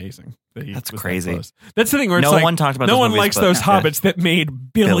 Amazing. That's Was crazy. close. That's the thing where it's No like, one talked about no those one movies, likes but- those yeah. hobbits that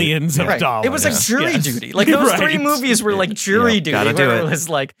made billions of Right. dollars. It was like jury Yes. duty. Like those three Right. movies were like jury Yep, duty. gotta do where it it. was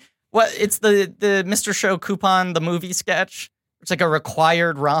like, what? It's the Mr. Show coupon, the movie sketch. It's like a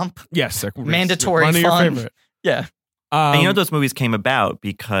required romp. Yes, Mandatory one of your fun. favorite. Yeah. And you know those movies came about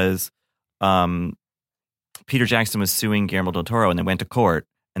because Peter Jackson was suing Guillermo del Toro, and they went to court,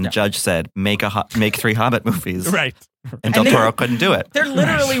 and the judge said, "Make 3 Hobbit movies," right. and Del they- Toro couldn't do it. There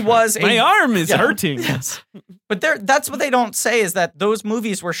literally was My a arm is Yeah. hurting. Yes. But that's what they don't say is that those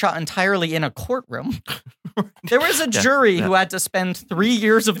movies were shot entirely in a courtroom. There was a jury who had to spend 3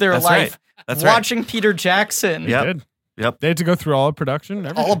 years of their That's life right. That's right. watching Peter Jackson. Yep. Good. Yep. They had to go through all of production.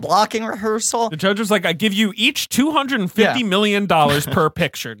 Everything. All a blocking rehearsal. The judge was like, "I give you each $250 million per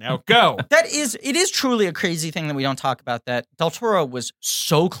picture. Now go." It is truly a crazy thing that we don't talk about, that Del Toro was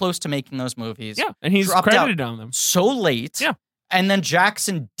so close to making those movies. Yeah, and he's Dropped credited on them. So late. Yeah. And then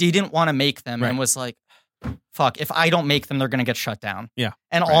Jackson didn't want to make them Right. and was like, fuck, if I don't make them, they're going to get shut down. Yeah.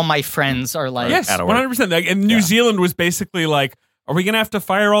 And all my friends are like, Yes, out of work. 100%. Like, and New Zealand was basically like, "Are we going to have to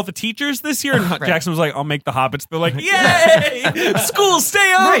fire all the teachers this year?" And Right. Jackson was like, "I'll make the hobbits." They're like, "Yay! School, stay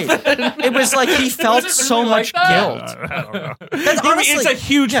Right. open." It was like he felt so much guilt. I don't know. That's I mean, it's honestly- a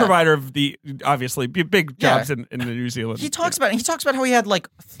huge yeah. provider of the, obviously, big Yeah. jobs in the New Zealand. He talks about how he had like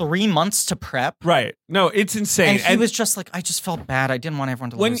 3 months to prep. Right. No, it's insane. And he was just like, I just felt bad. I didn't want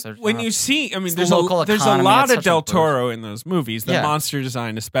everyone to when lose their when jobs. you see, I mean, It's there's the local there's a economy, lot it's of such Del a boost. Toro in those movies. The Yeah. monster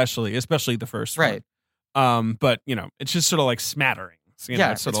design, especially the first Right. one. But it's just sort of like smatterings.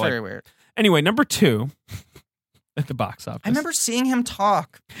 Yeah, it's sort it's of like, very weird. Anyway, number 2 at the box office. I remember seeing him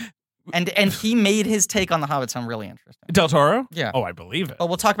talk. And he made his take on the Hobbit sound really interesting. Del Toro. Yeah. Oh, I believe it. But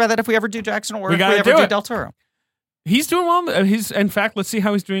we'll talk about that if we ever do Jackson or We if gotta we ever do do it. Del Toro. He's doing well. In fact, let's see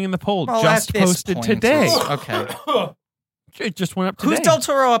how he's doing in the poll. Well, Just at this posted point, today. Okay. It just went up today. Who's Del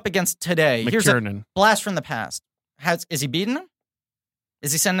Toro up against today? Here's a McTiernan. blast from the past. Is he beating him?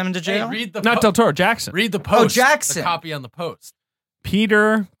 Is he sending him to jail? Hey, read the Not Del Toro, Jackson. Read the post. Jackson. The copy on the post.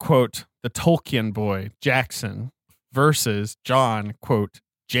 Peter, quote, the Tolkien boy, Jackson, versus John, quote,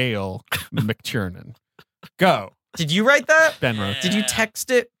 jail, McTiernan. Go. Did you write that? Ben wrote. Did you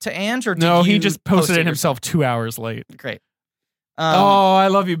text it to Ange or did No, you he just posted post it himself 2 hours late. Great. Oh, I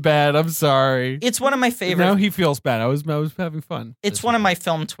love you, Ben. I'm sorry. It's one of my favorite. Now he feels bad. I was having fun. It's one of my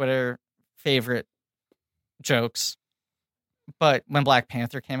film Twitter favorite jokes. But when Black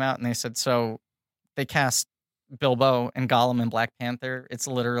Panther came out and they said, so they cast Bilbo and Gollum in Black Panther, it's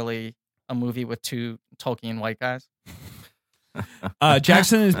literally a movie with 2 Tolkien white guys.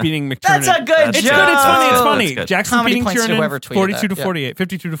 Jackson is beating McTiernan. That's a good It's joke. good. It's funny. It's That's funny. good. Jackson Comedy beating points to whoever McTiernan tweeted 42 to that, 48.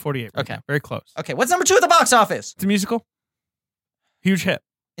 52 to 48. Okay. Very close. Okay, what's number 2 at the box office? It's a musical. Huge hit.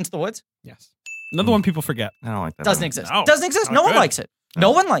 Into the Woods? Yes. Another one people forget. I don't like that. Doesn't one. exist. No. Doesn't exist. Not No one good. likes it.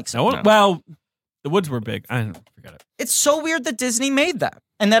 No one likes it. No one. No. Well, the Woods were big. I don't forget it. It's so weird that Disney made that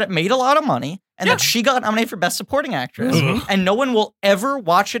and that it made a lot of money and that she got nominated for Best Supporting Actress Mhm. and no one will ever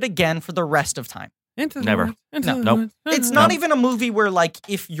watch it again for the rest of time. Into the Never. Woods, into No. the Nope. Woods, It's into not the- even a movie where, like,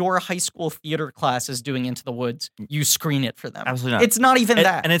 if your high school theater class is doing Into the Woods, you screen it for them. Absolutely not. It's not even And,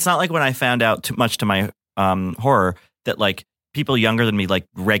 that. and it's not like when I found out too much to my horror that like people younger than me like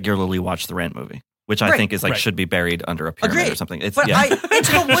regularly watch the Rent movie, which I Right. think is like Right. should be buried under a pyramid Agreed. or something. It's But yeah.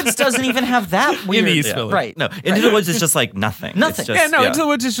 Into the Woods doesn't even have that weird. the East Village. Right. No, Into the Woods is just like nothing. Nothing. It's just, Yeah, no, Into the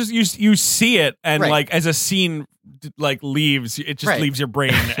Woods is just you see it and Right. like as a scene like leaves, it just Right. leaves your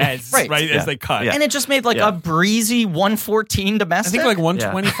brain as Right. as Yeah. they cut. Yeah. And it just made like Yeah. a breezy 114 I domestic. think like Yeah.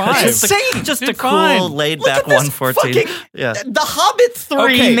 125. It's insane. Just Did a cool fine. laid Look back at this 114. fucking- Yeah. The Hobbit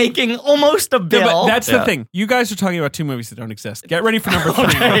 3 Okay. making almost a Yeah, bill. but that's the Yeah. thing. You guys are talking about 2 movies that don't exist. Get ready for number 3.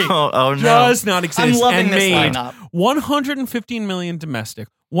 Okay. Oh no. Does not exist. I'm loving and this made lineup. 115 million domestic,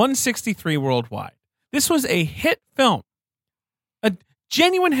 163 worldwide. This was a hit film, a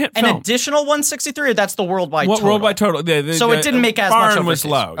genuine hit An film. additional 163, that's the worldwide What total. worldwide total? So it didn't make as much Barn was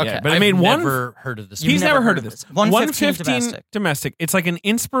overseas. low, Okay. yeah, but it I've made never heard of this. You've He's never heard of this. this. 115 domestic. It's like an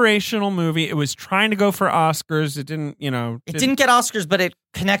inspirational movie. It was trying to go for Oscars. It didn't, It didn't get Oscars, but it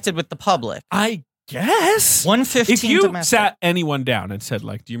connected with the public. I guess. 115 If you domestic. sat anyone down and said,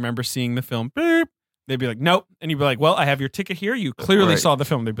 like, do you remember seeing the film? Beep. They'd be like, nope. And you'd be like, well, I have your ticket here. You clearly Right. saw the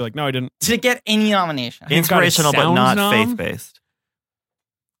film. They'd be like, no, I didn't. to get any nomination. You've got a Inspirational but sound not nom? faith based.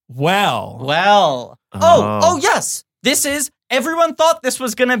 Well, Well. Oh. Oh, yes. This is, everyone thought this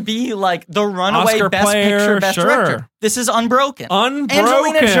was going to be like the runaway Oscar Best player, Picture, Best sure. Director. This is Unbroken. Unbroken.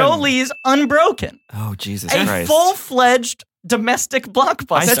 Angelina Jolie's Unbroken. Oh Jesus A Christ. full-fledged domestic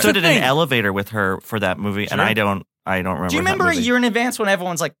blockbuster. I That's stood the in an thing. elevator with her for that movie, and Sure. I don't remember. Do you that remember a movie. year in advance when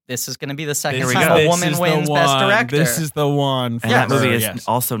everyone's like, this is going to be the second This is time the- a woman this is wins the Best one. Director? This is the one. And Yes. that movie is Yes.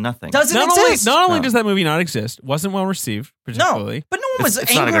 also nothing. Doesn't Not exist. only No. does that movie not exist, wasn't well received, no, particularly. but no one was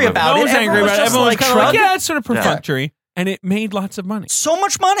It's not a angry good movie. about No it. one was angry Everyone about it. just Everyone was like, kind of like, shrug. yeah, it's sort of perfunctory. And it made lots of money. So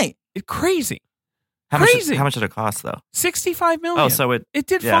much money. It's crazy. How Crazy. much did it cost though? 65 million. Oh, so it it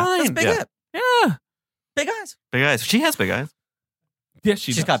did yeah. fine. That's big Yeah. hit. Yeah. Big eyes. big eyes. She has big eyes. Yeah,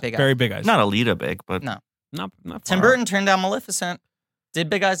 She's does. got big eyes. Very big eyes. Not Alita big, but No. Not Tim far Burton turned down Maleficent. Did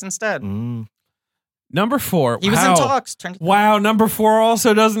Big Eyes instead. Mm. Number 4. He was in talks. Turned it down. Wow, number 4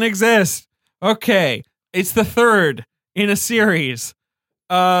 also doesn't exist. Okay. It's the third in a series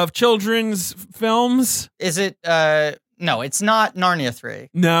of children's films. Is it? No, it's not Narnia 3.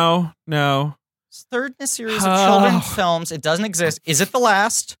 No. It's third in a series of Oh. children's films. It doesn't exist. Is it the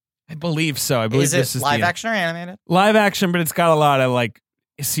last? I believe so. I believe Is this it is live the action or animated? live action, but it's got a lot of like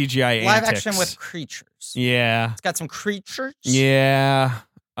CGI Live antics. action with creatures. Yeah. It's got some creatures. Yeah.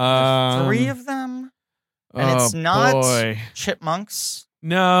 There's 3 of them. And it's not Boy. chipmunks.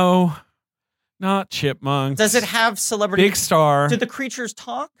 No. Not chipmunks. Does it have celebrity? Big star? Do the creatures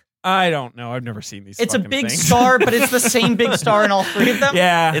talk? I don't know. I've never seen these. It's a fucking big things. star, but it's the same big star in all 3 of them.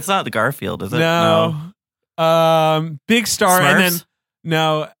 Yeah. It's not the Garfield, is it? No. Big star, and then Smurfs?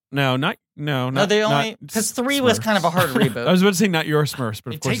 no, No, they only because 3 was kind of a hard reboot. I was about to say not your Smurfs,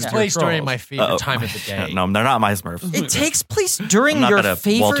 but of It course takes it's place your during Trolls. my favorite Uh-oh. time of the day. No, they're not my Smurfs. It takes place during I'm not your gonna Walter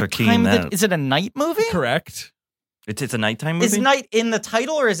favorite Keane time. that. Is it a night movie? Correct. It's a nighttime movie. Is night in the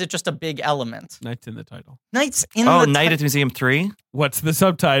title or is it just a big element? Night's in the title. Night's in Oh, the Night title. at the Museum 3? What's the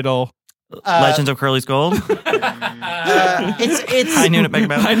subtitle? Legends of Curly's Gold? It's. I knew it, Mega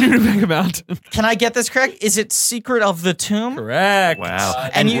I Mountain. knew to make a mountain. Can I get this correct? Is it Secret of the Tomb? Correct. Wow.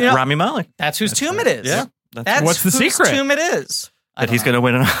 And And you know- Rami Malek. That's whose tomb it is. Yeah. That's What's the whose secret? tomb it is. I That don't he's know. going to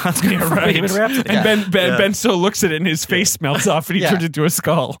win an Oscar Yeah, for right. Bohemian Rhapsody. And Yeah. Ben Yeah. still looks at it and his face melts off and he Yeah. turns into a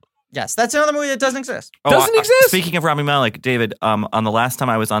skull. Yes, that's another movie that doesn't exist. Doesn't exist? Speaking of Rami Malek, David, on the last time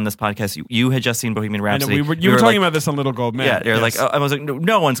I was on this podcast, you had just seen Bohemian I know, Rhapsody. you were talking about this on Little Gold Man. Yeah, you're Yes. like, I was like,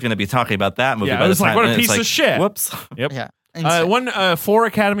 no one's going to be talking about that movie. Yeah, by I was the like, time. what a And it's piece of shit. Whoops. Yep. Yeah. Insane. Won 4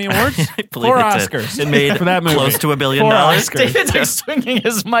 Academy Awards, I 4 believe it did. Oscars. It made for that movie. close to $1 billion. 4 Oscars. David's like swinging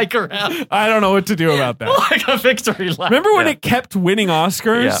his mic around I don't know what to do about that. like a victory lap. Remember when Yeah. it kept winning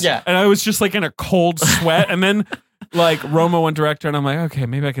Oscars? Yeah. And I was just like in a cold sweat. And then like Roma won director. And I'm like, okay,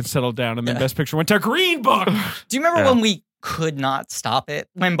 maybe I can settle down. And then Best Picture went to Green Book. Do you remember when we could not stop it?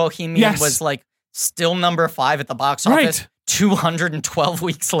 When Bohemian Yes. was like still number 5 at the box office Right. 212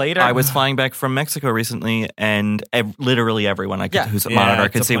 weeks later? I was flying back from Mexico recently, and literally everyone I could, Yeah. whose Yeah, monitor I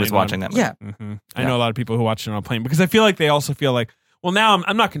it's could a see was plain watching one. that movie. Yeah. I know a lot of people who watch it on a plane because I feel like they also feel like, well, now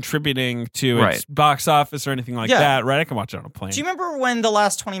I'm not contributing to its Right. box office or anything like Yeah. that, right? I can watch it on a plane. Do you remember when the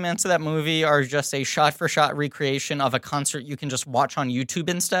last 20 minutes of that movie are just a shot-for-shot recreation of a concert you can just watch on YouTube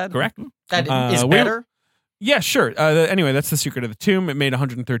instead? Correct. That Uh, is we- better? Yeah, sure. Anyway, that's The Secret of the Tomb. It made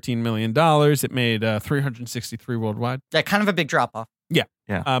 $113 million. It made 363 worldwide. Yeah, kind of a big drop-off.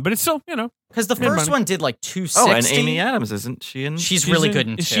 But it's still, Because the Made first money. one did like 260. Oh, and Amy Adams, isn't she in? She's really good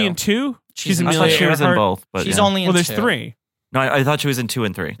in Is 2. she in 2? She's in in I Amelia thought she was in Earhart? both. But She's yeah. only in Well, there's 2. 3. No, I thought she was in 2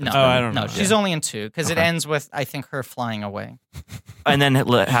 and 3. No, Oh, I don't no, know. she's only in 2 because it Okay. ends with, I think, her flying away. And then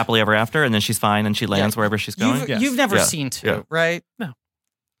Happily Ever After, and then she's fine and she lands wherever she's going. You've, Yes. you've never Yeah. seen 2, Yeah. right? No.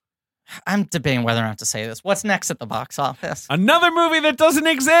 I'm debating whether or not to say this. What's next at the box office? Another movie that doesn't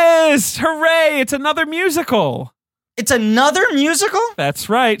exist. Hooray. It's another musical. It's another musical? That's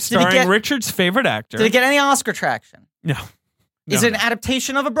right. it Starring get- Richard's favorite actor. Did it get any Oscar traction? No. Is No, it an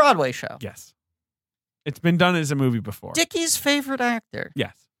adaptation of a Broadway show? Yes. It's been done as a movie before. Dickie's favorite actor.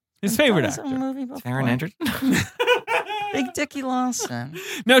 Yes. His Done favorite as a actor. movie before. Taron Egerton? Big Dickie Lawson.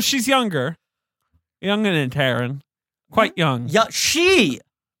 No, she's younger. Younger than Taryn. Quite young. Yeah, she.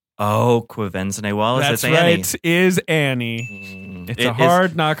 Oh, Quavenzine Wallace. That's it's Annie. right. Is Annie. Mm. It's It a is-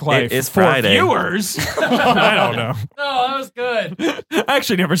 hard knock life. it is for Friday. viewers. I don't know. No, that was good. I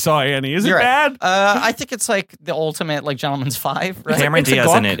actually never saw Annie. Is You're it right. bad? I think it's like the ultimate like Gentleman's Five, right? Cameron it's a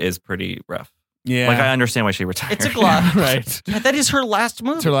Diaz in gawk. it is pretty rough. Yeah. Like, I understand why she retired. It's a glove. right. Yeah, that is her last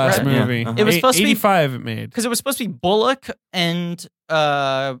movie. It's her last right? movie. Yeah. Uh-huh. It was supposed to be- 85 it made. Because it was supposed to be Bullock and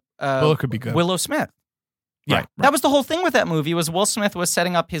Bullock could be good. Willow Smith. Yeah. Right. That was the whole thing with that movie. Was Will Smith was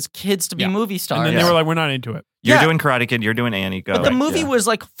setting up his kids to be Yeah. movie stars. And then they were like, we're not into it. You're Yeah. doing Karate Kid. You're doing Annie. Go. but the movie Yeah. was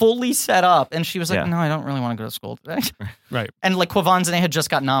like fully set up, and she was like, Yeah. "No, I don't really want to go to school today." Right. And like Quavenzine had just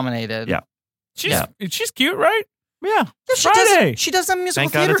got nominated. Yeah. She's cute, right? Yeah. Yeah, she Friday. does. She does some musical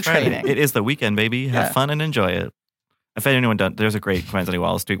Thank God theater it's Friday. training. It is the weekend, baby. Have Yeah. fun and enjoy it. If anyone does, there's a great Quavenzine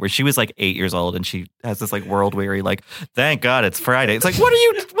Wallace tweet where she was like 8 years old and she has this like world weary like, thank God it's Friday. It's like, what are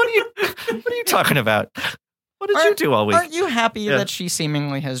you talking about? What did you do all week? Aren't you happy Yeah. that she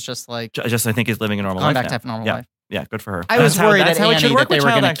seemingly has just like Just I think is living a normal gone life back now. to have a normal yeah. life? Yeah, good for her. I was worried that's at how it Annie should work that they with were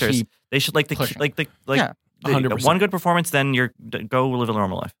child gonna actors. keep They should like pushing. the 100%. one good performance, then you're go live a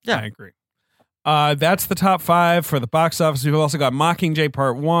normal life. Yeah. I agree. That's the top 5 for the box office. We've also got Mockingjay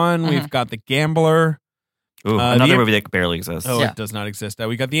Part One. We've got The Gambler. Ooh, The another im- movie that barely exists. Oh, Yeah. it does not exist.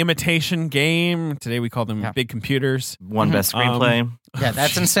 We got The Imitation Game. Today we call them Yeah. Big Computers. One Mhm. best screenplay. Yeah, that's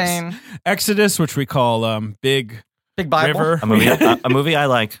Jesus. insane. Exodus, which we call Big Big Bible. River. A movie, a movie I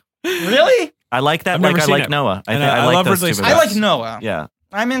like. Really? I like that. I've Like never I seen like it. Noah. I And think I I like love those Ridley two Scott. I movies. like Noah. Yeah.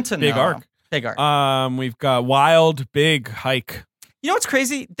 I'm into Big Noah. arc. Big arc. We've got Wild, Big Hike. You know what's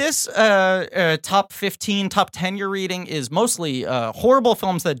crazy? This top 15, top 10 you're reading is mostly horrible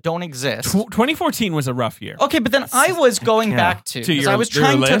films that don't exist. 2014 was a rough year. Okay, but then I was going Yeah. back to, To 'cause your- I was your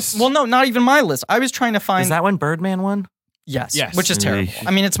trying list? to. Well, no, not even my list. I was trying to find. Is that when Birdman won? Yes, Yes. which is terrible. Eesh.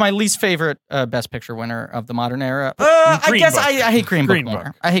 I mean, it's my least favorite Best Picture winner of the modern era. I Green guess Book. I hate Green Book Green more.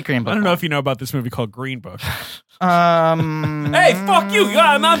 Book. I hate Green Book. I don't know more. if you know about this movie called Green Book. Hey, Hey, fuck you.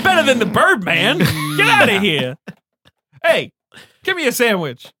 I'm not better than the Birdman. Get out of here. Hey, give me a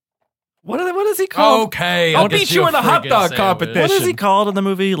sandwich. What is he called? Okay, I'll get beat you in a hot friggin' dog sandwich. competition. What is he called in the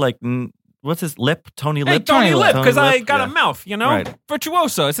movie? Like, what's his lip? Tony Hey, Lip. Tony Lip, because Tony I Lip? got Yeah. a mouth, you know? Right.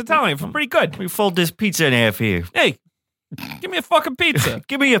 Virtuoso. It's Italian. Pretty good. We fold this pizza in half here. Hey, give me a fucking pizza.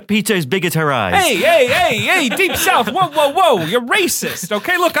 Give me a pizza as big as her eyes. Hey, Deep South. Whoa. You're racist.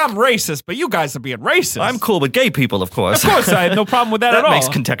 Okay, look, I'm racist, but you guys are being racist. I'm cool with gay people, of course. Of course, I have no problem with that, that at all. makes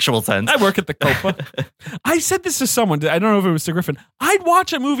contextual sense. I work at the Copa. I said this to someone. I don't know if it was to Griffin. I'd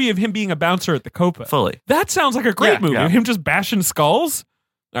watch a movie of him being a bouncer at the Copa. Fully. That sounds like a great Yeah. movie. Yeah. Him just bashing skulls.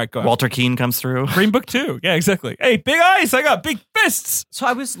 All right, go ahead. Walter Keane comes through. Green Book 2. Yeah, exactly. Hey, big eyes. I got big fists. So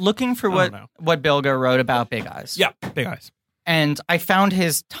I was looking for don't know. what Bilga wrote about Big Eyes. Yeah, big eyes. And I found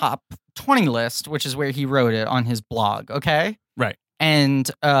his top 20 list, which is where he wrote it on his blog, okay? Right.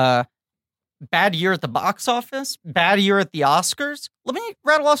 and bad year at the box office, bad year at the Oscars. Let me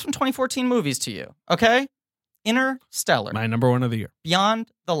rattle off some 2014 movies to you, okay? Interstellar, My number one of the year.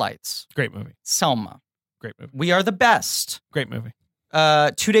 Beyond the Lights, Great movie. Selma, Great movie. We Are the Best, Great movie.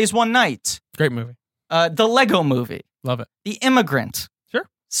 2 Days, One Night, Great movie. The Lego Movie, Love it. The Immigrant, Sure.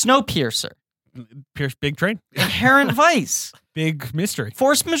 Snowpiercer, Pierce, big train. Inherent Vice, Big mystery.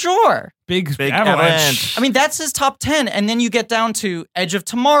 Force Majeure. Big Avalanche. avalanche. I mean, that's his top 10, and then you get down to Edge of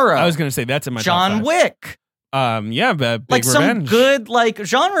Tomorrow. I was going to say that's in my top John five. Wick. Yeah, but Big Like Revenge. some good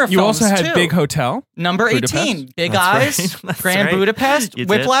genre You films also had too. Big Hotel. Number 18, Budapest. Big That's Eyes, right. That's Grand right. Budapest, You did.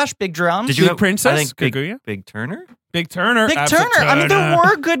 Whiplash, Big Drum, Did Big have, Princess? I think Big, Kaguya? Big Turner. Big Turner. Big Absolute Turner. I mean, there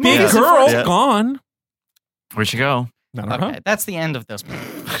were good Big movies. Girl. Yeah. Gone. Where'd she go? I don't know. Okay, that's the end of this movie.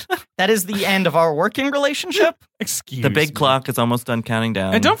 That is the end of our working relationship. Excuse The big me. clock is almost done counting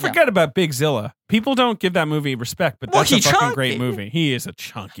down. And don't forget about Big Zilla. People don't give that movie respect, but Well, that's a he's fucking chunky. great movie. He is a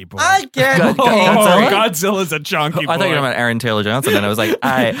chunky boy. I get God- Oh, Godzilla? Godzilla's a chunky boy. I thought you were talking about Aaron Taylor Johnson, and I was like,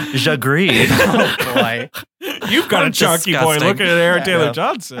 I agreed. Oh, boy. You've got a chunky boy Disgusting. looking at Aaron Yeah. Taylor Yeah.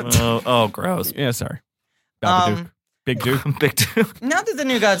 Johnson. oh, gross. Yeah, sorry. Babadook. Um, Big Duke. Big Duke. Now that the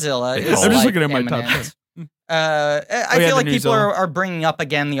new Godzilla I'm is just like, looking at my top imminent, 10. I yeah, feel the like new people Zilla. are bringing up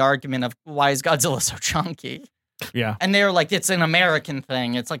again the argument of why is Godzilla so chunky? Yeah. And they're like, it's an American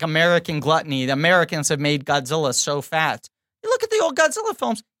thing. It's like American gluttony. The Americans have made Godzilla so fat. You look at the old Godzilla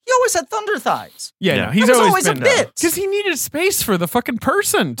films, he always had thunder thighs. Yeah, Yeah. no, he's That was always always a been bit. because he needed space for the fucking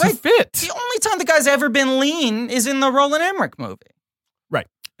person to Right. fit. The only time the guy's ever been lean is in the Roland Emmerich movie.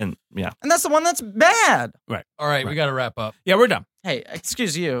 And yeah. And that's the one that's bad. All right, we got to wrap up. Yeah, we're done. Hey,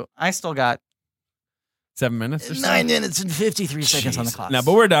 excuse you. I still got 7 minutes or so. 9 minutes and 53 seconds on the Jesus. clock. No,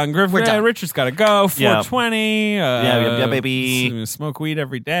 but we're done. Griff, We're done. Richard's got to go. Yeah. 420. Yeah, baby. Smoke weed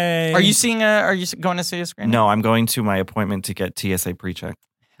every day. Are you seeing are you going to see a screen? No, I'm going to my appointment to get TSA pre-check.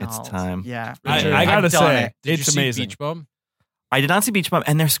 It's Oh, time. Yeah. I Richard, gotta I've done say, it. Did it's you see amazing. Beach Bum? I did not see Beach Bum,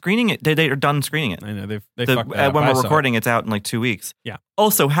 and they're screening it. They are done screening it. I know they The- fucked that up. when I we're saw it. recording, it's out in like 2 weeks. Yeah.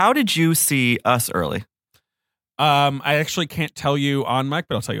 Also, how did you see Us early? I actually can't tell you on mic,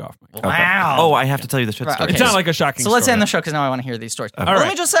 but I'll tell you off mic. Okay. Wow. Oh, I have to tell you the shit Right, story. okay. It's not like a shocking So let's story. end the show because now I want to hear these stories. Okay. But All let right.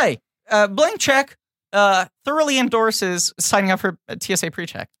 me just say, Blank Check thoroughly endorses signing up for a TSA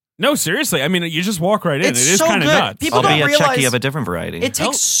pre-check. No, seriously. I mean, you just walk right in. It's it is so kind of good. nuts. People I'll don't be a realize Checky of a different variety. It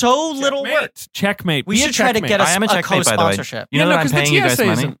takes so little work. Checkmate. We Be a should try to checkmate. get us I am a a checkmate, by the way. co-sponsorship. You know that I'm 'cause the paying you guys TSA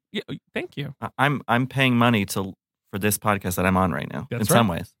money? isn't- Yeah, thank you. I'm paying money for this podcast that I'm on right now. That's in some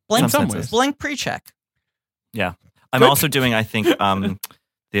right. ways. Blank, some senses. ways. Blank pre-check. I'm Good. also doing, I think,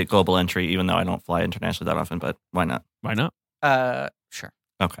 the global entry, even though I don't fly internationally that often. But why not? Why not? Sure.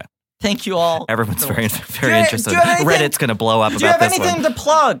 Okay. Thank you all. Everyone's for very, listening. very Do you- interested. do you have anything- Reddit's going to blow up Do you about have this anything one. to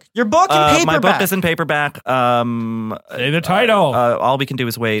plug? Your book in paperback. My book is in paperback. Say the title. All we can do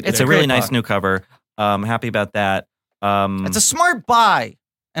is wait. It's It's a a really great nice book. new cover. Happy about that. It's a smart buy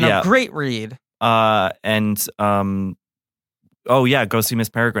and Yeah. a great read. Oh yeah, go see Miss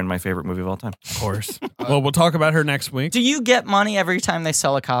Peregrine, my favorite movie of all time. Of course. Well, we'll talk about her next week. Do you get money every time they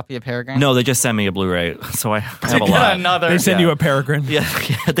sell a copy of Peregrine? No, they just send me a Blu-ray, so I have a Get lot. another. They send Yeah. you a peregrine. Yeah,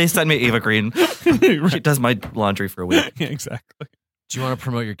 they send me Eva Green. She Right. does my laundry for a week. Yeah, exactly. Do you want to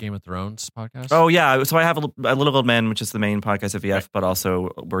promote your Game of Thrones podcast? Oh yeah, so I have a Little Old Men, which is the main podcast of VF, but also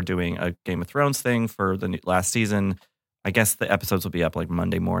we're doing a Game of Thrones thing for the last season. I guess the episodes will be up like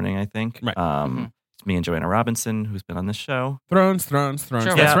Monday morning, I think. Right. It's me and Joanna Robinson, who's been on this show. Thrones. Sure. That's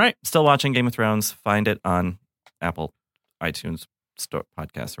Yeah, right. Still watching Game of Thrones. Find it on Apple, iTunes, store,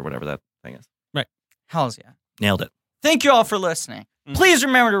 podcast, or whatever that thing is. Hells yeah. Nailed it. Thank you all for listening. Please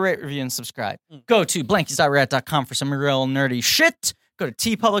remember to rate, review, and subscribe. Go to blankies.rat.com for some real nerdy shit. Go to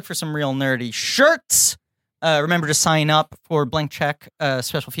TeePublic for some real nerdy shirts. Remember to sign up for Blank Check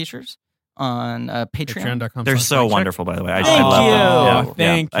special features on Patreon. Patreon.com. They're so wonderful, by the way. I Thank love you. them. Yeah,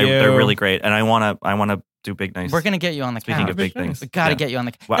 Thank you. They're really great, and I wanna do big nice. We're going to get you on the Speaking couch. of big Nice. things, We got to yeah. get you on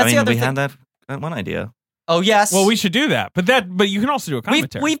the couch. Well, That's I the mean, other we thing. had that one idea. Oh, yes. Well, we should do that. But you can also do a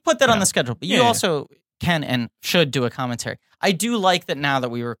commentary. We've put that on Yeah. the schedule, but you Yeah, yeah. also can and should do a commentary. I do like that now that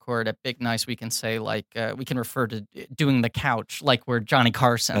we record at Big Nice, we can say, like, we can refer to doing the couch like we're Johnny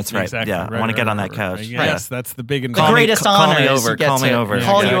Carson. That's right. Exactly. Yeah, I want to get on that couch. Yes, that's the big the investment. greatest call me honor is over, you get call me to over.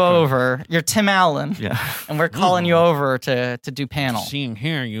 call Exactly. you over. You're Tim Allen, Yeah. and we're calling you over to do panel. Seeing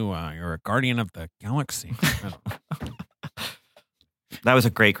here, you're a guardian of the galaxy. That was a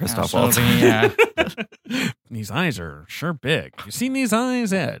great Christoph Waltz. Yeah, These eyes are sure big. You seen these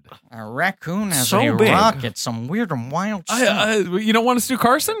eyes, Ed? a raccoon has So a big. rocket. Some weird and wild stuff. You don't want us to do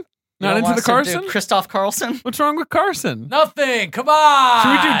Carson? Not into the Carson? Christoph Carlson? What's wrong with Carson? Nothing. Come on.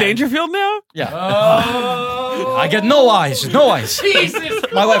 Should we do Dangerfield now? Yeah. Oh. I get no eyes. No eyes. Jesus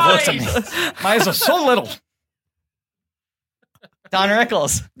My wife looks at Christ. me. My eyes are so little. Don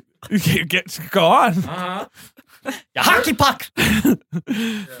Rickles. Go on. Uh-huh. You hockey puck.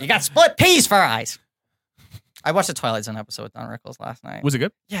 You got split peas for eyes. I watched the Twilight Zone episode with Don Rickles last night. Was it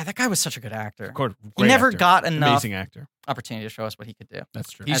good? Yeah, that guy was such a good actor. Of course, He never actor. got enough Amazing actor. opportunity to show us what he could do.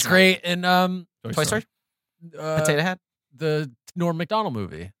 That's true. He's As great in Toy Story? uh, Potato Head? the Norm Macdonald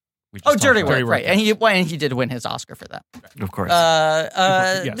movie. we just Oh, talked Dirty about. Work, Dirty Work, right. And he did win his Oscar for that. Of course. Yes,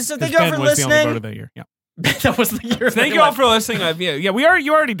 So 'cause thank you all Ben for was the only vote listening. of the year. Yeah. That was the year. Thank you all for listening.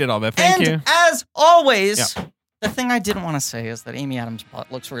 You already did all that. Thank and you. as always, the thing I didn't want to say is that Amy Adams'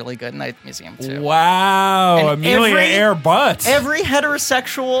 butt looks really good in Night Museum too. Wow, And Amelia every- Air butts. Every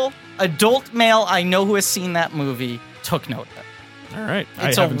heterosexual adult male I know who has seen that movie took note of it. All right,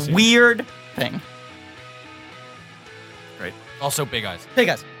 It's I a haven't seen it. weird thing. Also, big eyes. Hey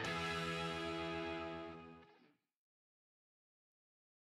guys.